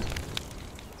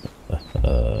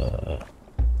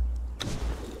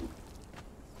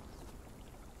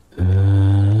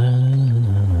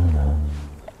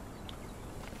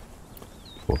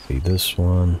 Copy this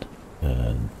one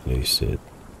and place it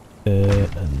there,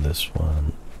 and this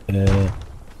one there.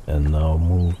 And now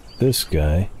move this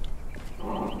guy.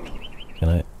 Can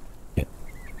I? Yeah.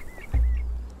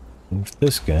 Move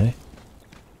this guy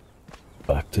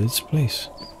back to its place.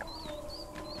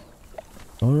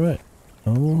 Alright.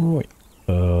 Alright.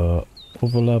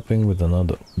 Overlapping with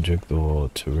another object or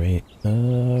terrain.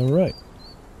 Right.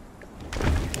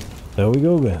 There we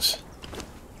go, guys.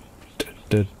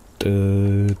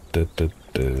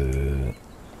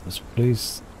 Let's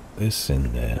place this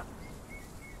in there.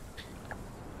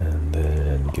 And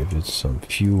then give it some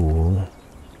fuel,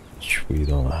 which we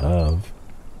don't have,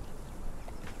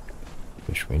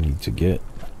 which we need to get.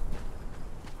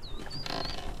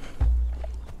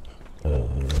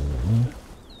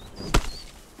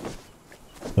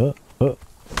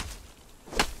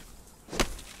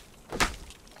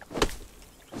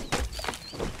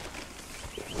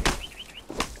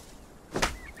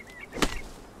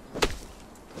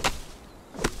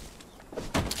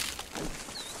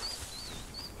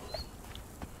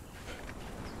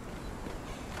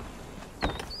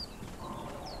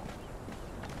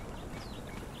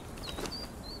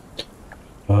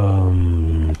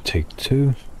 Take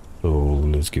two. So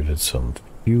let's give it some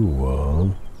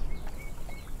fuel.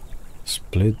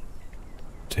 Split.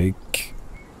 Take.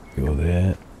 Go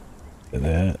there.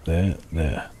 There.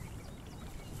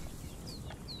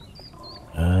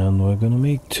 And we're gonna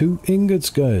make 2 ingots,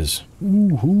 guys.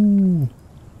 Woohoo!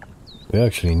 We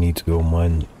actually need to go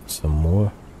mine some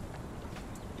more.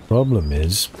 Problem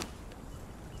is,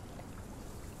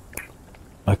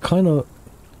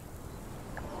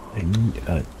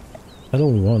 I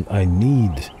don't want, I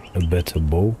need a better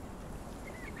bow.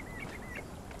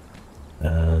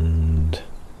 And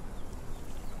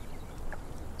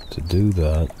to do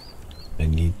that, I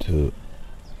need to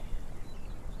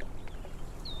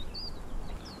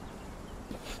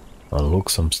unlock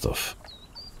some stuff.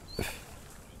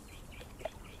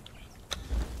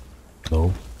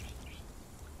 No.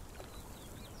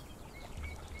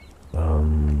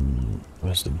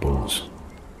 Where's the bows?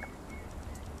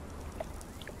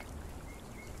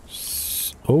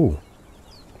 Oh.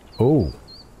 Oh.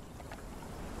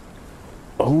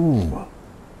 Oh.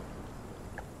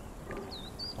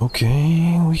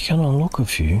 Okay, we can unlock a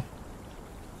few.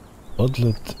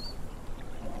 Odlet.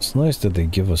 It's nice that they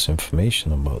give us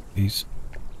information about these.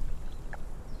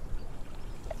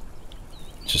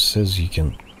 It just says you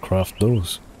can craft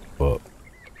those, but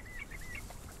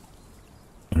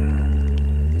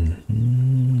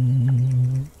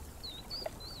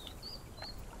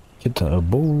kitten, a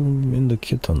bow in the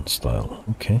kitten style.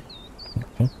 Okay.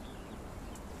 Okay.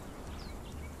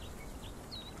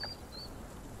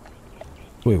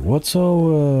 Wait, what's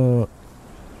our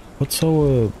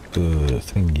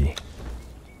thingy?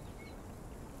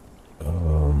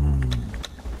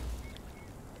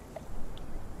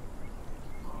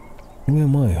 Who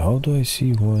am I? How do I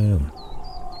see who I am?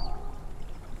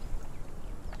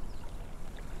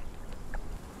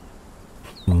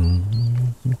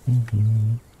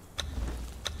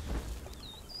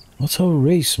 What's our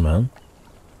race, man?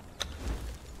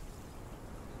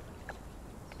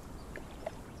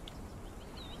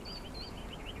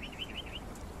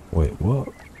 Wait, what?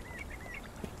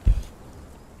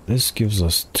 This gives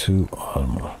us 2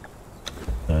 armor.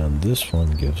 And this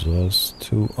one gives us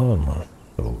 2 armor.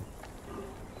 So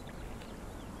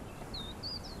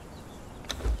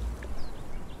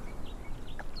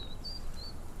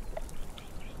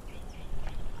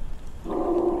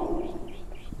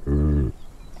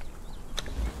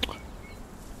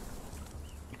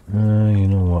you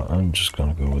know what? I'm just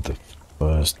gonna go with the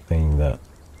first thing that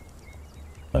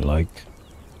I like.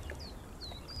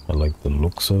 I like the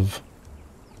looks of.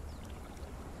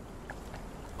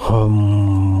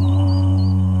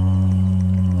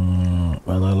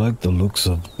 And I like the looks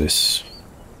of this.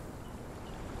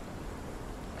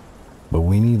 But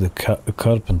we need a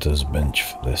carpenter's bench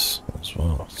for this as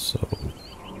well. So,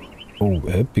 oh,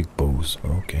 epic bows.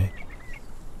 Okay.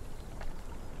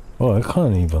 Oh, I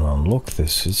can't even unlock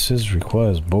this. It says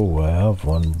requires bow. I have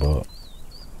one, but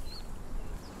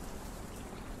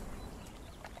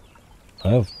I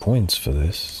have points for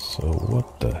this. So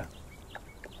what the?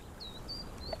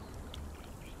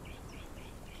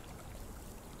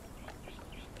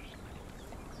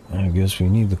 I guess we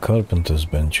need the carpenter's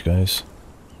bench, guys.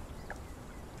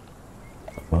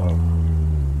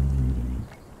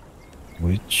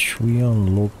 Which we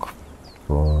unlock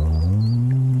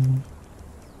from...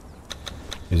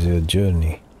 Is it a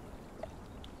journey?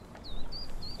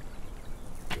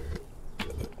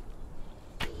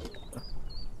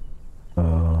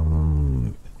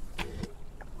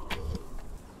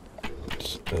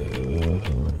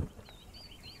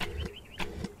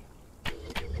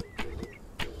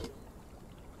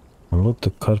 Unlock the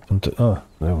carpenter. Ah,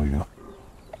 there we go.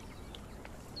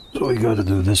 So we gotta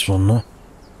do this one now.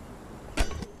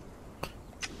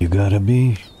 You gotta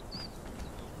be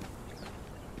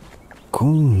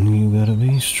cool, you gotta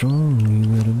be strong, you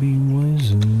gotta be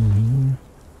wiser.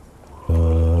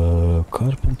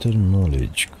 Carpenter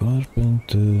knowledge,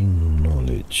 carpenter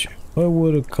knowledge. If I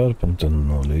were a carpenter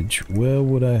knowledge, where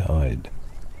would I hide?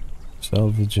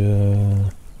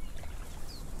 Salvager,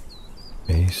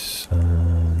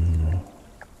 mason,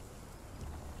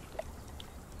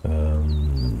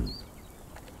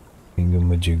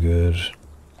 thingamajigger.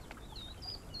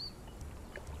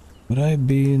 Would I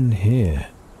be in here?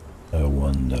 I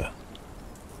wonder.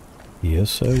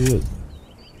 Yes, I would.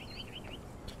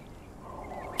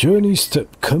 Journey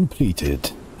step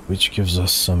completed, which gives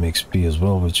us some XP as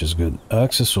well, which is good.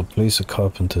 Access or place a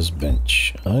carpenter's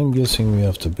bench. I'm guessing we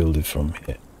have to build it from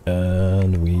here.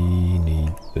 And we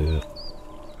need to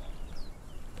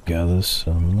gather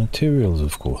some materials,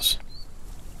 of course.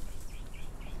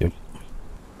 Yep.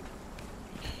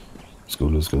 Let's go,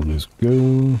 let's go, let's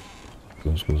go.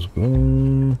 Let's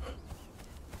go.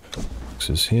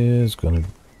 Access here is gonna be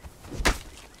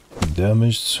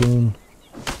damaged soon.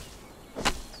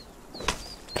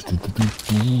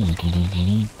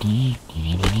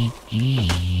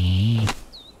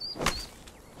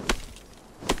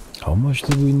 How much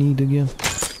do we need again?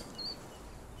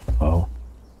 Wow.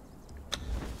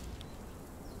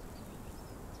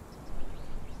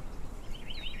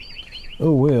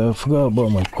 Oh wait, forgot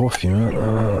about my coffee,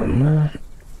 man. Man.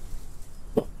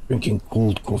 Drinking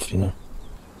cold coffee now.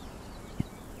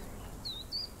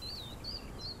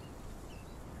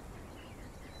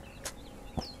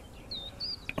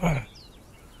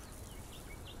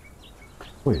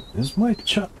 Wait, is my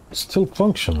chat still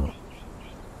functional?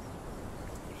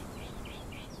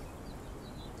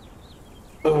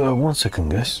 1 second,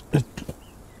 guys.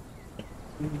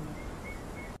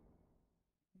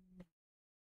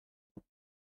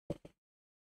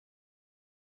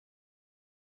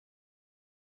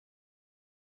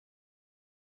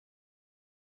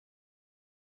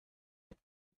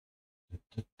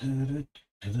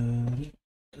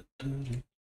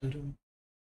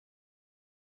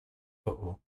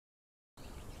 Uh-oh.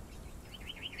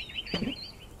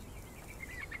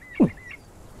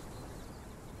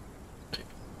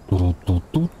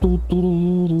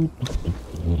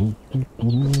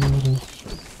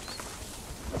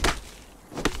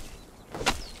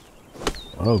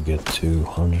 I'll get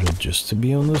 200 just to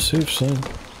be on the safe side.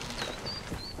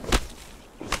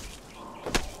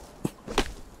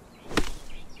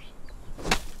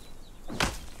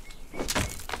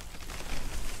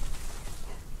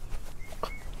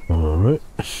 Alright.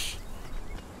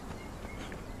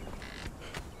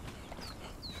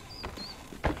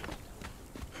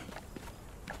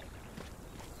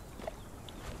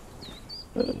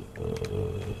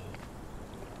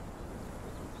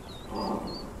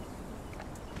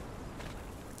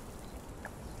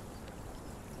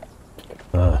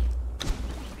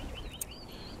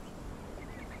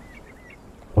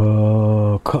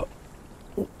 Cut.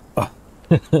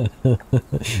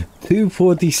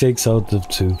 246 out of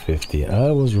 250.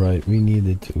 I was right. We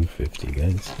needed 250,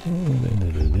 guys.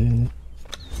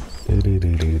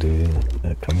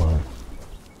 Come on.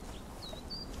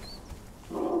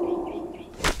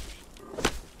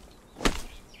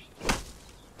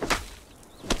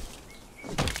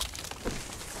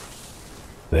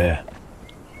 There.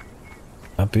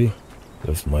 Happy?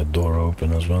 Left my door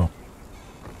open as well.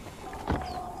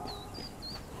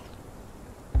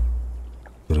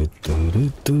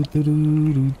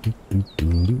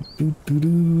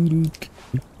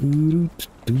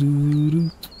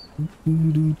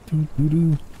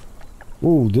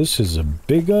 Oh, this is a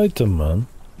big item, man.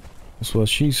 That's what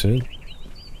she said.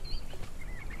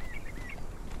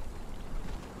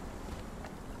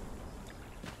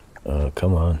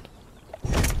 Come on.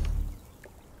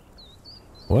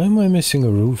 Why am I missing a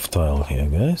roof tile here,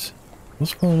 guys?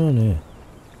 What's going on here?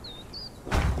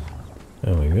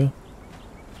 There we go.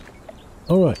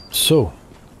 Alright, so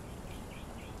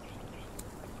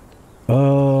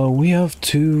we have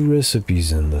 2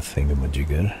 recipes in the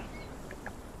thingamajigger.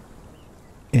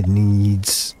 It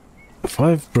needs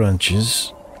 5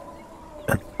 branches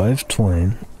and 5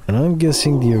 twine, and I'm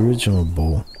guessing the original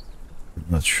bow. I'm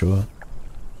not sure.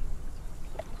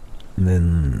 And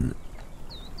then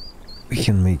we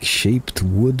can make shaped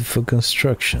wood for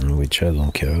construction, which I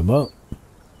don't care about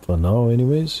for now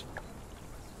anyways.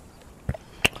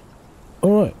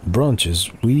 Alright,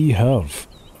 branches we have.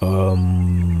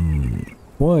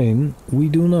 Wine we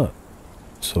do not.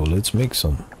 So let's make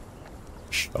some.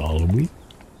 Shall we?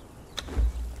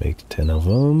 Make 10 of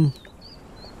them.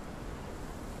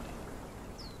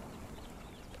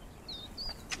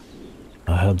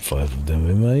 I had 5 of them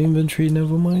in my inventory,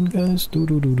 never mind, guys.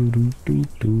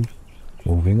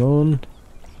 Moving on.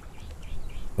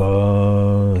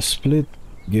 Split,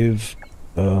 give,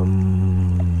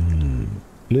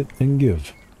 split and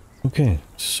give. Okay,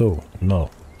 so now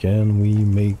can we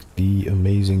make the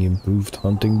amazing improved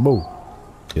hunting bow?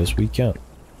 Yes, we can.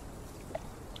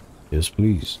 Yes,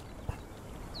 please.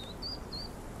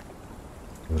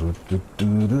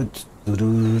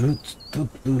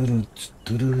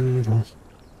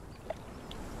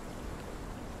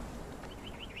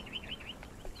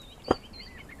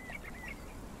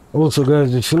 Also,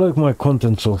 guys, if you like my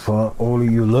content so far, all of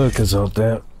you lurkers out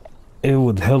there, it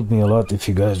would help me a lot if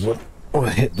you guys would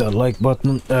hit that like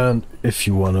button, and if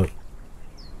you want to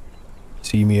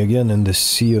see me again in the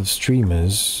sea of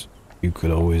streamers, you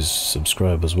could always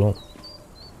subscribe as well.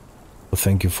 Well,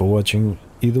 thank you for watching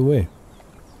either way.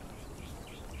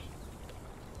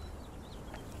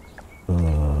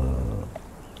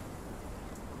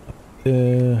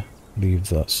 There, leave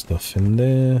that stuff in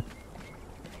there.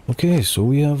 Okay, so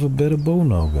we have a better bow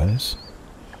now, guys.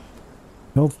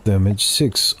 Health damage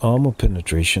 6, armor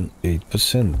penetration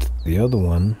 8%. The other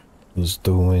one was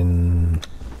doing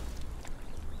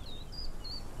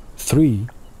 3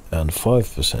 and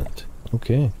 5%.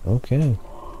 Okay, okay.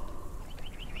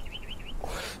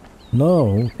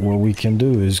 Now what we can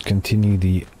do is continue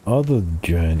the other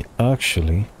journey.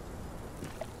 Actually,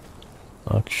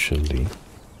 Actually,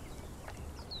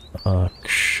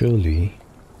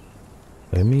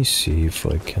 let me see if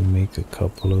I can make a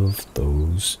couple of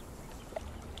those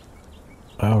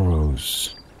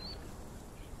arrows.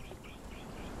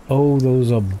 Oh,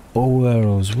 those are bow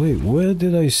arrows. Wait, where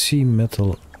did I see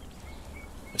metal?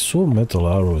 I saw metal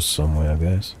arrows somewhere,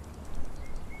 guys.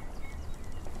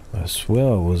 I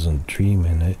swear I wasn't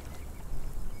dreaming it.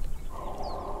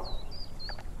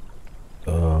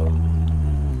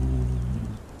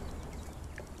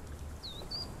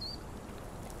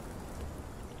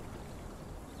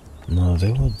 No,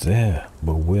 they were there,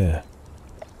 but where?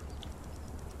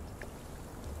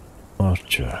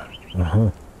 Archer.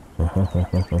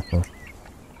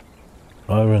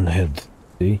 Iron head.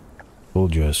 See?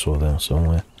 Told you I saw them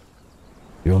somewhere.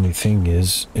 The only thing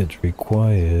is, it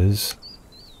requires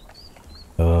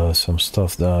some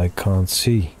stuff that I can't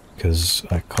see, because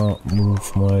I can't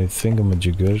move my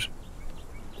thingamajigger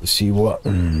to see what.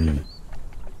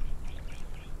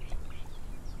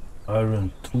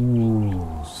 Iron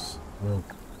tools.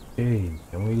 Okay,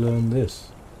 can we learn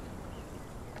this?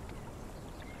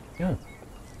 Yeah.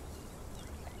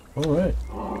 Alright.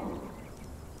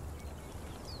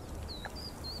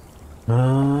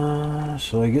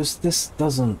 So I guess this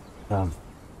doesn't have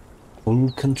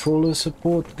full controller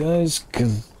support, guys,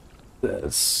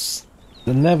 because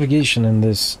the navigation in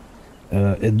this,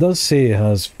 it does say it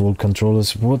has full controller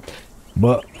support,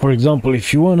 but for example,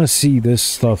 if you want to see this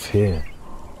stuff here,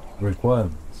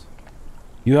 requirements,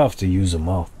 you have to use a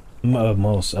mouse. You have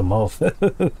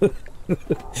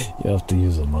to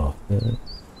use a mouse.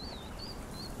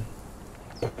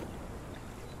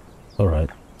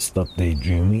 Alright, stop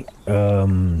daydreaming.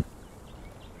 You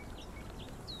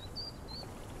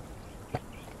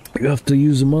have to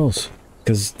use a mouse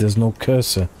because there's no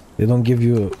cursor. They don't give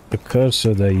you a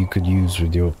cursor that you could use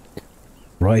with your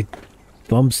right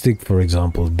thumbstick, for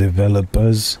example.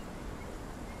 Developers.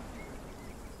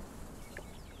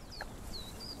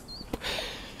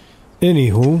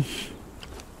 Anywho,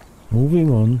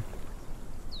 moving on.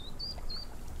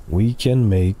 We can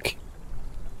make...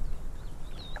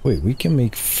 Wait, we can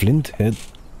make flint head.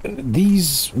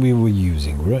 These we were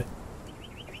using, right?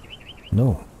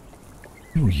 No.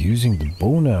 We were using the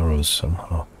bone arrows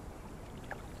somehow.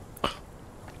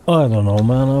 I don't know,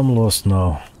 man. I'm lost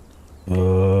now. Did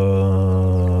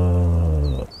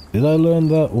I learn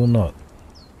that or not?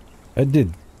 I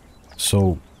did.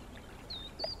 So...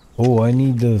 Oh, I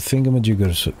need the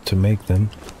thingamajiggers to make them.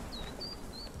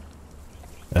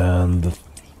 And the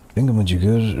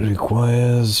thingamajigger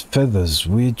requires feathers,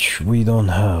 which we don't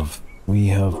have. We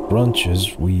have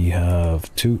branches, we have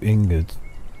 2 ingots,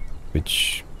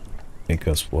 which make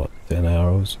us what, 10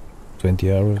 arrows? 20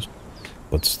 arrows?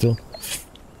 But still.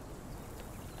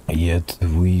 Yet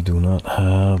we do not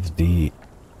have the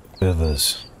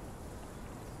feathers.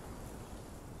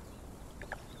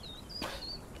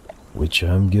 Which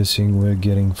I'm guessing we're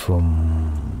getting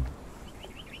from...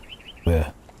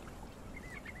 where?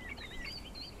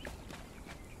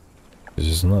 This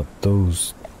is not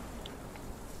those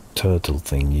turtle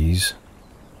thingies.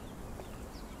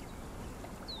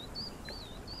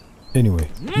 Anyway,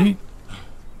 yeet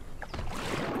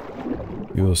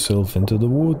yourself into the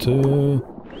water.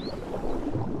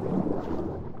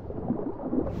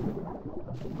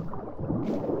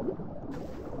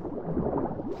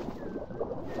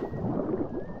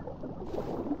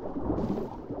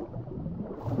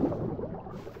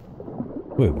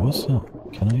 Wait, what's that?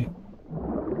 Can I?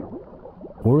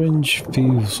 Orange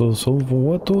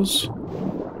Fisosovatos?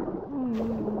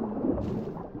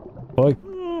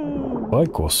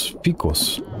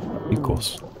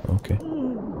 Picos. Okay.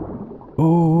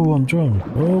 Oh, I'm drowning.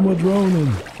 Oh, am I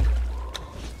drowning?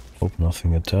 Hope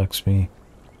nothing attacks me.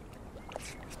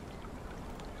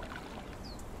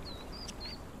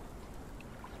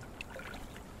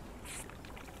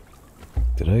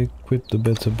 Did I equip the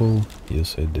better bow?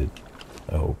 Yes, I did.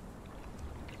 I hope.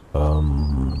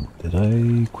 Did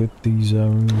I equip these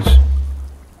arrows?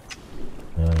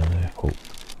 I hope.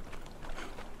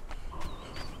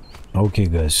 Okay,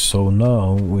 guys, so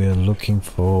now we're looking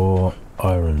for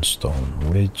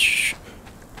ironstone, which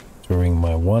during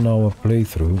my 1-hour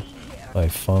playthrough I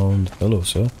found. Hello,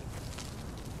 sir.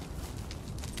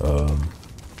 So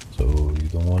you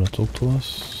don't want to talk to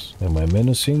us? Am I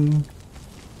menacing?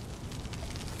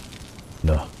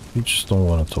 No, you just don't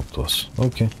want to talk to us.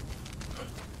 Okay.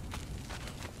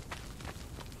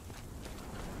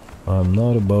 I'm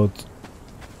not about...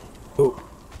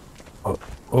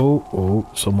 Oh,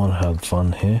 someone had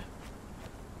fun here.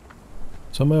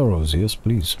 Some arrows, yes,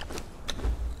 please.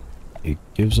 It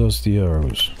gives us the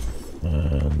arrows.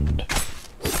 And...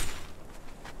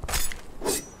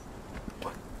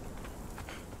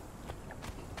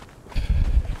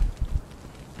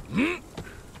 I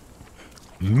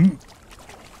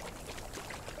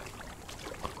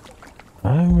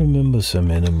remember some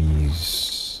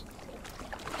enemies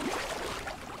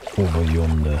over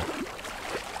yonder.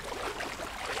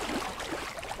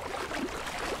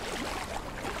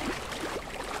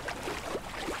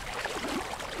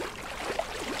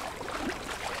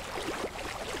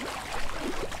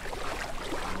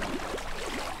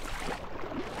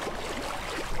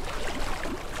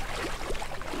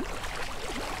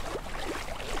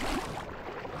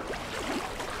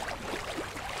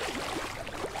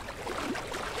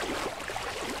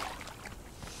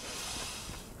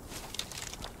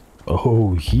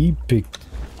 Oh, he picked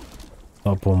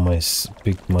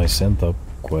my scent up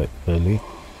quite early.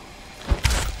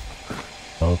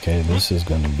 Okay, this is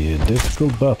gonna be a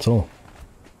difficult battle.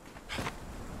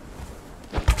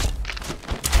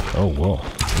 Oh well,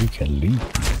 we can leap,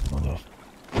 mother.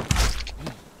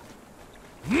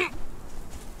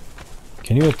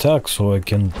 Can you attack so I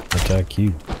can attack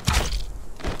you?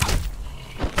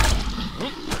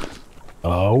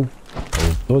 Ow! I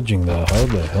was dodging that. How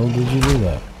the hell did you do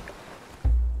that?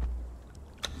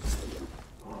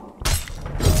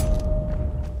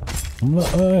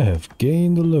 I have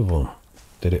gained a level.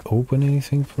 Did it open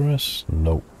anything for us?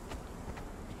 Nope.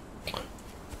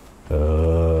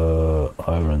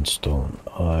 Ironstone.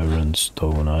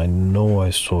 Ironstone. I know I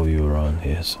saw you around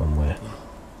here somewhere.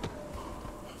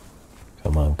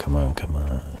 Come on, come on, come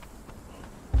on.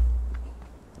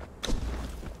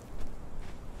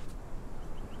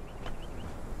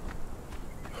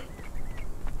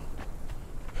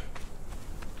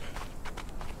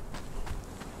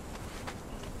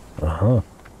 Uh-huh.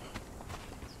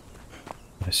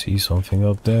 I see something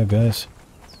up there, guys.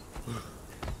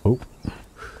 Oh.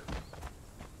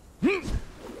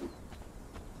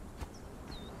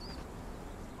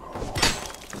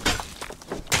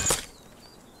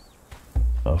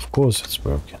 Of course it's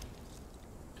broken.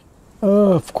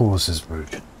 Of course it's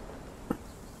broken.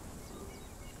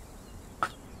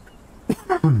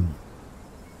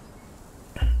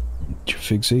 Did you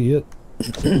fix it yet?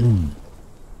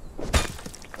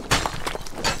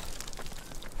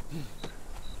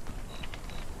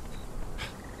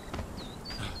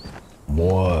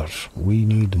 More. We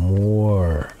need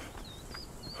more.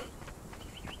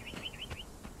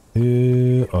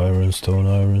 Ironstone,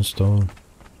 ironstone.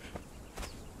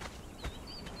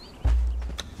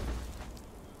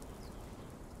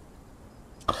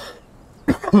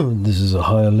 This is a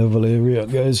higher level area,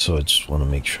 guys, so I just want to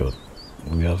make sure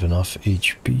we have enough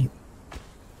HP.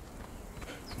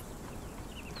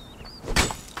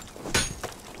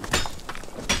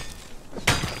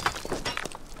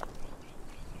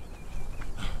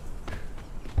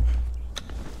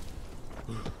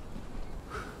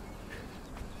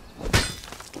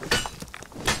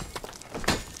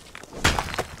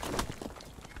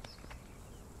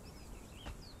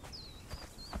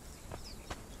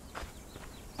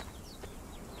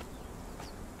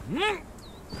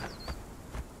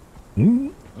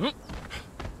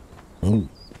 Oh.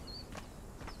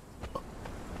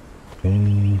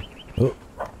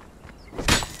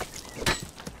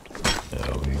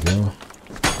 There we go.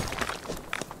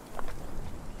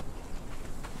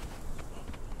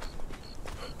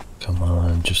 Come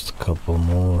on, just a couple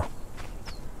more.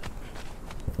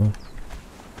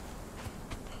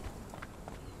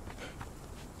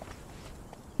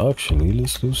 Actually,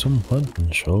 let's do some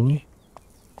hunting, shall we?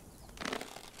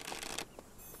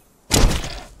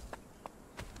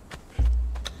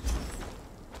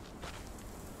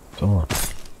 Come on.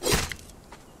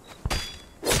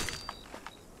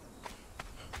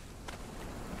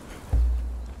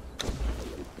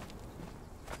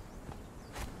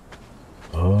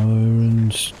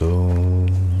 Ironstone.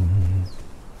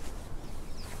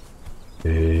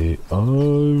 A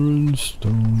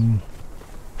ironstone.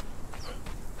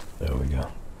 There we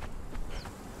go.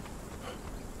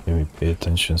 Let me pay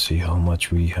attention, see how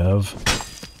much we have.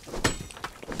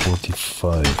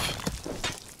 45.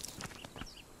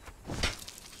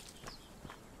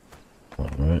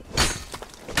 Alright.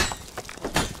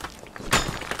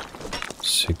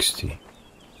 60.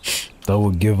 That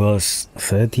would give us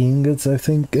 30 ingots, I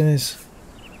think, guys.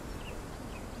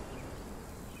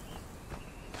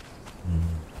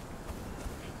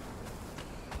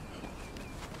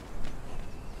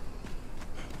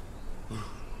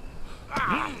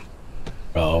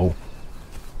 Oh.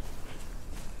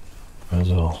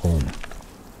 Where's our home?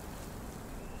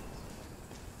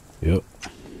 Yep.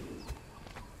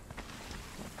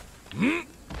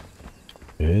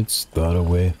 It's that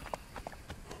away.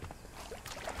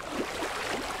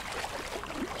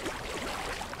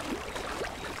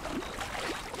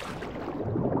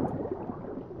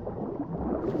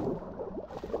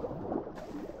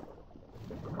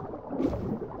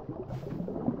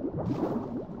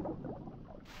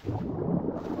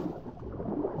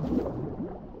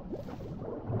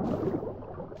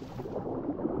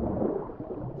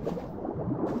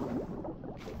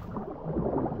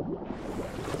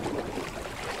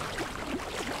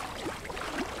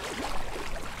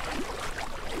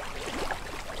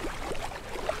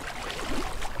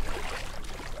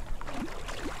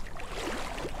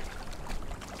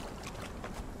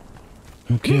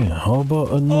 Okay, how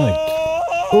about at night?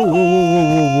 Whoa, whoa, whoa,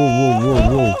 whoa, whoa, whoa,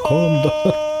 whoa, whoa, calm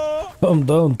down. Calm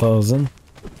down, Tarzan.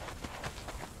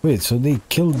 Wait, so they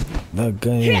killed that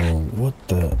guy or what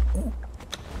the?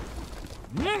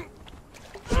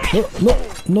 No, no,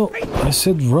 no, I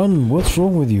said run. What's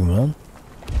wrong with you, man?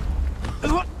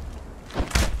 Oh,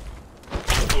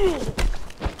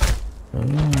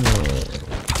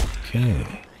 okay.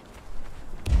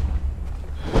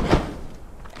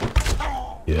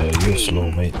 Yeah, you're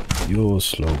slow, mate. You're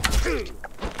slow.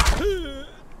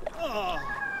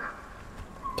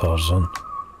 Tarzan.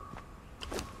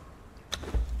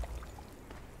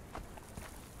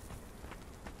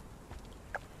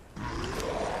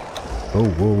 Oh,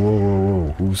 whoa, whoa, whoa,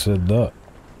 whoa. Who said that?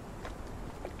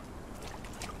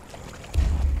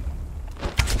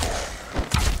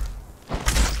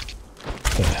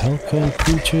 The hell kind of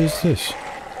creature is this?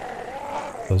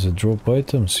 Does it drop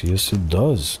items? Yes, it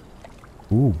does.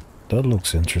 Ooh, that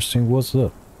looks interesting. What's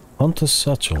that? Hunter's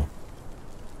satchel.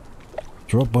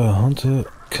 Dropped by a hunter.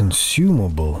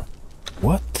 Consumable.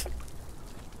 What?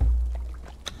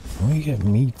 Why you get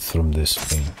meat from this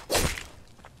thing?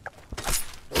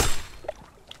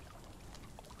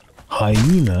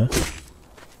 Hyena?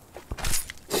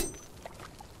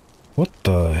 What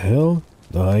the hell?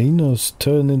 The hyenas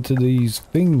turn into these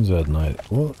things at night.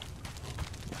 What?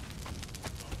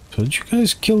 So did you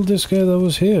guys kill this guy that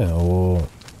was here, or?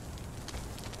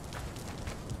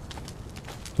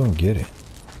 Don't get it.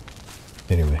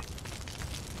 Anyway.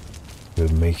 We're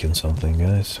making something,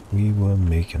 guys. We were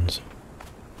making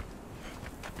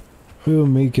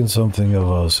something of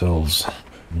ourselves.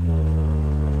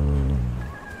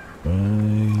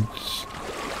 Right.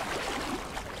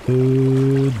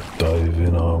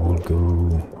 Diving I will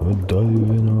go.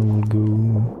 Diving I will go.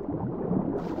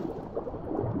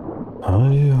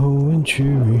 Hi-ho and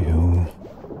cheerio.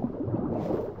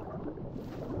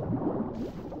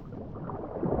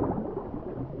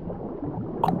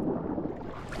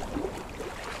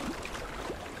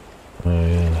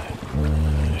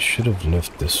 I should have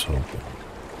left this open.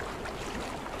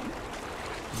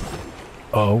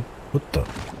 Oh, what the?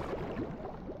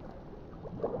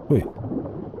 Wait.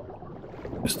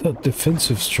 Is that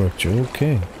defensive structure?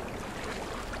 Okay.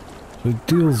 So it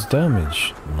deals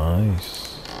damage.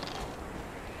 Nice.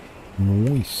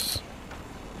 Nice.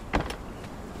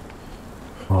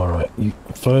 Alright,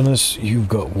 Furnace, you've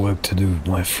got work to do,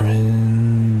 my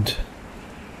friend.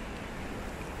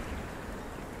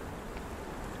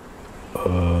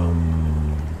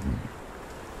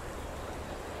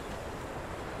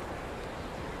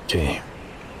 Okay.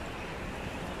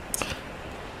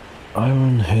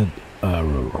 Ironhead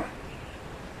arrow.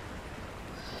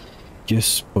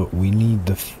 Yes, but we need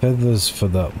the feathers for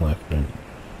that, my friend.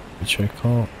 Which I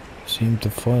can't seem to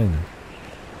find.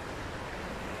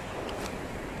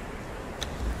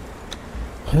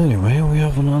 Anyway, we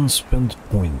have an unspent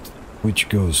point, which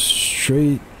goes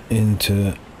straight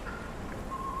into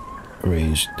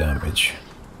ranged damage.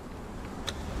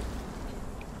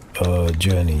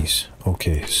 Journeys.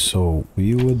 Okay, so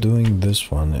we were doing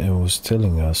this one. It was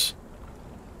telling us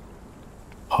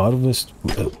harvest.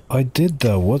 I did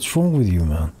that. What's wrong with you,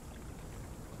 man?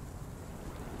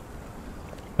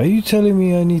 Are you telling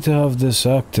me I need to have this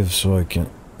active so I can...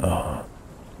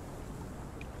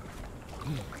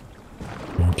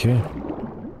 Okay.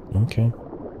 Okay.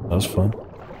 That's fine.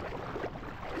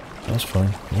 That's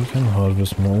fine. We can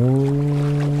harvest more.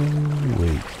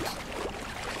 Wait.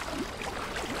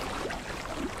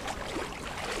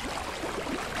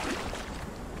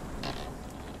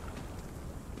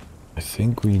 I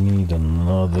think we need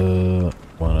another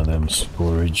one of them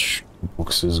storage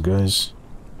boxes, guys.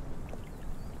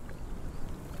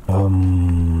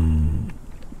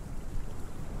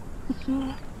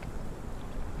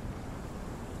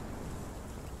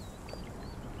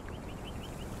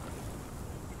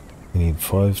 We need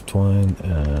 5 twine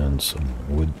and some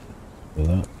wood for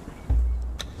that.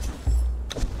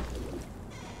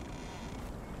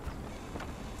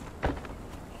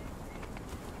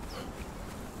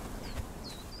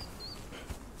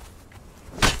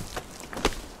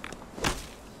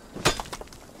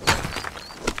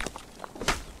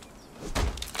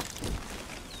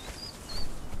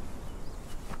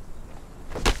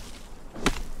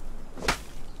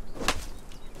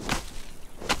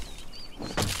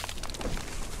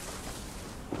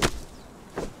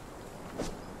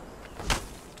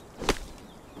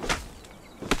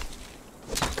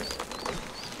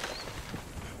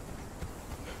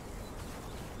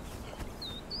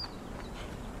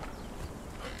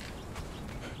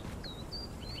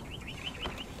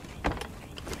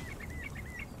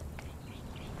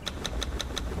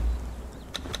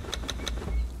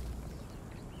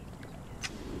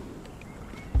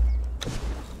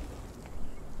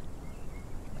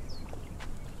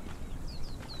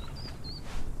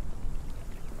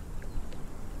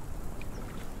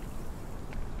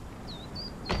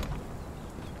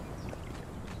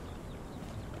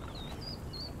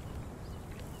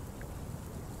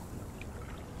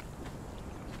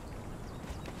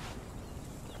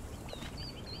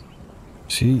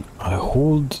 See, I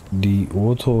hold the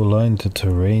auto align to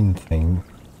terrain thing,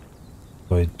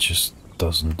 but it just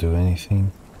doesn't do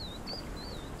anything.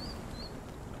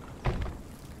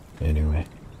 Anyway.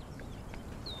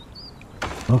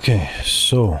 Okay,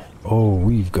 so, oh,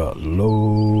 we've got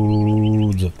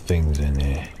loads of things in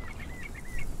here.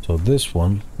 So this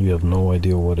one, we have no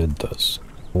idea what it does.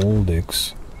 Hold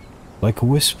X. Like a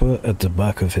whisper at the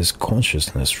back of his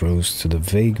consciousness rose to the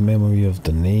vague memory of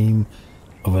the name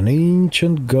of an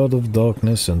ancient god of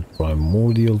darkness and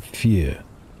primordial fear,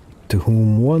 to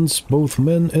whom once both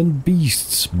men and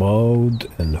beasts bowed,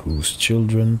 and whose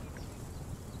children,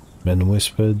 men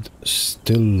whispered,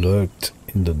 still lurked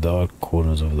in the dark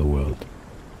corners of the world.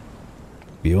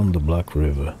 Beyond the Black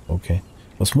River, okay.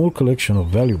 A small collection of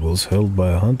valuables held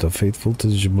by a hunter faithful to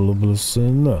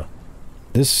Jabalabalasana.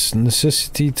 This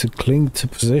necessity to cling to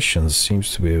possessions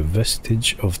seems to be a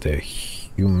vestige of their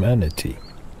humanity.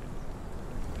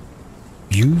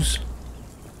 Use?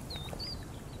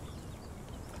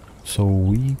 So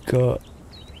we got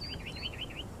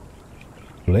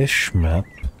flesh map.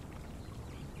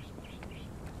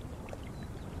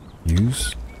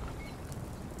 Use.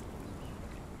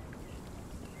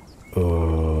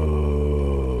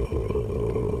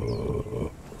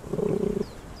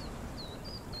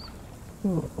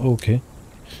 Okay.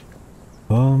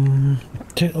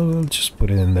 I'll just put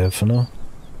it in there for now.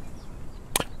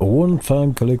 A worn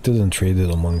fan collected and traded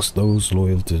amongst those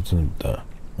loyal to the...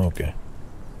 Okay.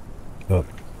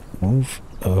 Move.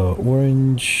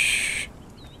 Orange.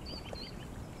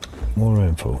 More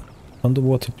info.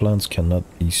 Underwater plants cannot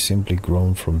be simply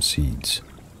grown from seeds.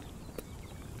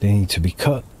 They need to be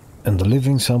cut and the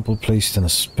living sample placed in a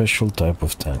special type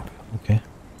of tank. Okay.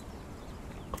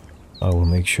 I will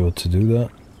make sure to do that.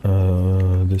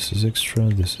 This is extra,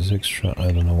 this is extra.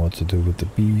 I don't know what to do with the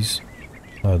bees.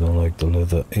 I don't like the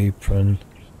leather apron.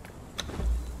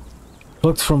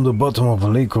 Plucked from the bottom of a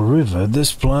lake or river,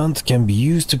 this plant can be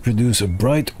used to produce a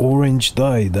bright orange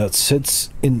dye that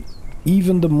sets in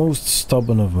even the most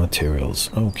stubborn of materials.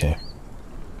 Okay.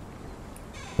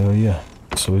 Yeah.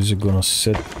 So is it gonna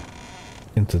set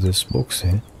into this box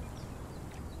here?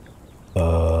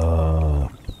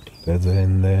 Leather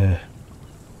in there.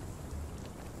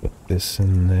 Put this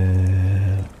in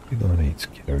there. We don't need to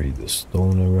carry the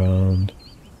stone around.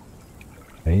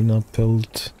 Hyena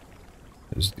pelt.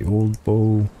 There's the old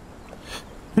bow.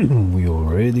 We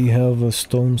already have a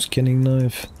stone skinning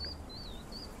knife.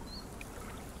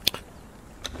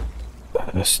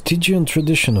 A Stygian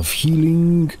tradition of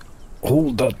healing.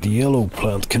 Hold that the yellow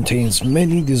plant contains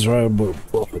many desirable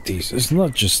properties. It's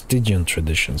not just Stygian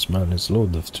traditions, man. It's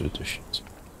loads of traditions.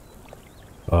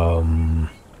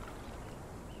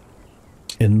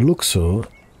 In Luxor,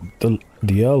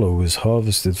 the aloe is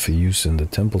harvested for use in the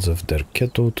temples of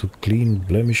Derketo to clean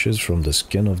blemishes from the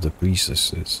skin of the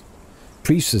priestesses.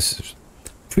 Priestesses.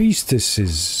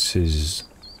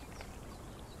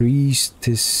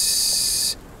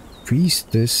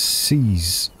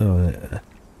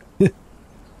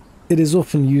 It is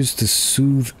often used to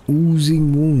soothe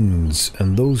oozing wounds,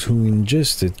 and those who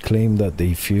ingest it claim that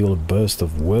they feel a burst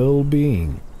of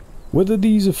well-being. Whether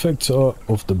these effects are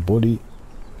of the body...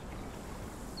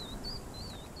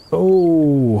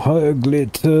 Oh, higher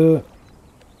glitter.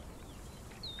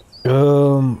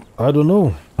 I don't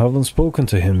know. Haven't spoken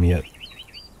to him yet.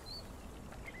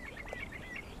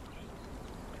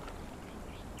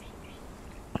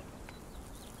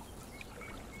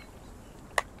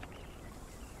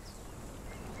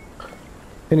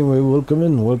 Anyway, welcome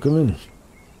in, welcome in.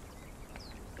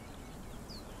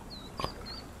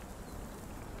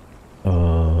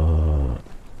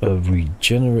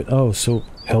 Regenerate. Oh, so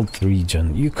health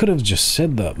regen. You could have just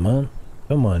said that, man.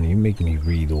 Come on, you make me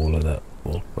read all of that.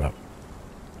 Oh, crap.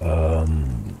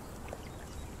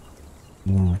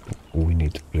 We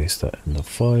need to place that in the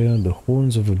fire. The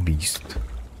horns of a beast.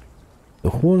 The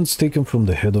horns taken from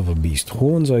the head of a beast.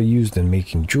 Horns are used in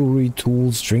making jewelry,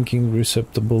 tools, drinking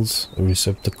receptacles,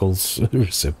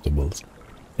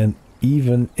 and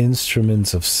even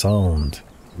instruments of sound.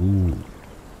 Ooh.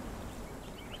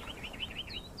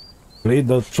 Play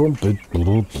the trumpet.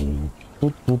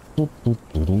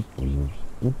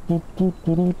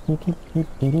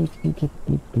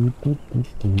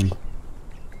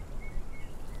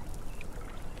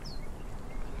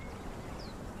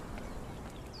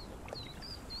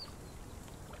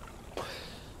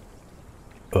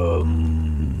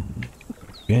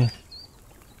 Yeah.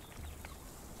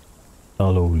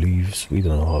 Aloe leaves. We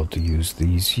don't know how to use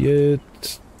these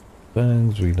yet.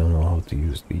 Fangs. We don't know how to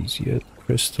use these yet.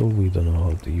 Crystal. We don't know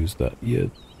how to use that yet.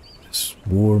 This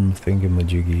worm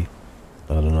thingamajiggy.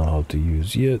 I don't know how to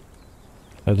use yet.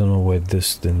 I don't know why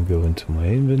this didn't go into my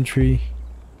inventory,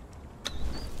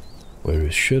 where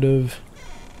it should have.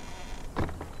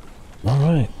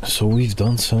 Alright, so we've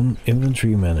done some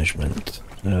inventory management.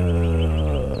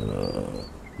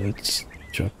 Let's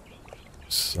chuck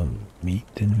some meat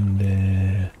in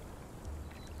there.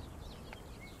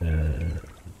 And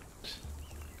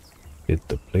hit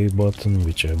the play button,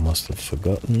 which I must have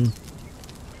forgotten.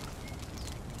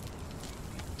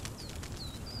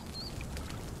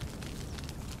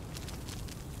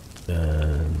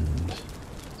 And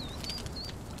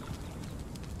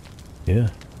yeah.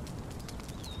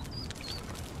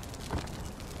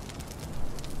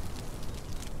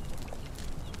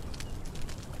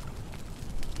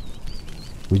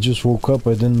 We just woke up.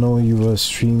 I didn't know you were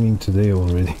streaming today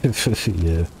already.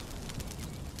 Yeah.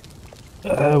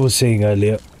 I was saying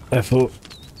earlier, I thought,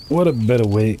 what a better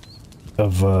way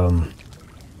of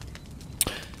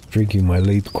drinking my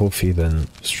late coffee than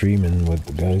streaming with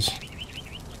the guys.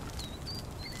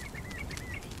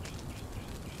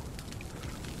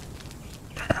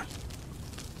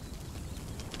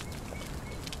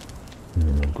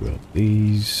 I'll grab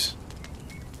these.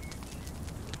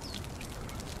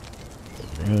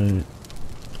 Alright.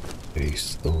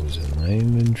 Paste those in my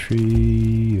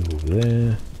inventory over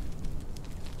there.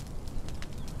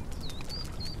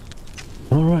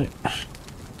 Alright.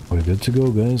 We're good to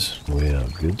go, guys. We are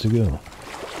good to go.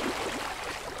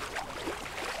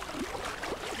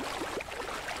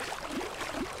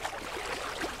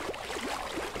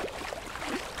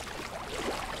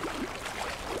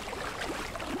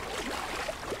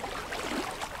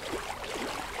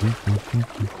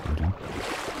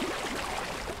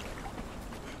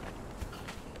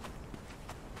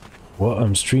 What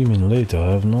I'm streaming later,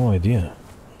 I have no idea.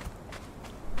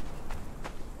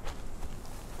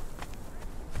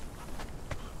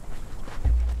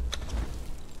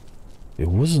 It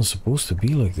wasn't supposed to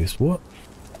be like this. What?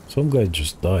 Some guy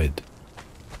just died.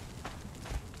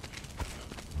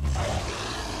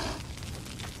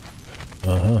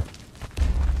 Uh-huh.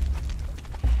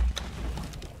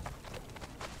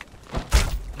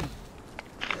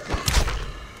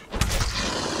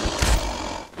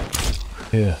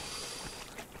 Yeah.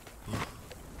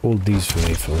 Hold these for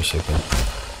me for a second,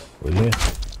 will you?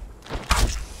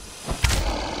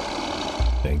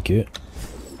 Thank you.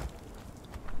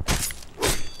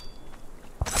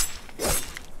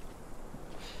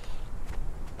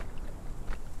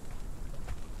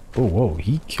 Oh, whoa,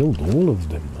 he killed all of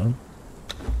them,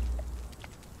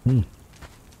 man.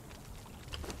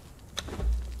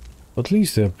 At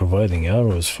least they're providing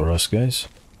arrows for us, guys.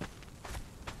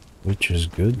 Which is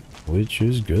good, which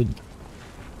is good.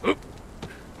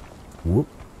 Whoop.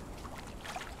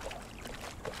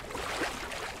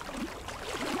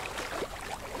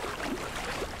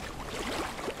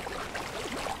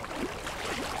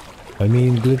 I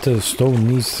mean, Glitter Stone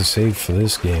needs to save for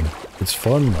this game. It's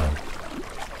fun, man.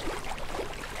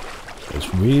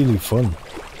 It's really fun.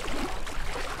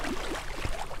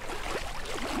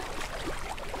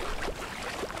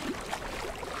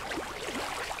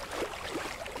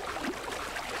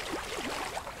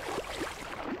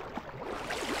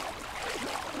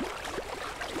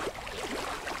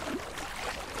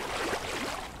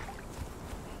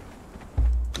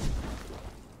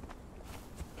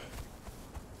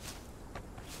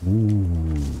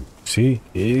 Ooh, see,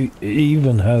 it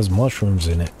even has mushrooms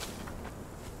in it.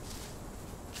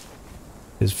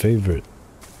 His favorite.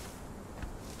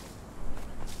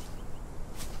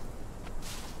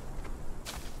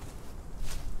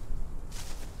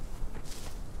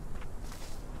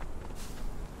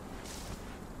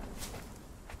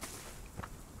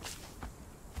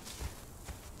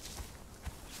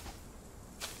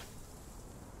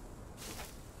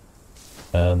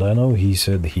 And I know he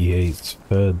said he hates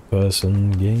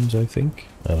third-person games, I think.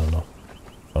 I don't know.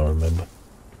 I don't remember.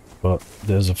 But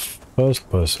there's a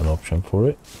first-person option for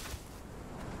it.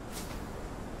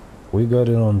 We got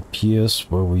it on PS,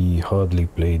 but we hardly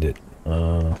played it.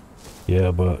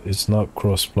 Yeah, but it's not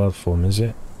cross-platform, is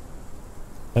it?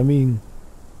 I mean,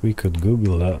 we could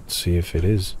Google that, see if it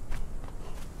is.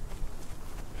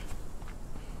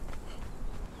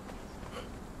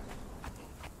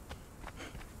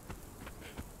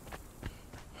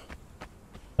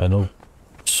 I know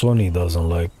Sony doesn't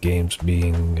like games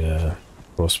being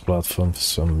cross-platform for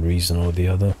some reason or the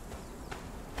other.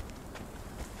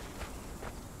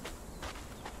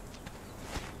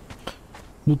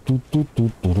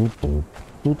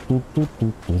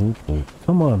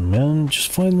 Come on, man,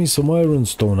 just find me some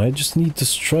ironstone. I just need to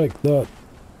strike that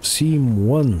seam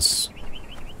once.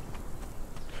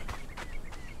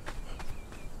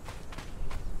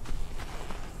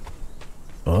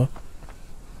 Huh?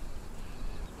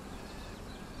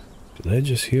 Did I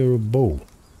just hear a bow?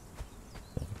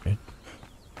 Okay.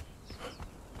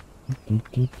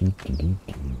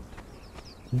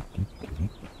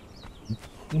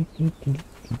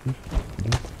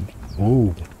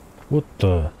 Oh, what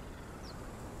the?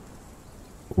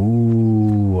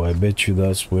 Ooh, I bet you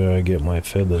that's where I get my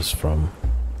feathers from.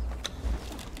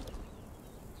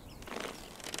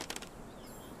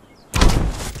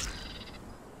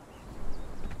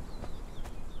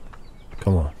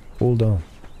 Come on, fall down.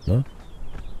 No?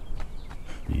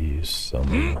 You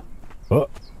some... Oh!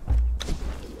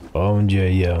 Found you,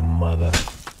 you mother.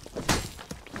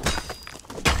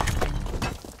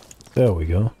 There we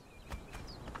go.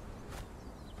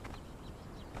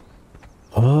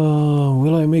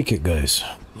 Will I make it, guys?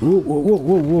 Whoa, whoa, whoa,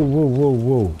 whoa, whoa, whoa, whoa,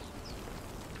 whoa.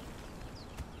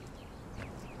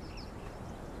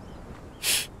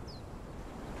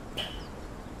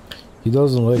 He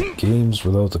doesn't like games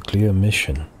without a clear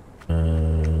mission.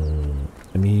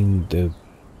 I mean, there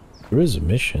is a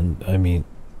mission. I mean,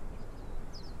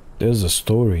 there's a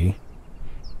story.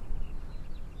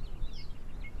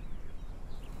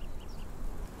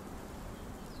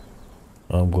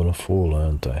 I'm gonna fall,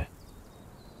 aren't I?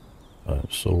 I'm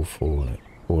so falling.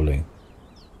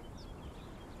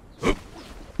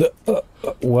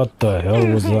 What the hell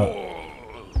was that?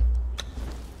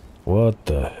 What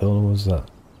the hell was that?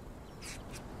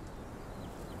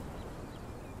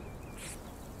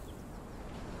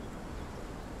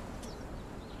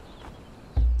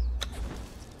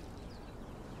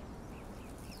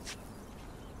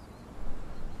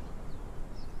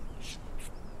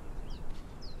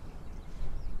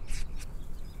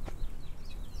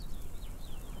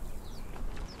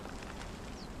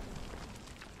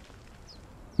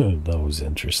 That was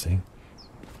interesting.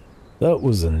 That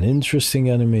was an interesting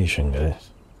animation, guys.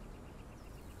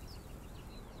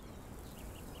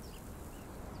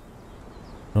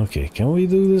 Okay, can we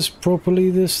do this properly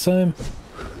this time?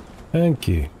 Thank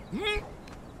you.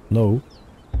 No.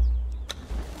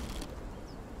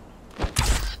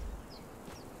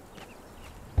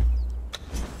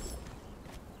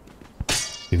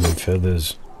 Give me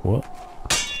feathers. What?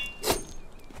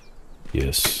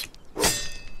 Yes.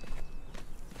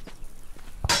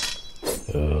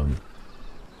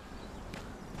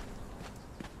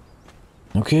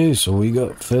 Okay, so we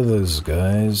got feathers,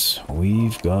 guys.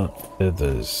 We've got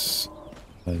feathers.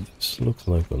 This looks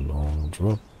like a long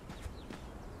drop.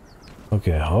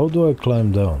 Okay, how do I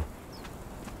climb down?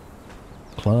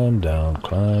 Climb down,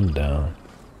 climb down.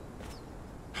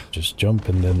 Just jump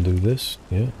and then do this?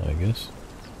 Yeah, I guess.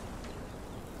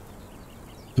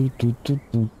 Do, do, do,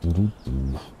 do, do, do,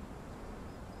 do.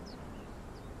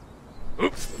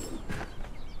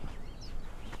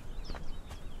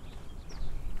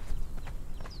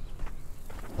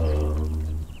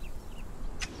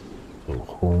 So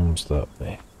home's that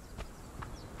way.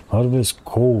 Harvest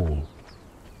coal.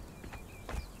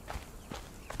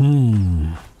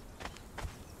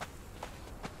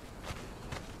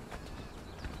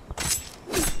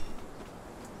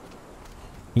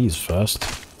 He's fast.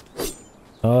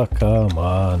 Ah, come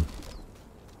on.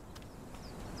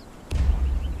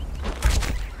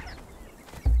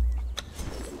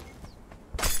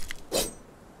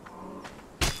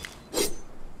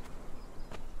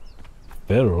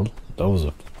 Feral? That was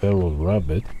a feral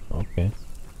rabbit. Okay.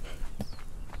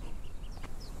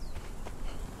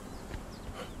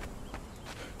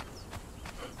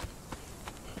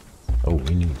 Oh,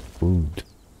 we need food.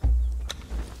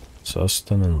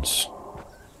 Sustenance.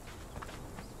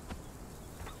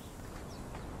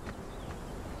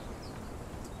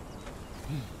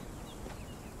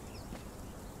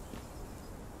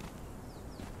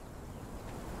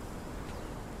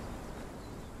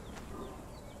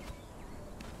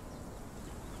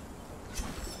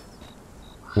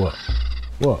 What?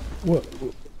 What? What?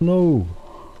 No!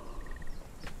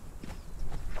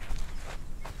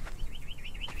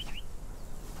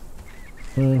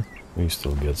 We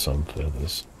still get some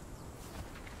feathers.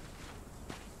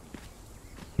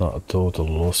 Not a total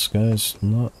loss, guys.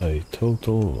 Not a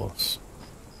total loss.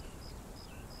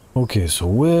 Okay, so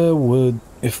where would...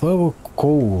 If I were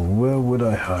coal, where would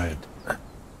I hide?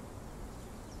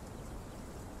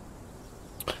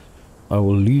 I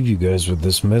will leave you guys with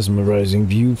this mesmerizing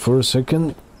view for a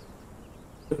second.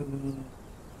 So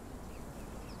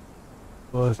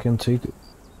I can take a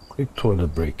quick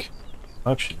toilet break.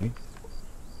 Actually,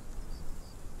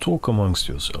 talk amongst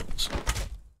yourselves.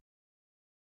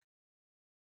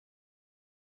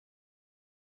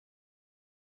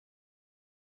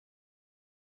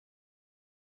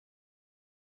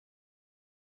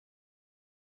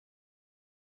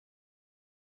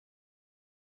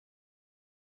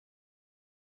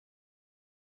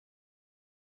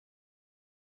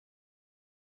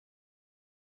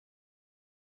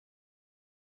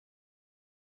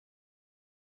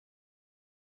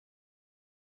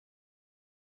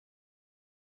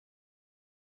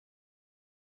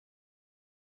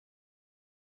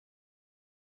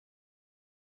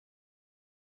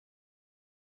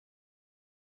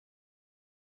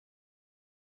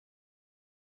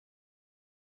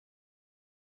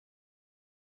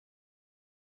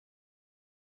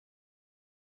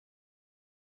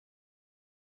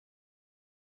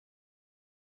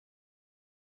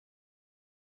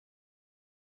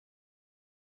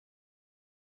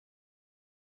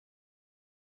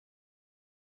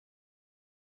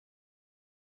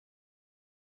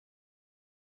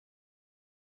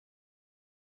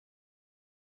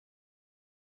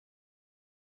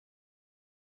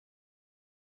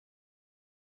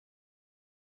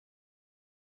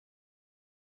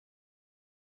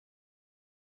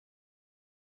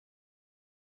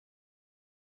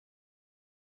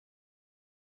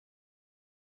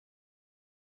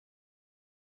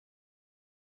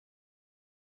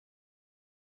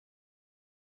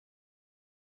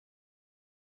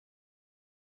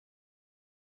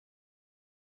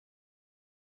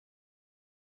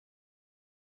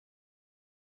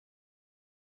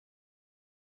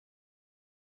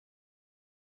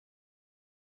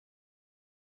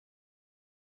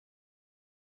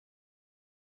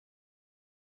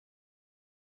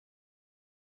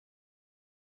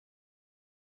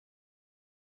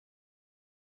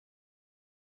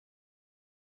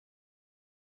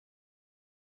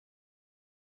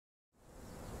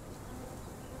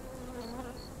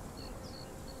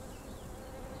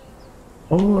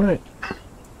 All right.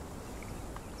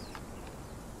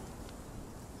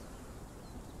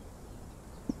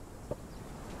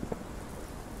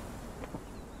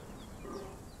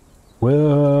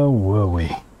 Where were we?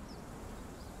 If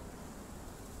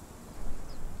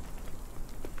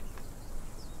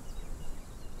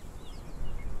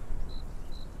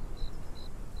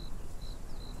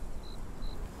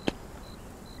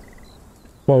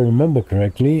I remember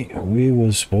correctly, we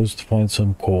were supposed to find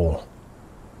some coal.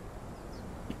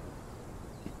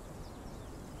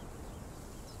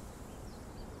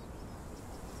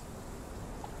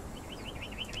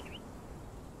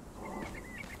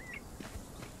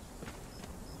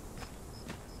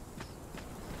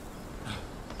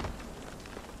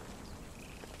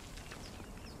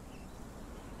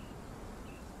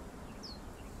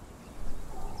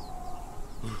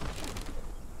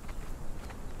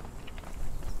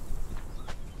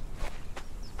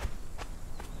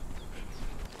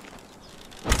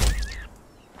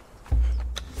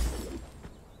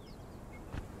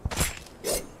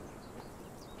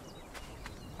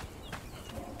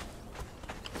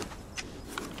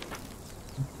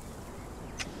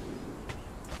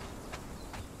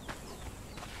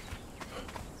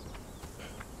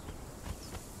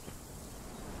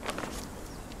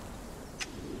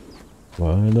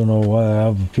 Well, I don't know why I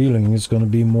have a feeling it's going to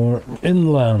be more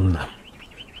inland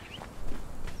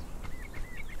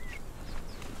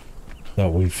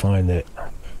that we find it.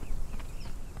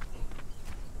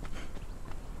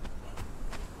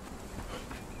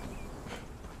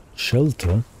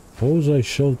 Shelter? What was I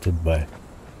sheltered by?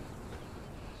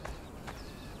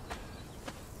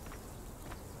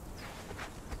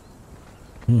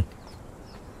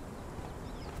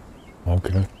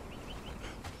 Okay.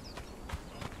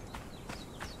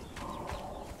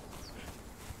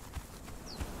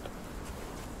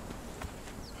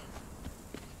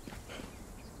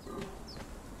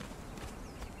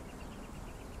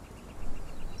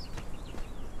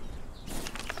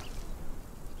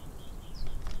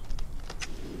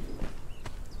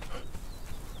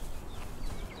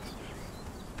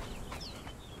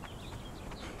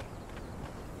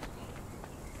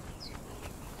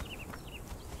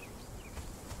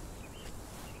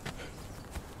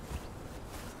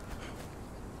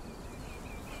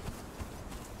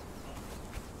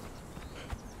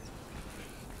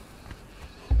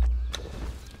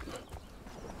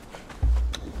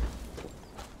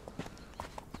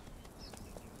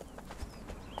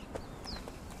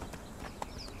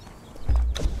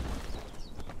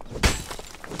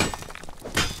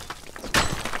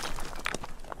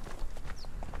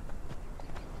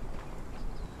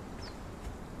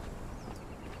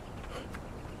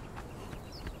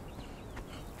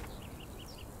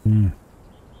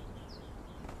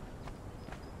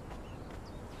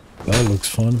 That looks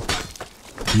fun.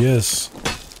 Yes.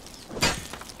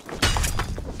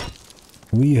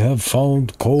 We have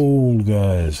found coal,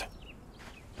 guys.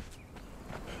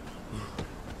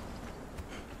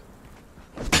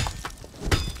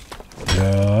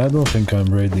 Yeah, I don't think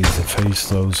I'm ready to face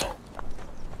those.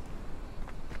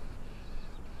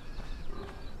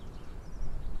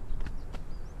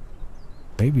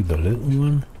 Maybe the little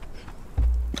one?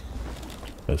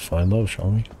 Let's find out,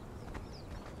 shall we?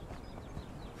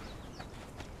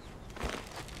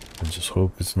 I just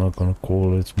hope it's not gonna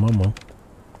call its mama.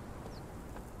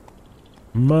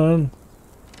 Man.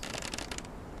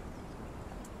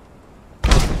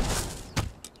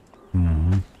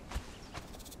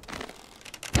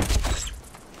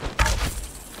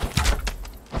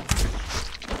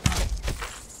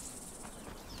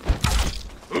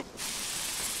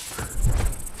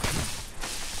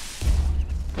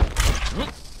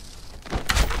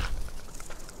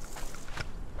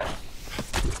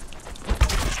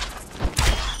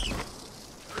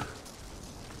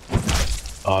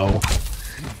 Ow.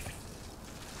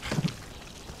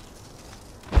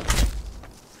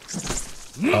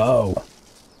 Ow.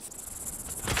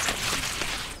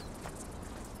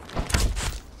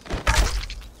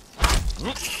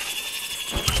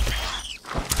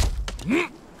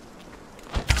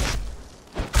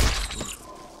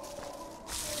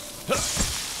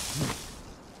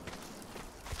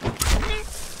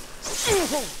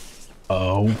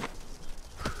 Oh.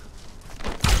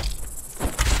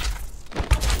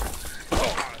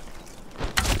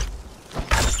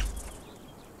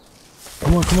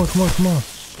 Come on, come on, come on, come on.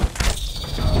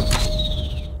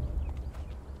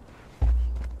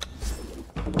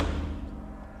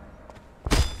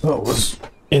 That was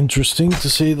interesting to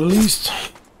say the least.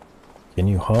 Can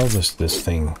you harvest this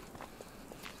thing?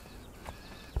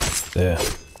 There,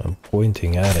 I'm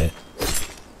pointing at it.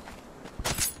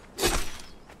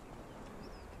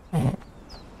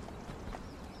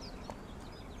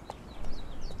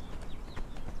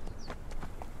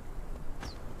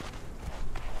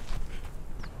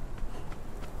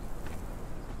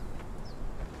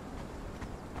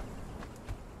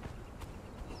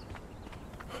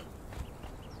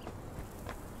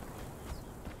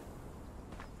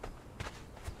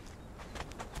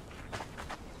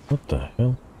 What the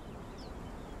hell?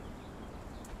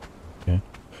 Okay.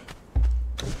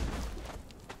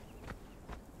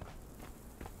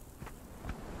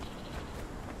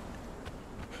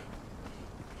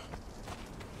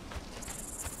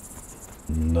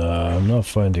 Nah, I'm not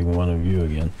finding one of you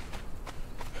again.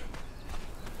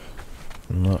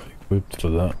 I'm not equipped for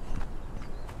that.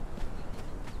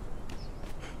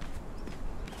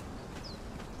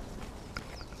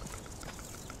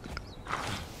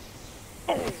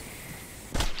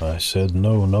 I said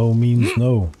no. No means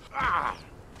no.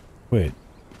 Wait.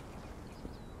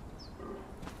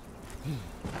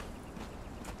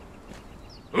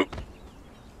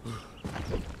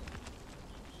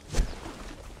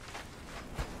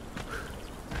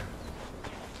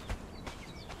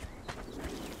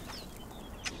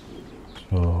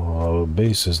 So our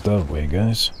base is that way,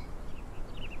 guys.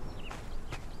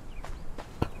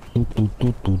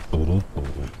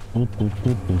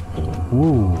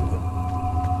 Whoa.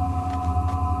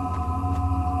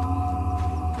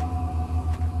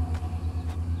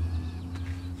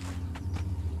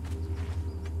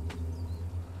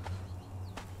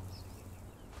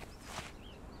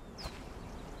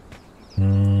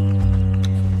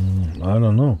 I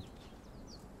don't know.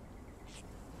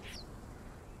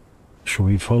 Should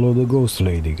we follow the ghost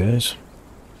lady, guys?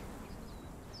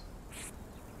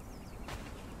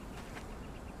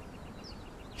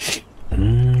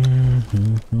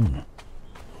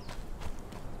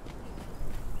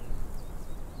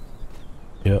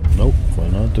 Yeah, nope, we're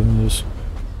not doing this.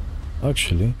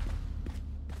 Actually,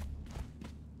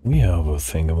 we have a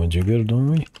thingamajigger,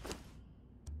 don't we?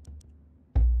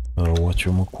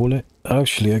 Whatchamacallit?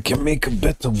 Actually, I can make a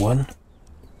better one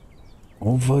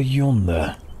over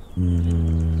yonder.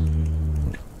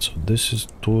 So this is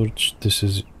torch, this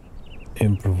is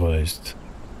improvised.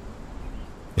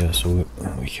 Yeah, so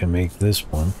we can make this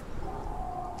one,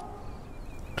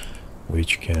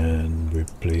 which can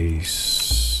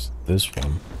replace this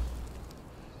one,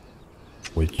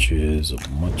 which is a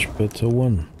much better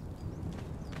one.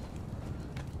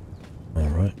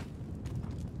 Alright.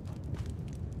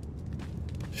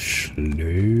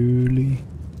 Slowly.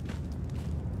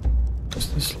 Is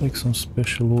this like some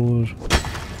special ore?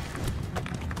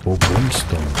 Oh,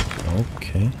 brimstone.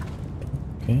 Okay.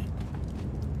 Okay.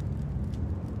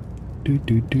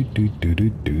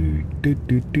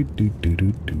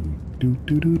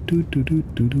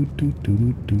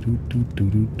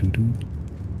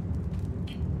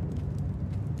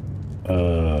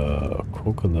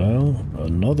 Crocodile.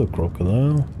 Another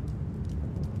crocodile.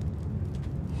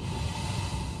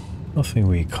 Nothing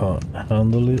we can't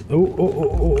handle it.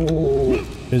 Oh.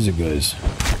 Here's it, guys.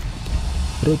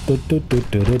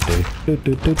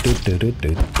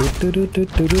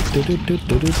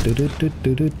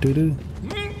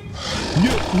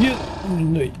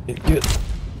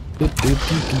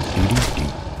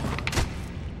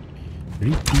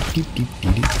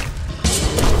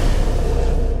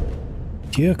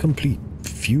 Tier complete.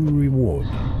 Few reward.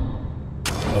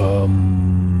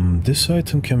 This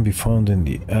item can be found in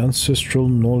the ancestral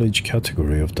knowledge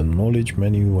category of the knowledge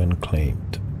menu when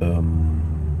claimed.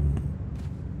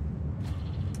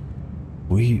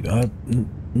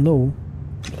 No.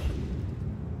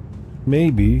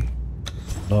 Maybe.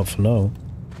 Not for now.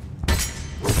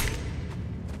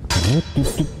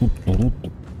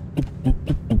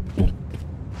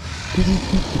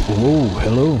 Oh,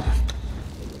 hello.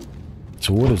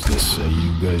 So what is this? Are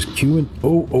you guys queuing?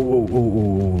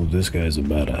 Oh, this guy's a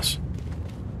badass.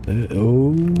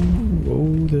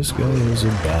 This guy is a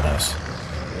badass.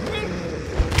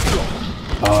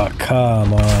 Ah,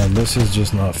 come on. This is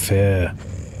just not fair.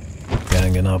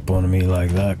 Ganging up on me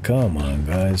like that. Come on,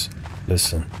 guys.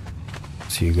 Listen.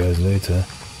 See you guys later.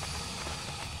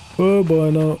 Oh, bye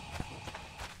now.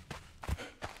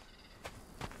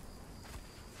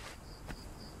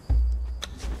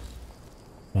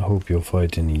 I hope you're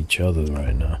fighting each other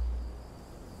right now.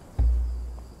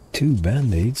 2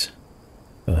 band-aids?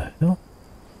 The hell?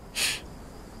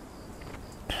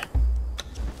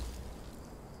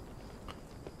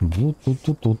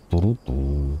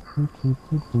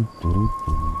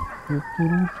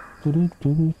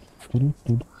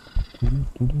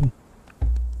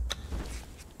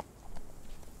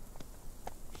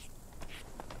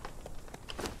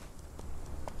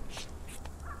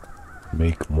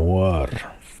 Make more.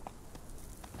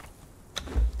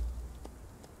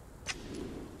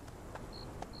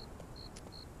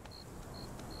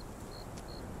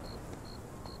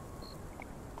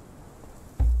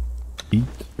 Eat,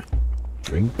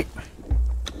 drink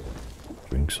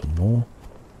some more.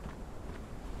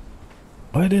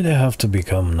 Why did it have to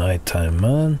become nighttime,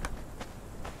 man?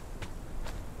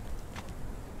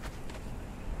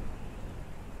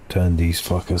 turn these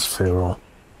fuckers feral.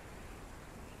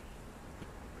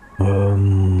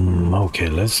 Okay,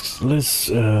 let's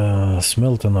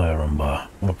smelt an iron bar.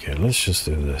 Okay, let's just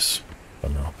do this for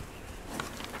now.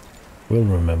 We'll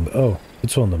remember. Oh,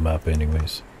 it's on the map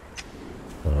anyways.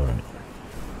 Alright.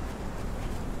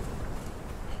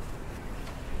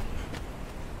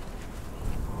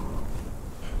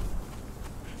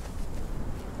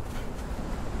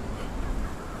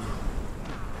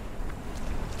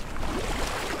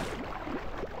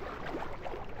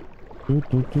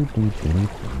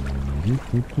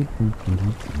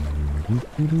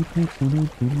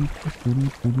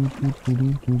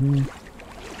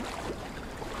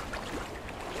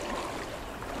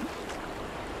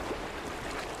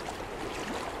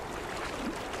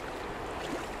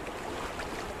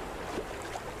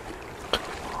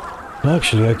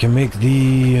 Actually, I can make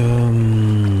the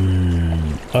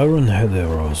iron head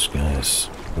arrows, guys,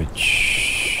 which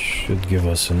should give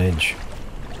us an edge.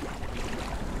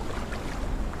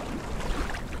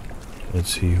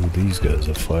 Let's see who these guys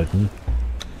are fighting.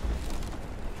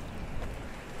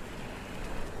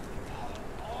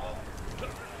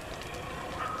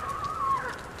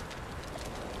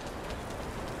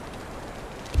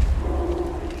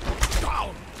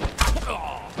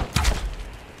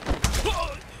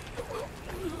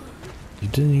 You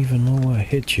didn't even know I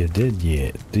hit you, did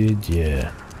you? Did you?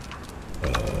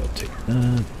 Take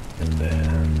that, and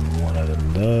then one of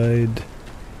them died.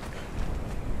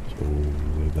 So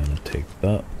we're gonna take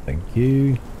that, thank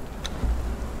you.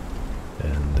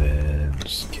 And then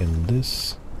skin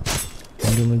this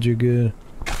thingamajigger.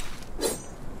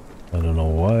 I don't know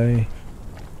why,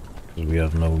 because we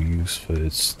have no use for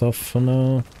its stuff for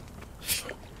now.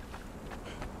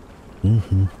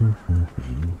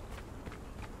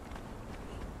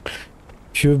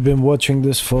 If you've been watching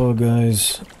this far,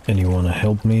 guys, and you want to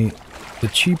help me, the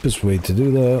cheapest way to do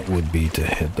that would be to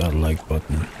hit that like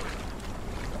button.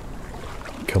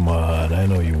 Come on, I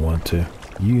know you want to.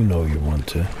 You know you want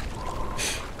to.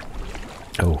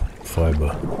 Oh,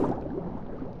 fiber.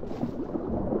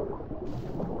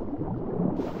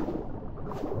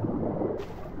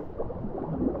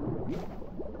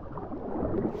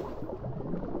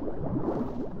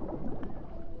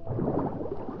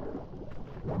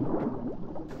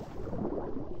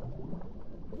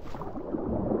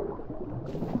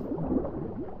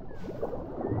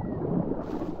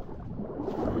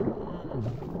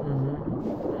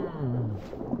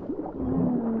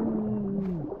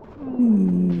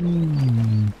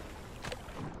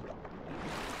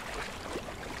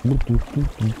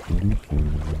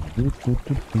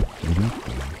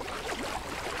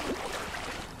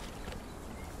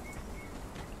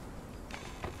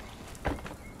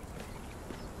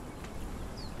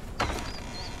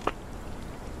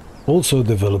 Also,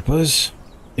 developers,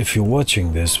 if you're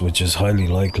watching this, which is highly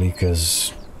likely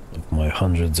because of my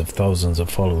hundreds of thousands of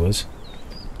followers,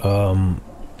 a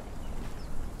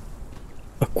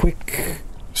quick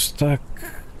stack.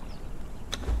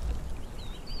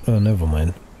 Oh, never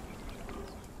mind.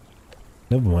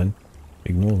 Never mind.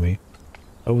 Ignore me.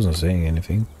 I wasn't saying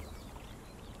anything.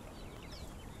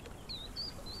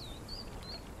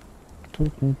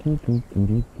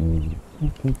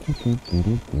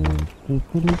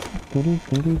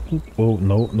 Oh,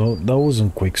 no, that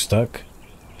wasn't quick stack.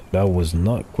 That was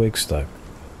not quick stack.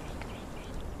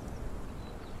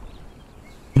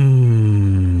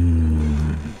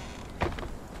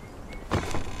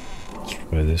 Let's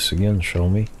try this again, shall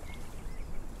we?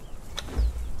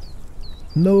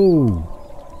 No!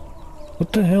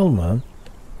 What the hell, man?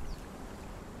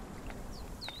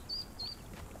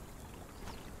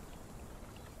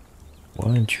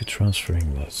 Why aren't you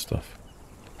transferring that stuff?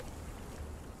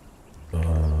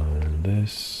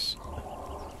 This,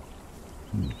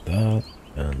 that,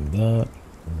 and that,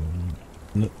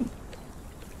 no.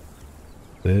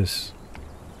 This,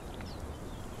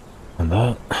 and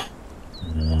that,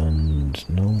 and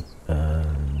no,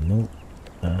 and no,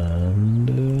 and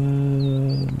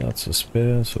that's a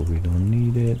spare, so we don't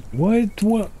need it.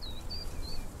 What?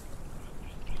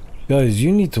 Guys,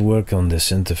 you need to work on this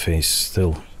interface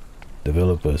still.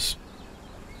 Developers.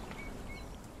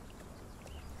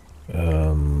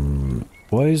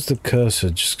 Why is the cursor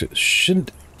just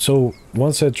shouldn't? So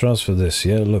once I transfer this,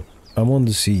 yeah, look, I'm on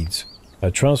the seeds. I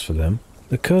transfer them.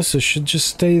 The cursor should just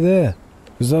stay there,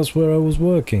 because that's where I was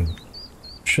working.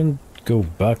 Shouldn't go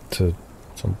back to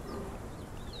some.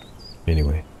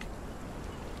 Anyway,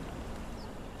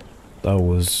 that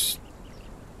was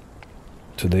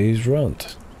today's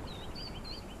rant.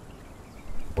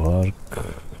 Bark.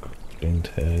 Flint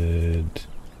head,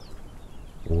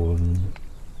 horn,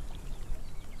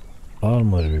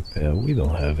 Armor repair. We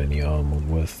don't have any armor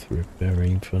worth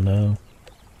repairing for now.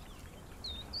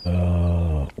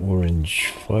 Orange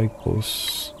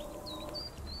ficus.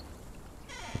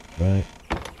 Right.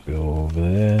 Go over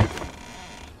there.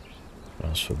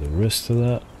 Transfer the rest of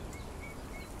that.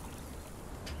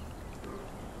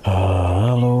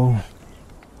 Hello.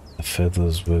 The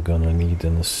feathers we're gonna need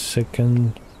in a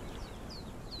second.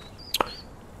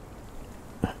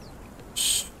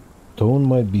 Stone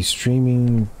might be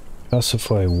streaming.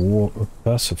 Pacify what?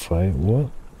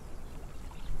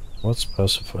 What's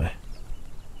pacify?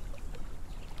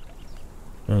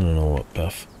 I don't know what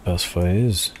pacify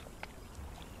is.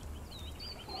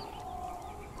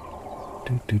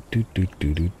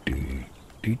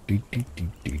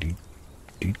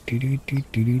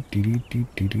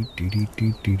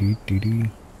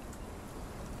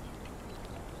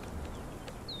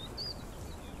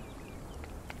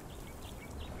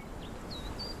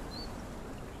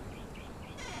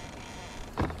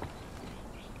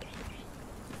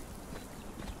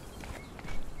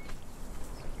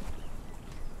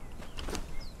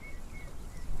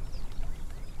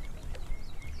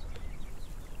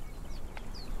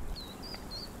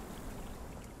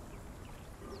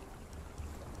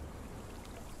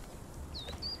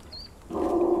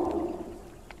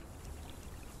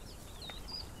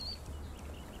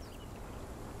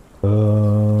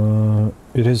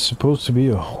 It is supposed to be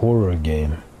a horror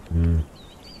game.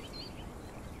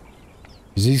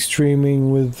 Is he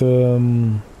streaming with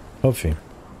Puffy?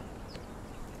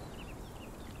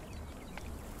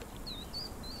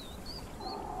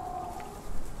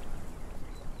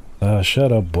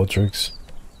 Shut up, Botrix.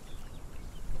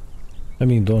 I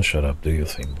mean, don't shut up. Do your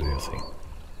thing. Do your thing.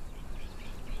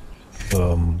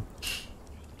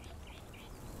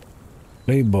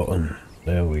 Play button.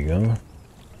 There we go.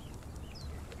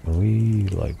 We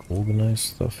like organize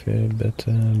stuff here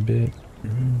better a bit.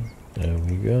 There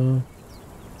we go.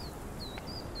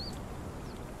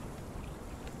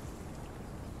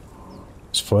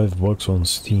 It's $5 on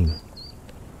Steam.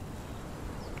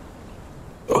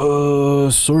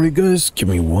 Sorry guys, give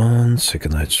me 1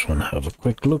 second. I just want to have a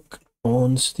quick look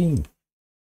on Steam.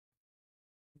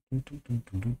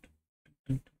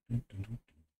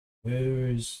 Where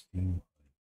is Steam?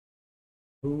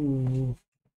 Oh.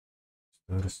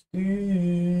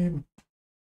 Steam,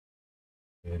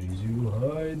 where is you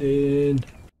hiding?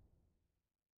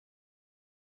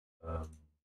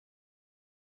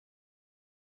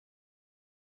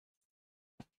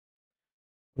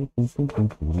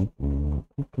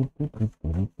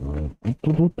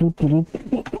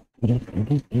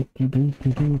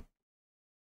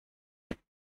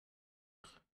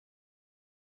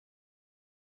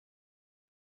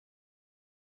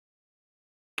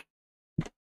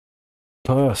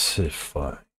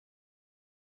 Pacify.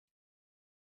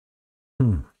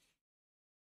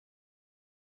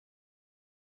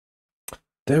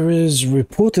 There is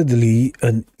reportedly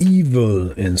an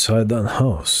evil inside that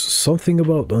house. Something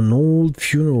about an old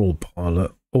funeral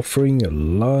parlor offering a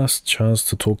last chance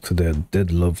to talk to their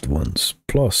dead loved ones.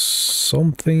 Plus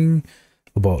something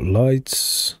about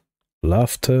lights,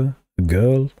 laughter, a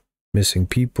girl, missing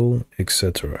people,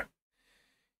 etc.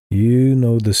 You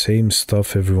know the same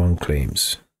stuff everyone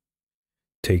claims.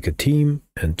 Take a team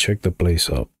and check the place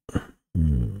out.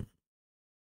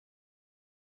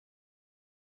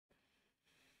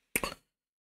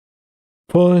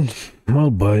 Fine, I'll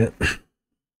buy it.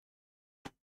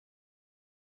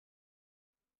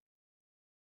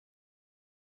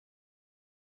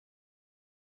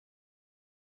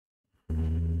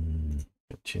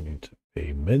 Continue to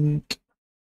payment.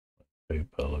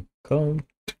 PayPal account.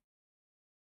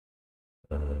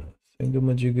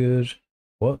 Thingamajigger.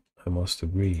 What? I must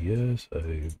agree. Yes, I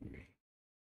agree.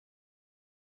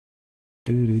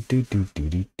 Thank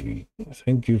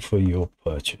you for your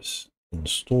purchase.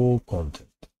 Install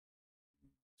content.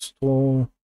 Install.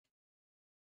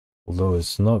 Although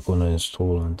it's not going to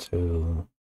install until...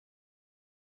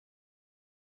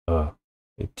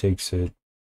 it takes it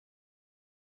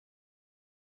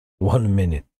 1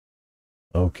 minute.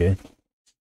 Okay.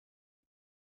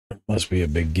 Must be a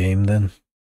big game then.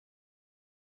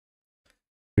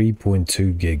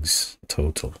 3.2 gigs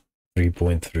total.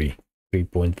 3.3.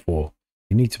 3.4.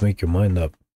 You need to make your mind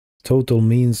up. Total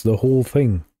means the whole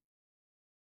thing.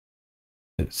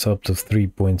 It's up to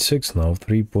 3.6 now,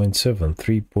 3.7,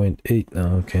 3.8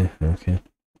 now. Okay, okay.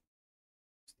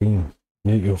 Steam,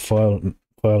 get your file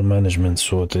management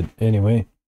sorted. Anyway,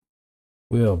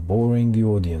 we are boring the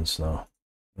audience now.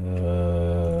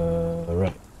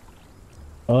 Right.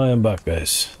 I am back,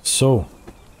 guys. So,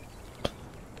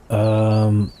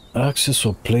 Access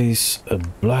or place a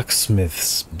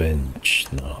blacksmith's bench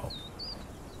now.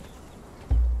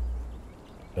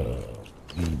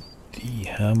 The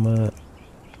hammer.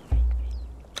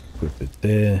 Put it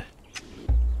there.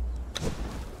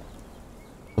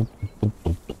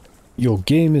 Your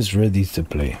game is ready to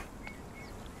play.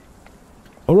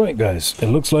 Alright guys, it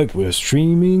looks like we're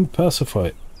streaming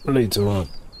Pacified later on.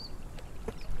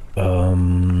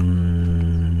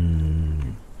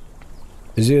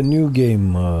 Is it a new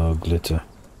game, Glitter?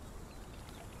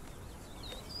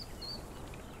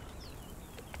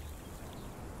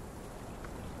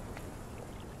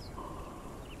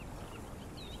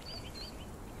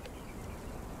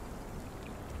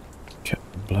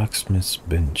 Blacksmith's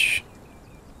bench.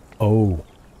 Oh.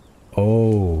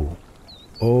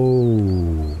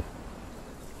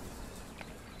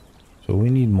 So we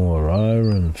need more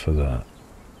iron for that.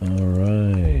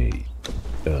 Alright.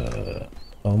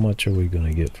 How much are we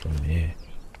gonna get from here?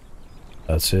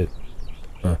 That's it.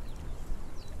 Huh.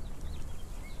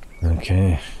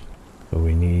 Okay. So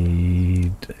we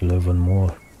need 11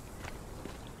 more.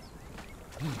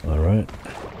 Alright.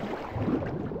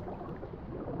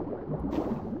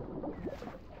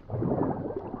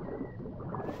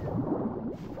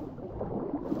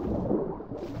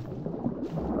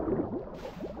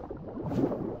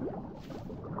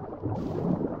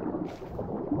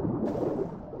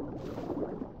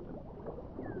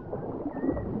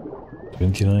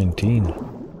 $2019.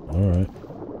 Alright.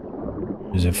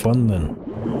 Is it fun then?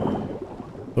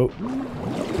 Oh.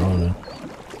 Running.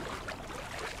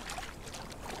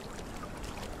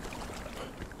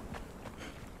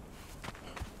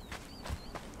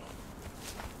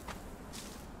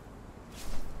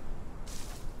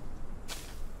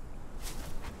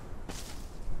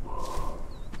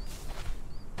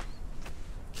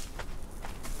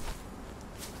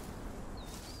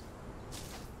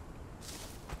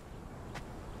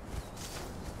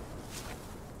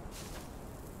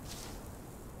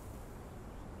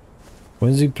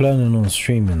 When's he planning on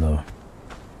streaming though?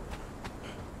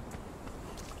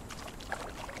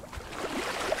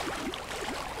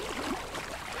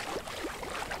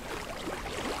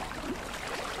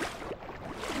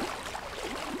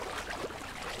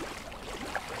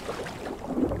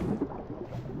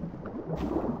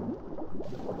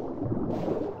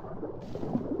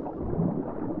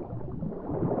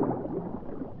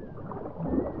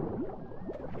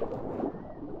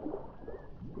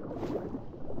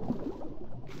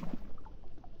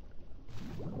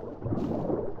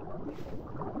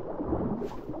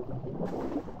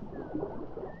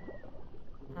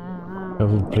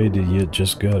 Haven't played it yet,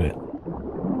 just got it.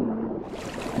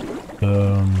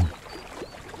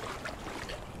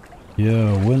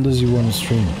 Yeah, when does he want to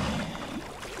stream?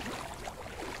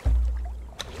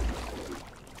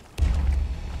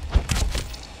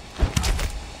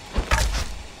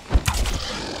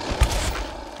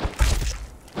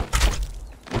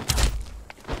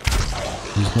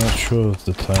 He's not sure of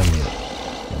the time yet.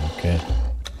 Okay.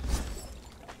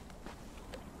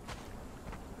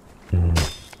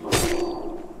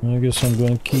 I guess I'm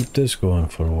going to keep this going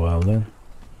for a while then.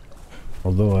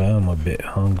 Although I am a bit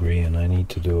hungry and I need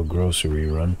to do a grocery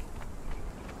run.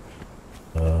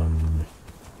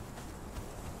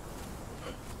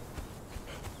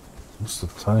 What's the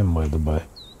time by the by?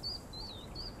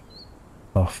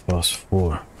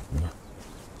 4:30. Yeah.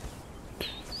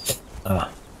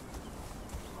 Ah.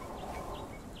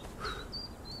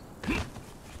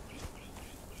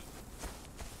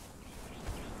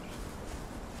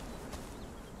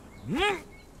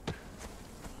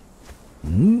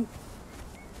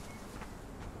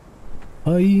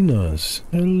 Hyenas,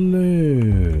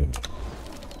 hello.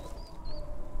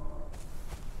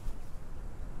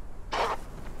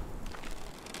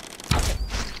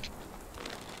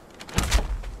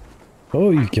 Oh,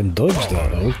 you can dodge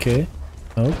that. Okay.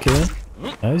 Okay.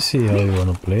 I see how you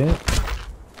wanna play it.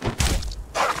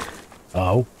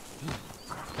 Ow.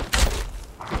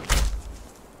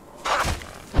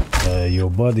 Your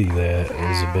body there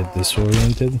is a bit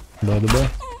disoriented, by the way.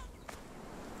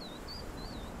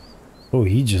 Oh,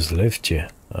 he just left you.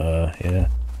 Yeah.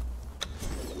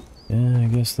 Yeah, I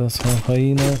guess that's how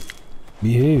hyena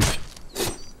behave.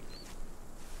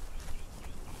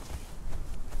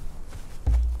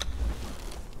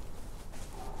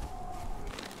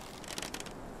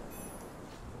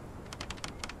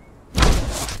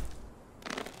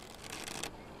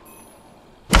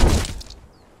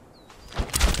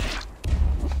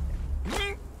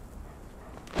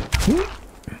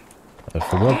 I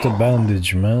forgot the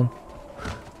bandage, man.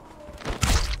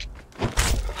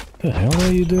 What the hell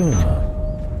are you doing?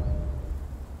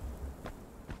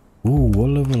 Ooh, what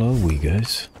level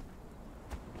guys?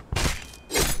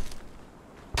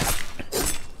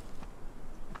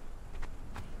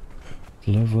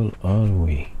 Level are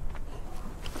we?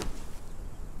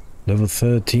 Level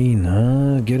 13,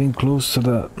 huh? Getting close to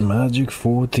that magic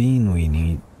 14 we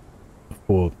need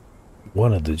for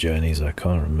one of the journeys. I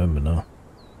can't remember now.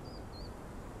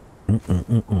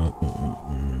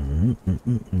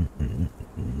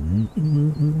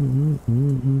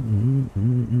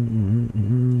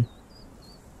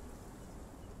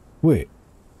 Wait.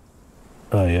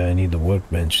 Oh yeah, I need the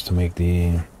workbench to make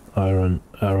the iron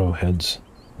arrowheads.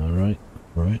 Alright,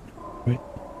 right.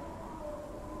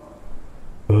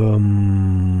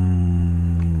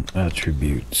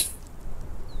 Attributes.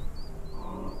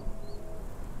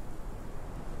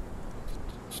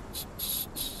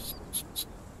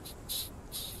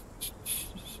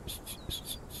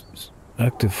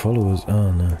 Active followers,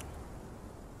 oh no.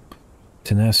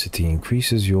 Tenacity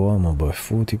increases your armor by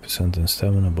 40% and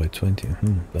stamina by 20.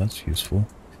 That's useful.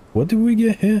 What did we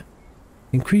get here?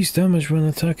 Increased damage when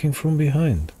attacking from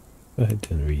behind. I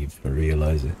didn't even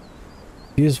realize it.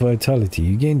 Here's vitality.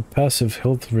 You gain passive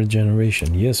health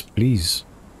regeneration. Yes, please.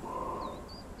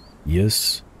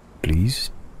 Yes,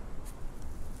 please.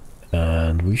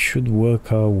 And we should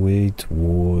work our way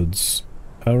towards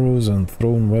arrows and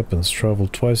thrown weapons travel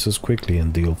twice as quickly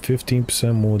and deal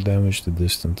 15% more damage to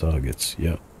distant targets.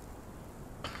 Yeah.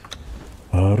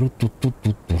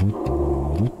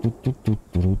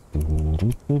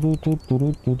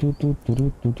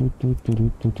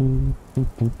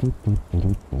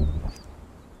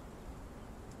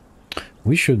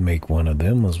 We should make one of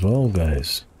them as well,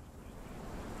 guys.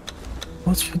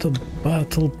 What's with the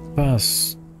battle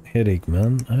pass headache,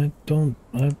 man?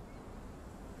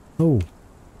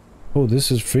 Oh,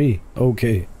 this is free.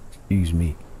 Okay, excuse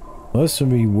me.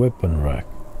 Mercenary weapon rack.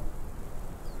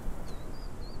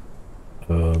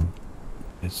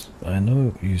 I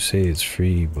know you say it's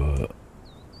free, but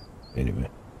anyway.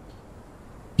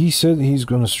 He said he's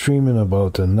gonna stream in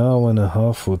about an hour and a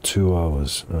half or 2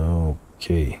 hours.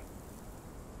 Okay.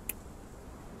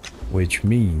 Which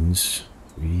means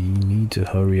we need to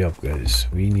hurry up, guys.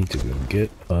 We need to go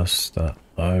get us that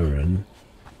iron.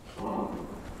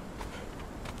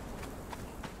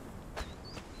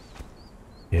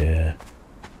 Yeah.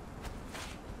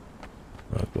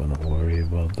 Not gonna worry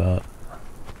about that.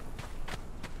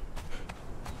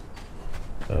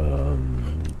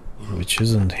 Which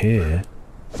isn't here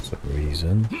for some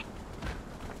reason.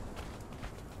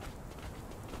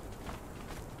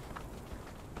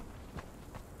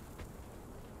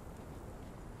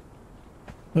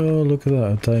 Oh, look at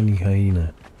that, a tiny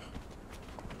hyena.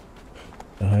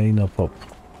 A hyena pop.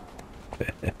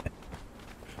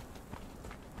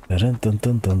 Dun, dun,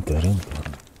 dun, dun, dun, dun.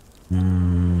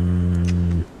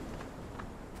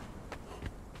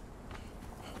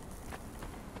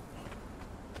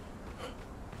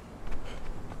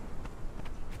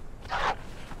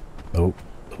 Oh,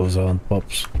 those aren't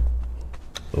pups.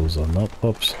 Those are not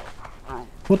pups.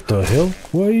 What the hell?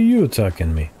 Why are you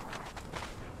attacking me?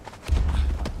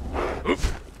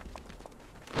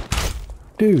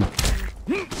 Dude.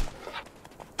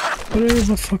 What did I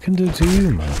ever fucking do to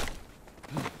you, man?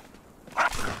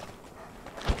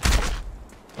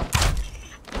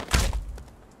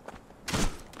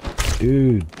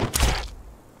 Dude.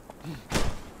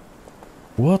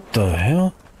 What the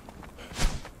hell?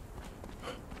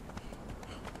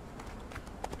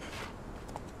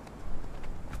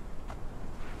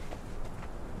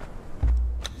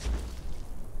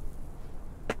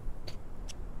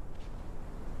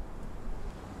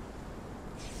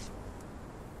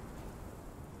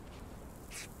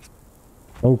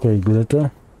 Okay,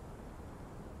 Glitter.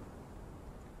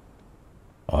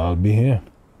 I'll be here.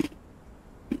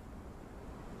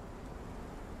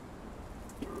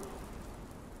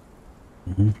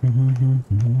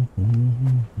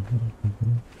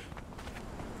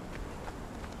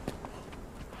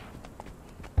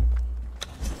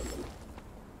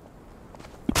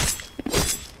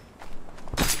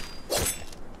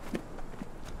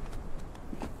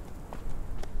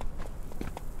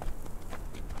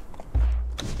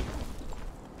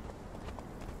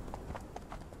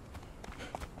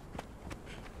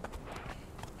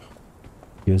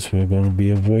 Guess we're going to be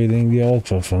avoiding the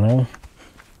altar for now.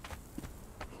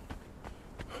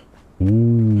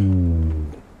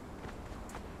 Ooh.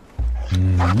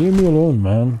 Leave me alone,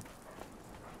 man.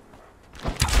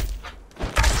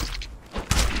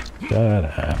 Shut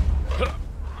up.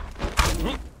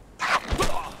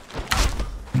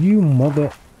 You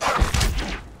mother...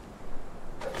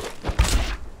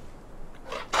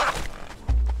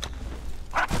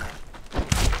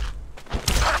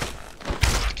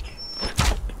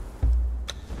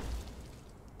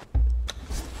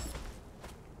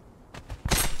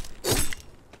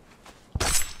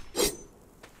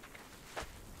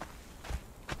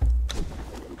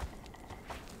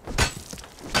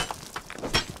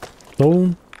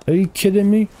 stone? Are you kidding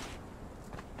me?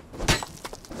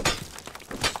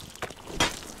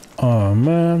 Oh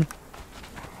man.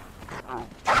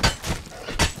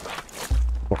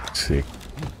 Fuck's sake.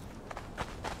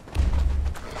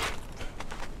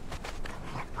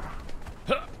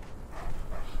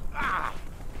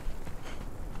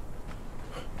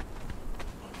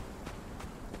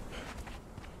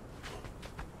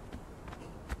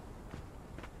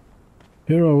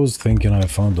 Here I was thinking I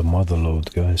found the mother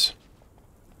lode, guys.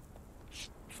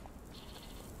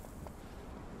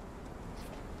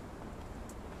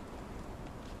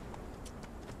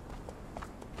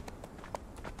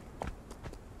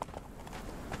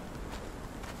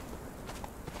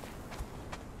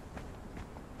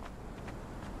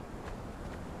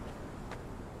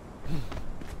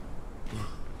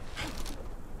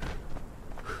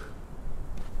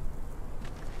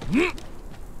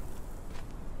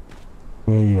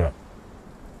 Yeah.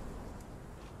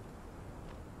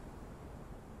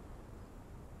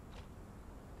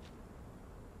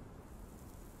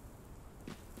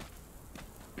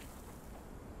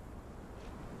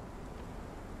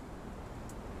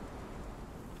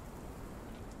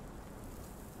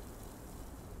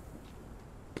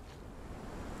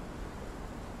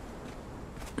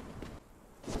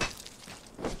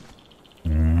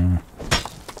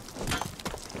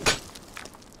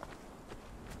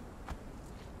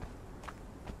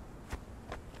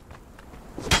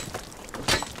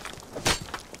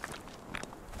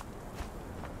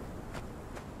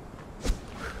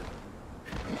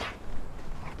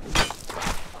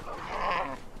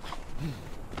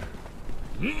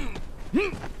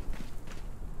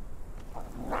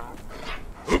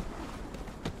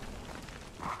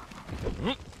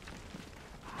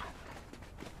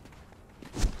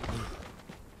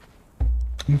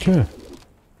 Okay.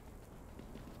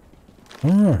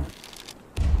 Alright.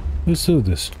 Let's do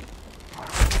this.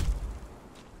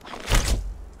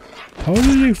 How did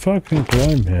he fucking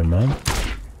climb here, man?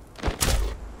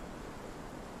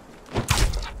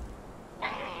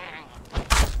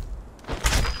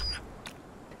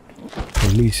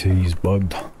 At least he's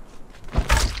bugged.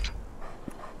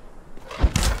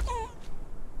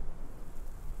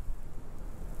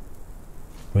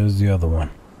 Where's the other one?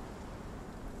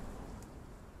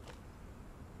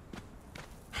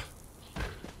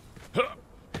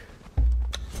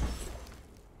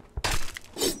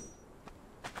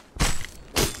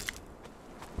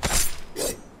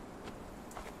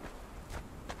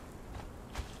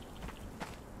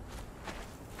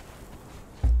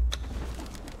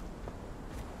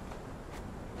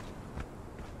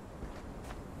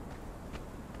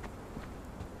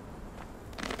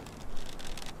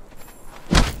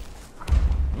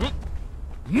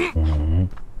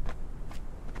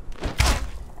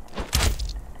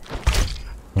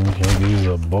 Okay, these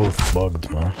are both bugged,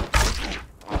 man.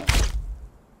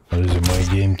 What is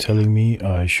my game telling me?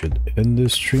 I should end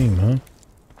this stream, huh?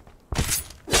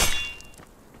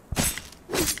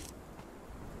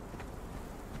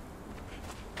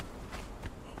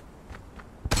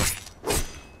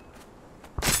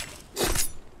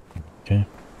 Okay.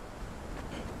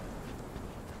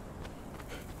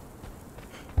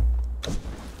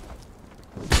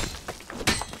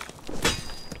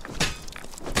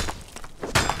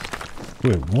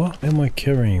 Wait, what am I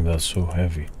carrying that's so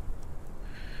heavy?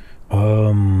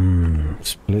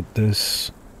 Split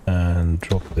this and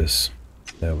drop this.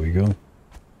 There we go.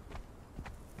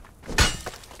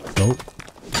 Nope.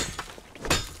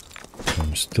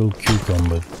 I'm still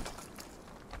cucumbered.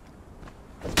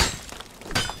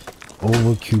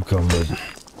 Over cucumbered.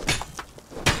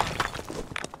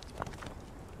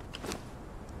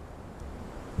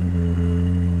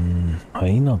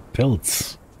 Hyena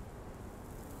pelts.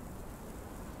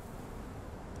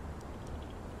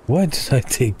 Why did I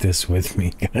take this with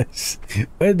me, guys?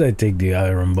 Why did I take the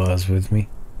iron bars with me?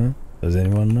 Huh? Does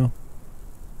anyone know?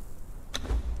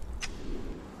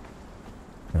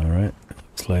 Alright,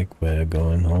 looks like we're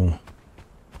going home.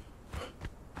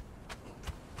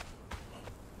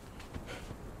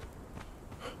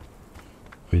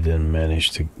 We didn't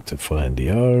manage to find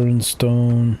the iron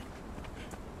stone.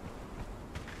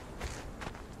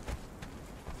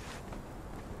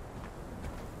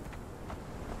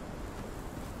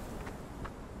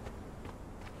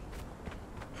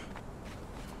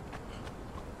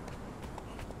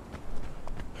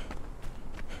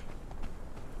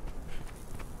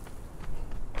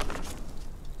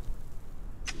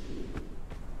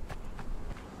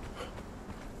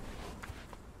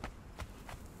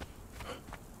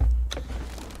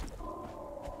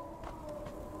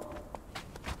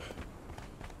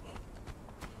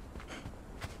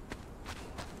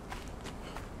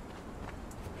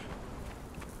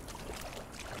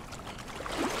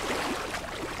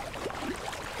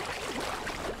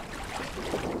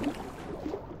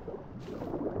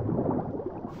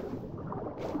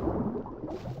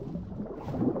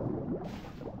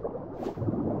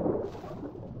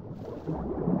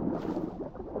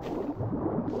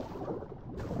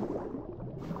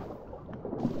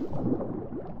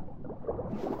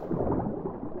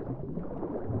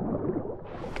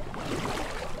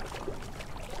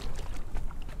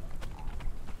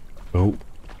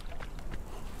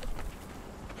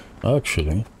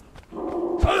 Actually.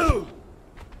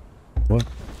 What?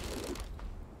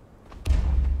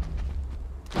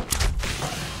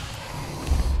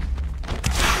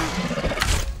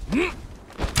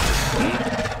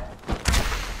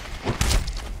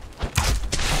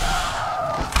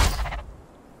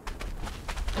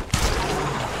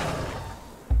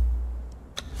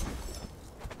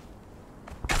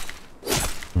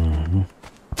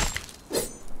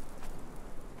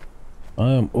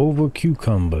 I am over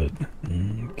cucumbered.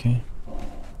 Okay.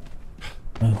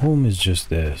 My home is just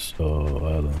there, so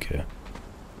I don't care.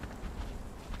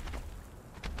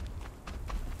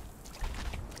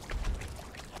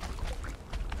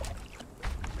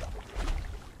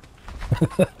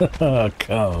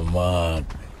 Come on.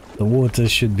 The water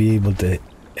should be able to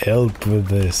help with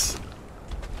this.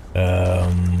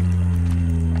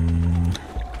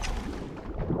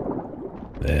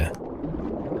 There.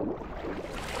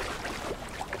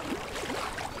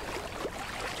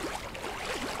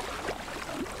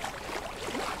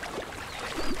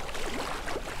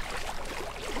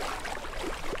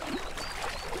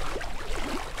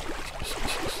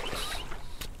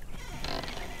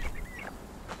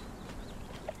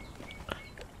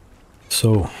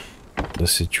 So, the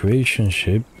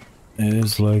situationship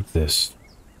is like this.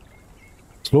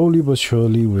 Slowly but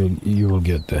surely you will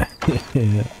get there.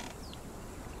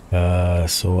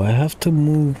 So I have to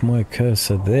move my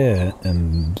cursor there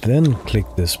and then click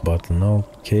this button.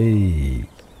 Okay.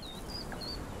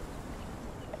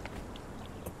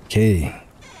 Okay.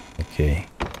 Okay.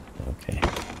 Okay.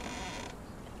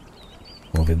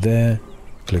 Move it there.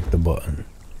 Click the button.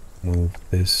 Move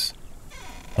this.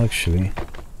 Actually,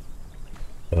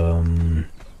 I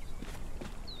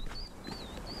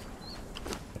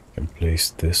can place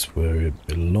this where it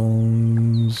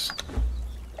belongs,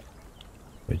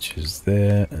 which is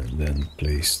there, and then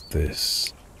place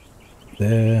this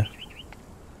there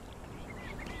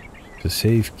for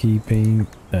safekeeping.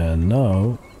 And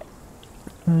now,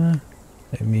 I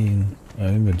mean, our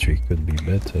inventory could be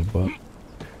better, but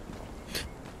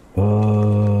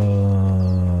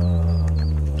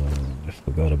I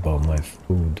forgot about my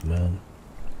food, man.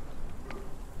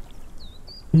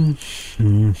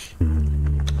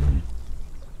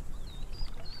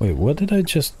 Wait, what did I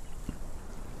just...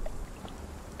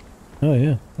 Oh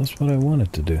yeah, that's what I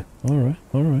wanted to do. Alright,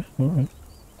 alright, alright.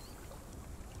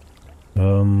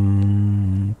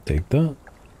 Take that.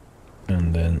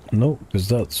 And then... No, because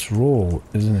that's raw,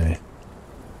 isn't it?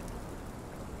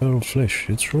 Feral flesh,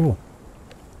 it's raw.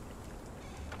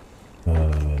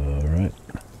 Right.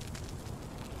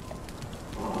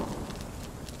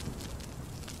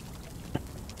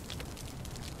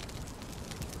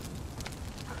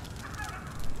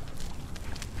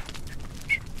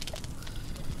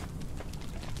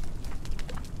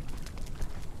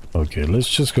 Okay, let's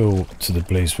just go to the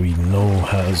place we know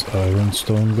has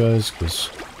ironstone, guys, because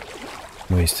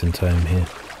I'm wasting time here.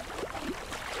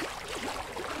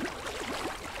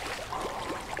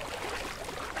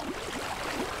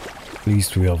 At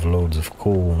least we have loads of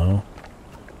coal now.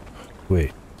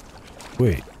 Wait.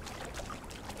 Wait.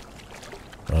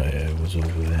 Oh yeah, it was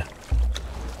over there.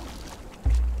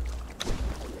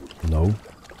 No.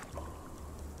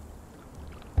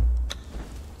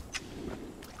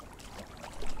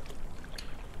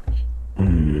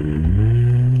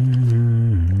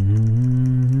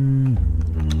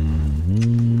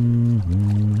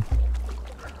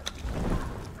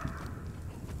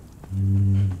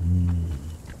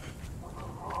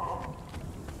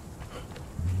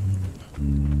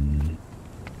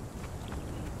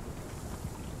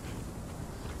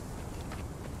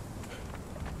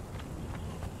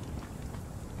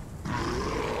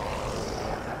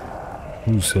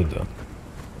 Who said that?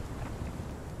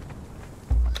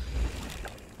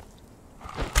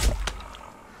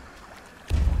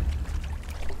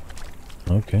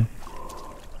 Okay.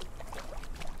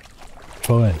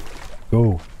 Fine.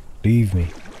 Go. Leave me.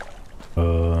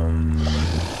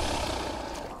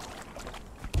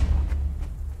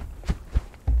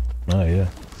 Ah, yeah.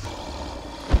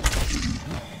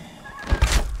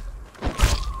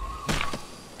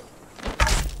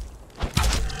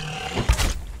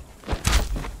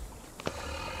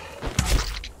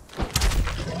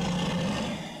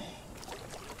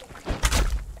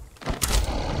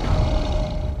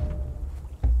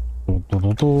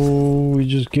 We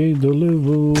just gained the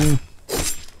level.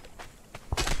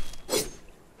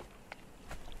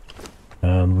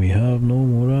 And we have no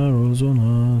more arrows on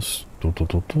us.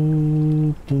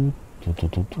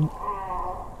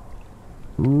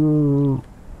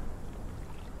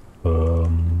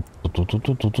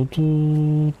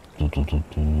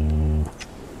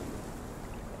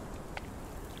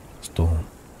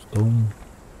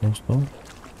 almost done.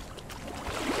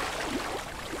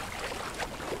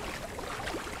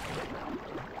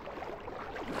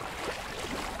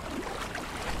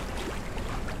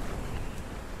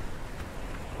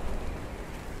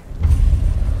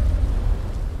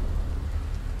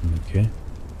 Okay.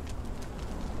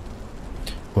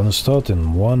 Gonna start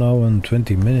in 1 hour and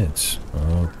 20 minutes.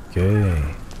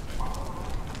 Okay.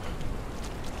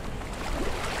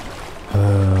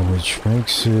 Which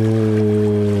makes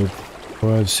it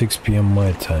 6 p.m.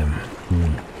 my time.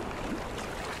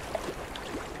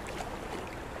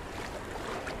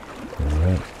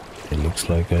 Alright. It looks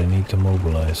like I need to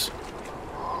mobilize.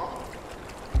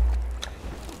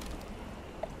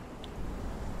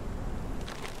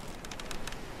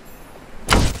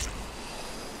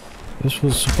 This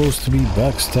was supposed to be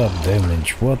backstab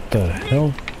damage. What the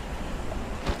hell?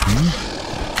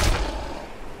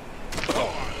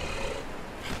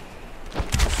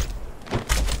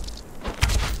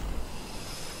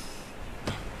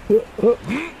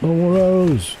 No more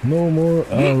arrows! No more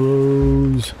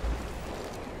arrows!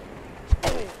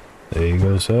 There you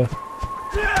go, sir.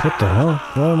 What the hell?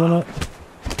 Why am I not?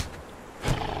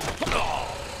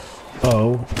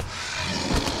 Oh.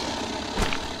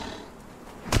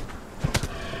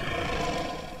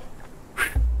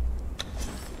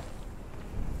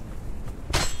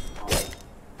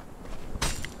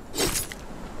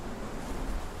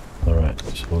 Alright,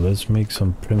 so let's make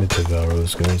some primitive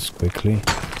arrows, guys, quickly.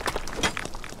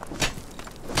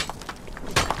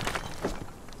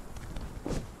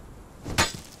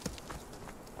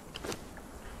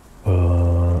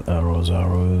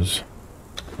 Arrows.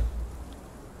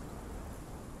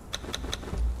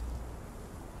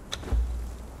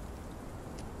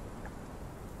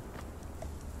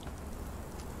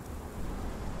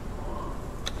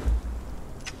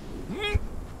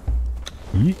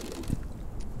 Yeet.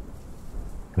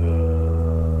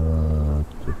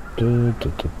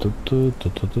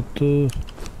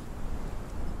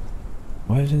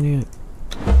 Why isn't he?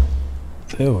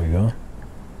 There we go.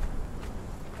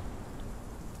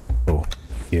 Oh,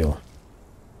 heal.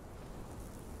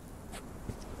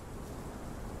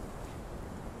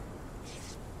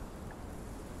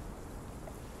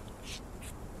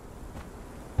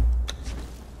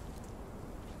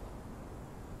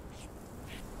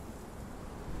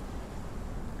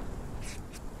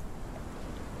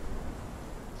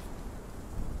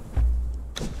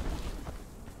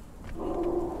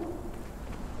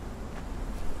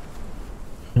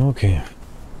 Okay.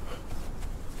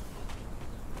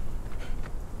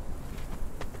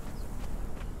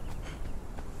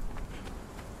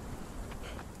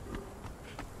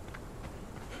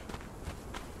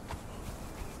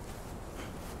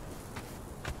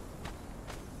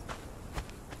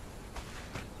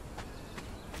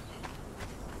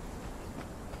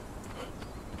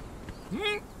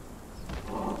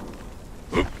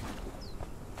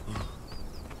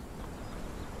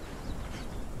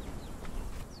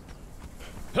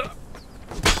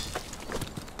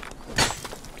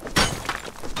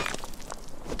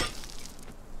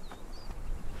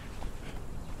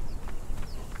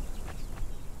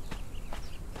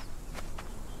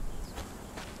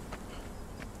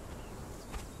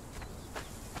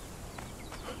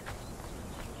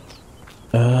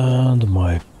 And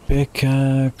my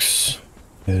pickaxe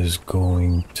is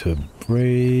going to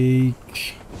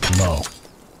break. No.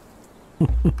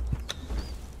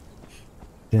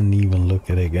 Didn't even look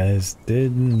at it, guys.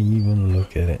 Didn't even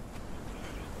look at it.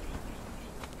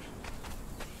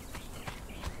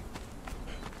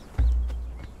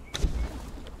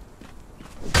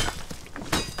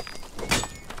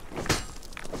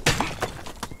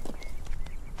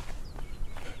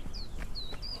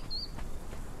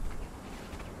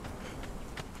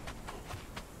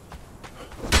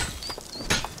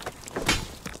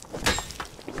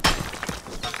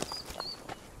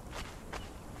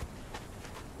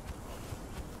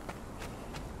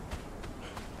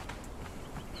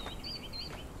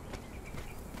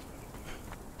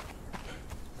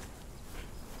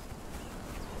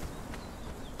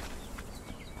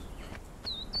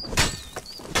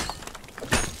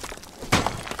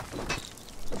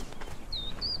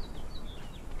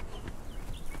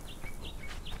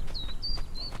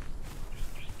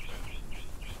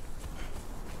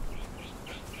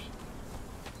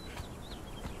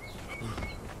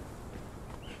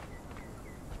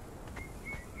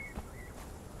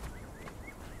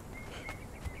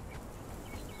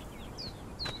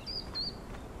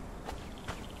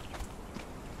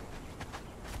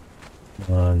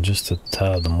 Just a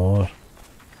tad more.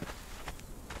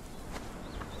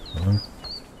 Hmm.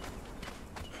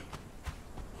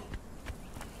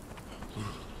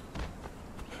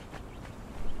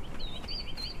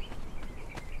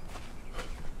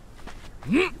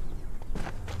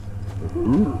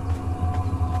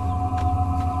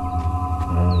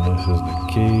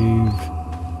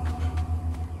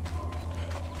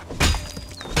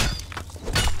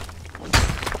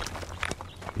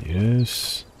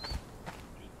 this.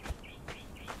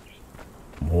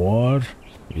 More?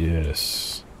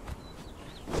 Yes.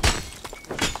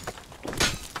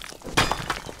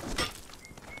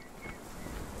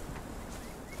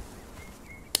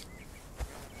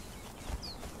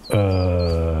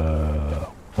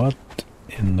 What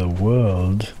in the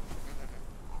world?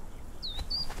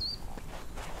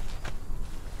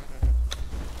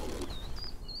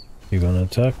 You gonna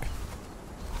attack?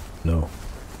 No.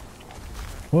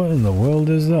 What in the world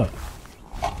is that?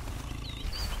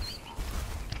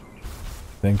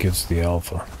 Think it's the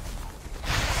alpha.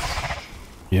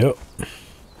 Yep.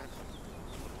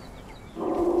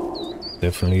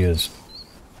 Definitely is.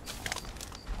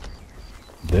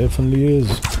 Definitely is.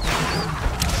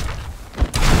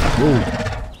 Whoa.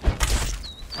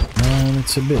 Man,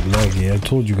 it's a bit laggy. I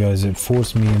told you guys it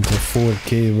forced me into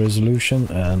 4K resolution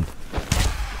and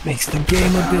makes the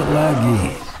game a bit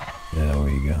laggy. There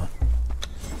we go.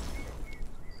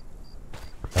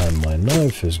 And my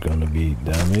knife is gonna be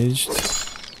damaged.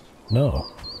 No.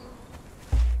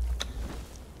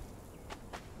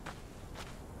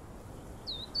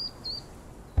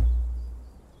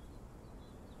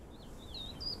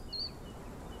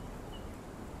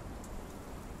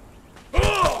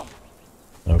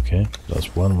 Okay,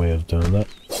 that's one way of doing that.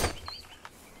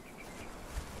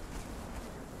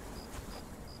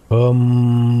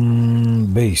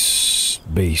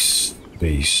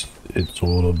 Base. It's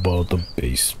all about the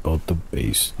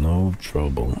base, No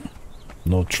trouble.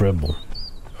 No treble.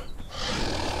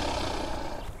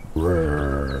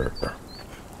 Brrr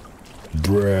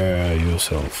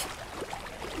yourself.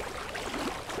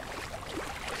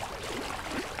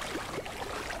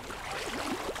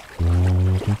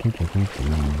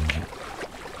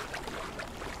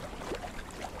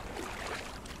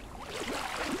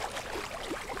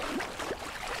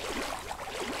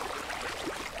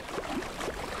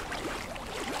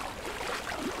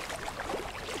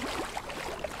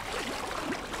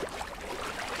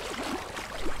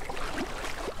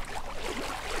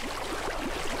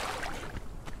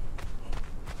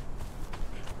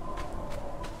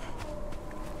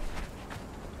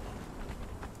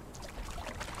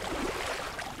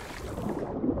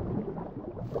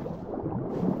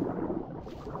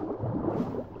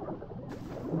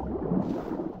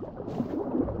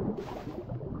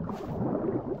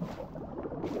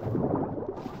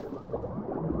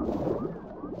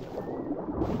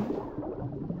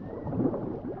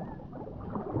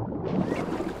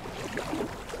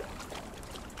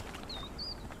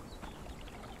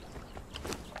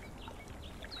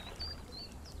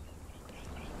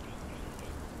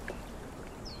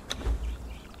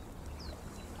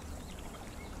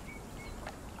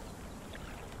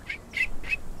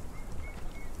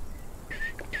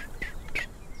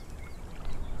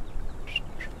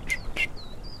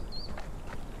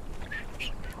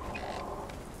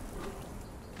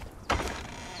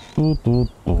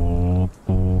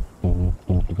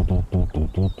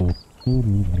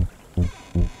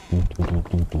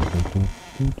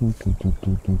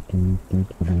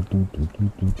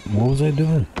 What was I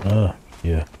doing? Ah,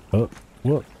 yeah. Oh,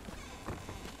 what?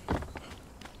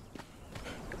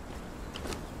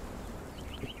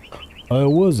 I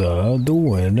was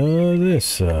doing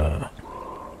this.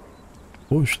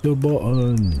 Push the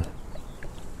button.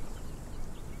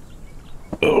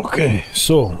 Okay,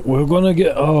 so we're gonna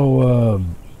get our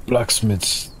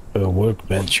blacksmith's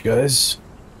workbench, guys.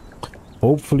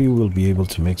 Hopefully we'll be able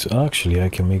to make... Actually, I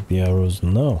can make the arrows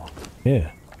now. Yeah.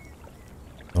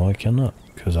 No, I cannot,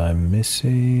 because I'm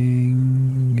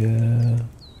missing...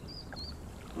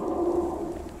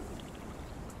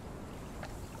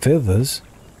 feathers?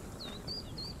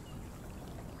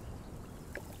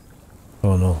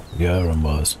 Oh no, the iron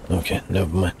bars. Okay,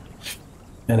 never mind.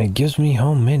 And it gives me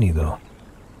how many though?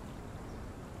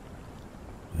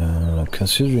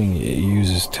 Considering it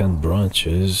uses 10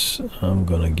 branches, I'm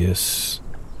gonna guess...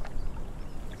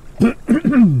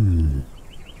 I'm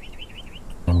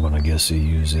gonna guess it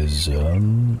uses...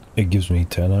 it gives me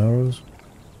 10 arrows.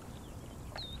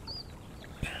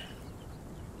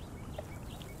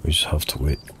 We just have to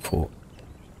wait for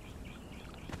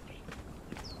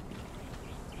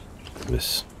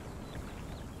this.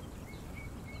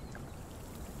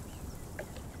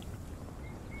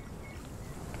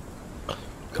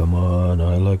 Come on,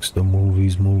 I likes the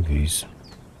movies.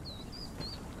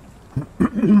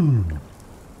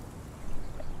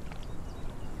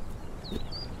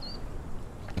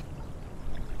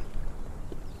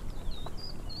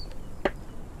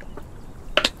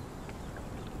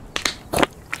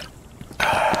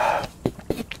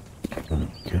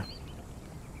 Okay.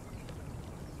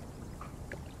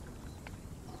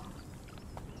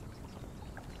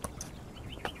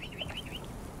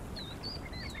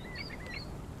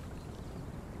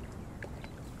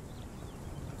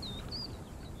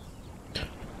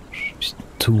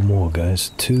 two more,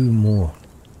 guys. Two more.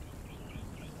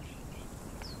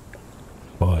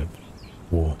 5,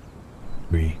 4,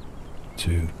 3,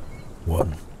 2,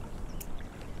 1.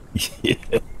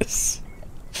 Yes.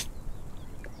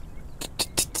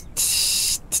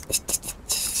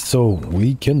 So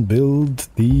we can build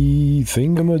the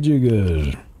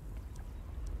thingamajigger.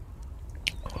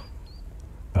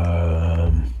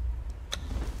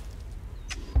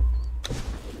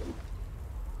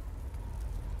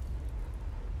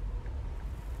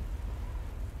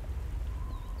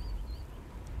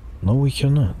 No, we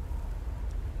cannot.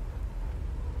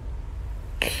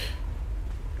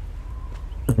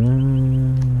 Do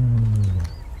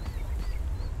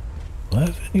I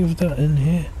have any of that in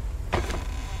here?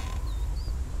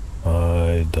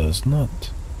 I does not.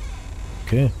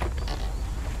 Okay.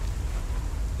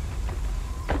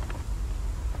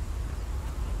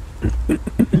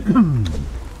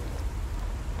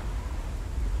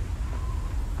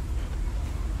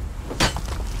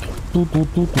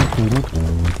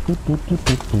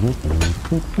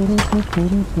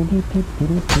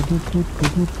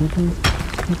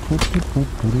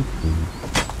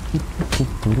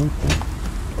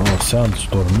 Oh,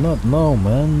 sandstorm, not now,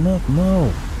 man, not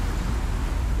now.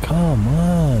 Come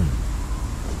on.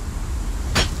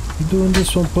 You doing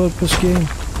this on purpose, game?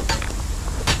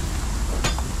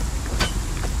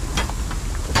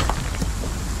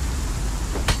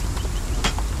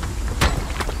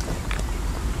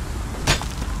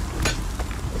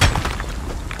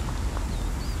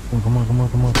 Oh, come on, come on,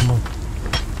 come on, come on.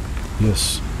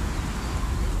 Yes.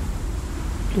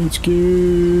 Let's go.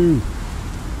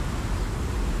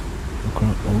 Oh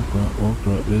crap, oh crap, oh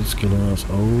crap, it's killing us.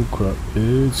 Oh crap,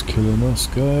 it's killing us,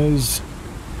 guys.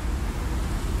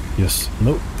 Yes,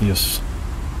 no, yes.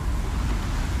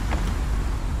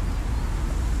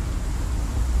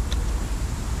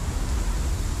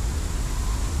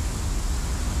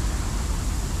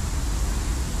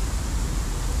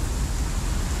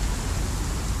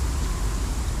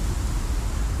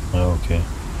 Okay.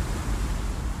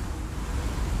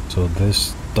 So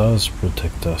this does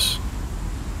protect us.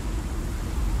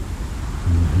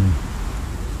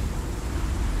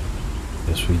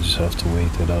 Guess we just have to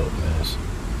wait it out, guys.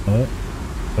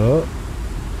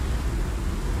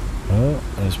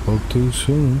 I spoke too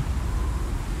soon.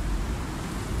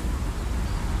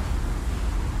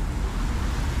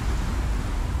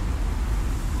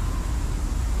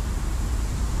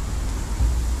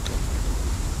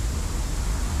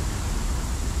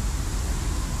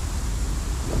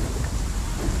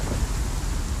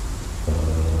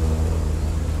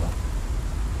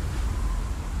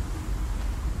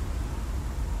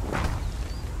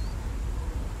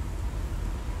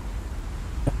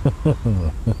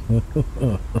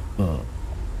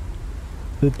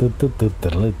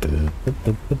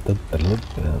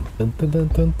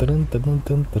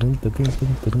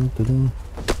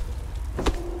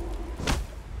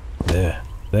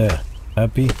 There,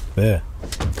 happy, there.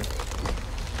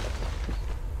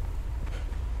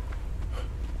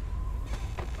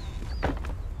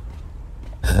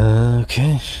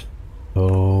 Okay, so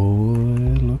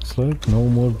it looks like no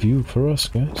more view for us,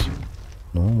 guys.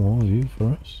 No more view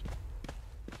for us.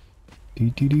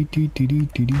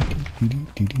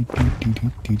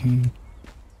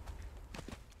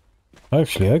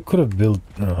 Actually, I could have built...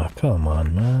 Oh, come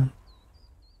on, man.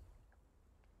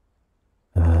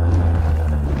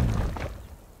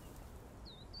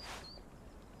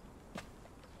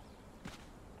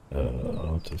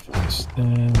 Out of this,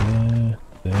 there,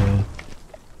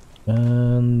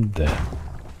 and there.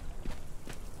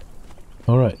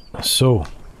 Alright, so...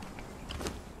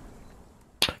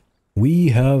 we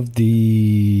have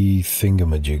the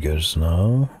thingamajiggers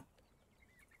now.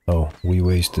 Oh, we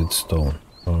wasted stone.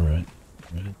 Alright.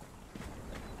 Right.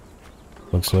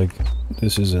 Looks like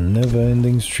this is a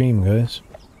never-ending stream, guys.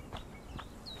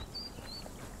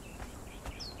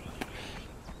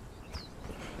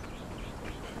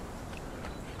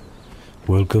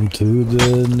 Welcome to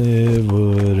the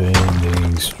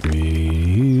never-ending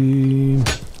stream.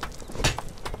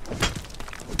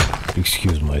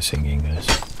 Excuse my singing, guys.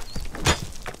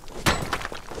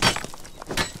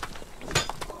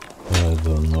 I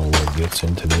don't know what gets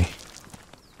into me.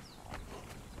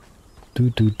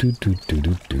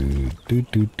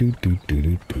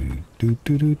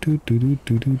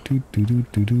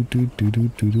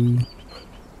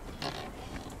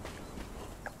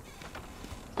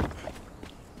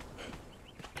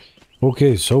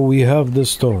 Okay, so we have the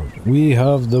stone, we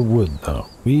have the wood now,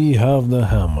 we have the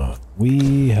hammer,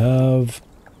 we have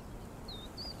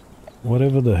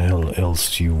whatever the hell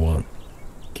else you want.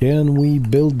 Can we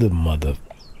build the mother?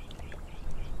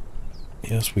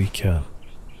 Yes, we can.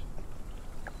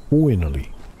 Finally.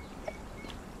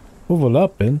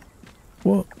 Overlapping?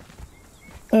 What?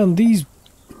 And these...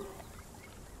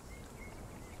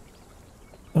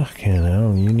 Okay,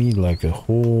 now you need like a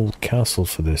whole castle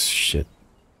for this shit.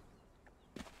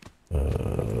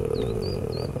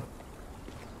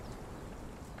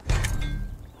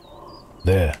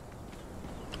 There.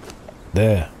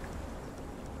 There.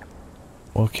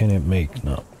 What can it make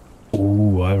now?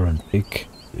 Ooh, iron pick.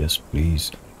 Yes,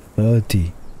 please.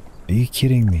 30. Are you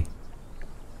kidding me?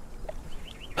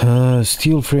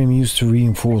 Steel frame used to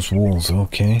reinforce walls.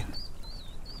 Okay.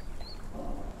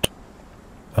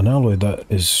 An alloy that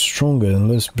is stronger and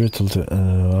less brittle to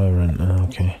iron.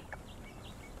 Okay.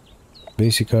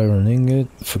 Basic iron ingot.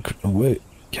 Wait,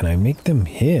 can I make them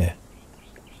here?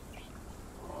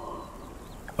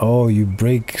 Oh, you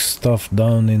break stuff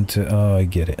down into... Oh, I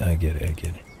get it.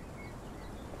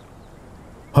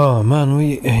 Oh man,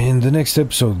 in the next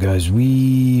episode, guys,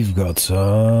 we've got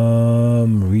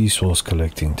some resource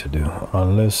collecting to do.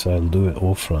 Unless I'll do it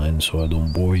offline so I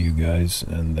don't bore you guys,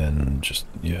 and then just,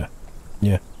 yeah,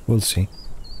 we'll see.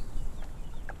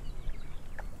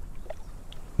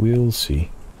 We'll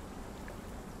see.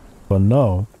 But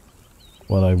now,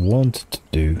 what I want to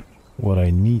do, what I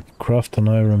need, craft an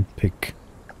iron pick.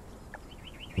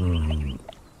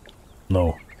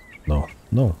 No,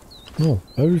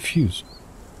 I refuse.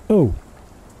 Oh,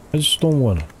 I just don't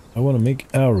wanna. I wanna make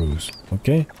arrows,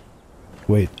 okay?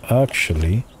 Wait,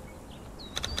 actually,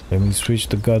 let me switch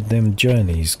the goddamn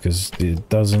journeys, because it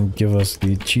doesn't give us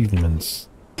the achievements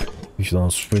if you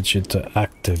don't switch it to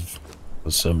active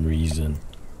for some reason.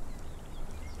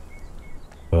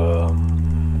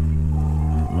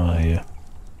 Yeah.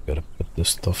 Gotta put the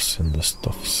stuffs in the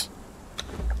stuffs.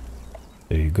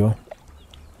 There you go.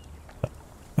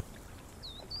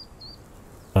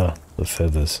 Ah, the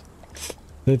feathers.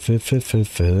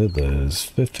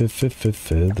 Feathers.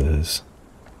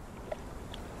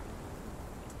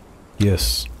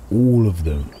 Yes, all of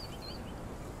them.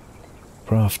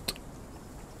 Craft.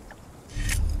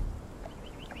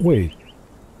 Wait.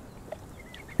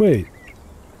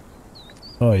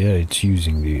 Oh yeah, it's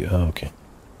using the... Oh, okay.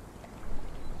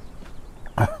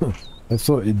 I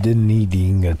thought it didn't need the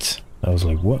ingots. I was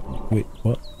like, what? Wait,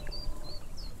 what?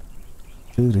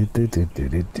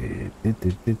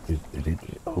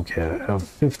 Okay, I have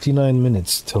 59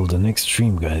 minutes till the next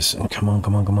stream, guys. Come on.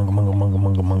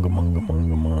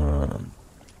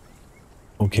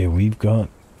 Okay, we've got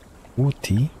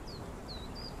 40.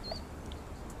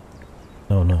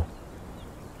 No.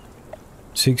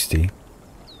 60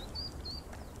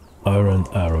 iron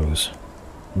arrows.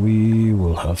 We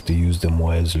will have to use them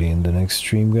wisely in the next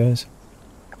stream, guys.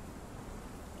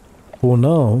 For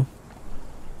now,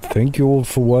 thank you all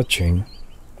for watching.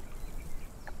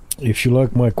 If you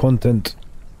like my content,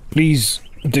 please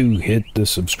do hit the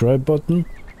subscribe button.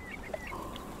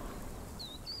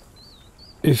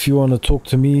 If you want to talk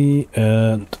to me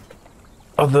and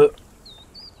other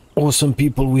awesome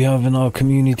people we have in our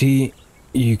community,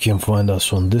 you can find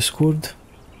us on Discord.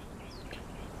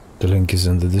 The link is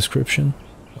in the description.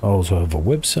 I also have a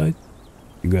website.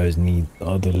 You guys need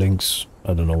other links.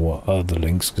 I don't know what other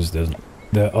links, because there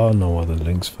are no other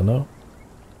links for now.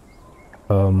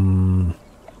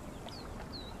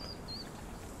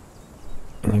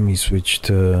 Let me switch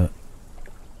to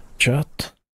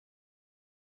chat.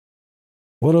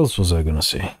 What else was I gonna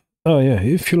say? Oh yeah,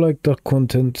 if you like that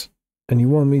content and you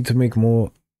want me to make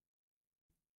more,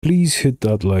 please hit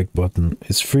that like button.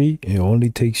 It's free. It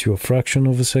only takes you a fraction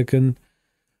of a second.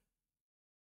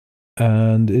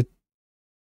 And it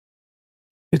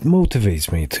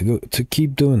motivates me to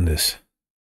keep doing this.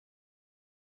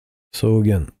 So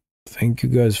again, thank you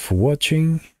guys for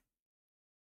watching.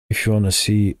 If you want to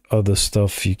see other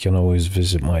stuff, you can always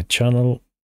visit my channel.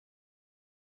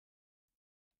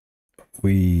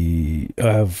 I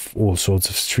have all sorts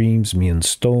of streams. Me and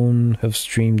Stone have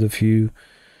streamed a few.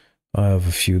 I have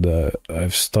a few that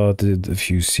I've started, a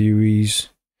few series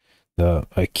that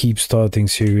I keep starting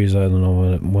series. I don't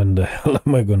know when the hell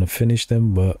am I gonna finish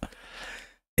them, but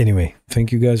anyway,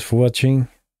 thank you guys for watching.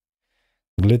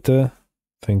 Glitter,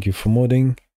 thank you for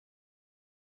modding.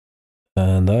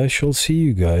 And I shall see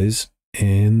you guys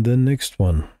in the next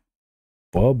one.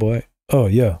 Bye bye. Oh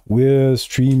yeah, we're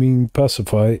streaming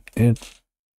Pacify in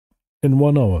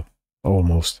 1 hour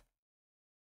almost.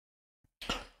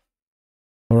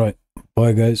 All right,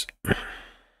 bye guys.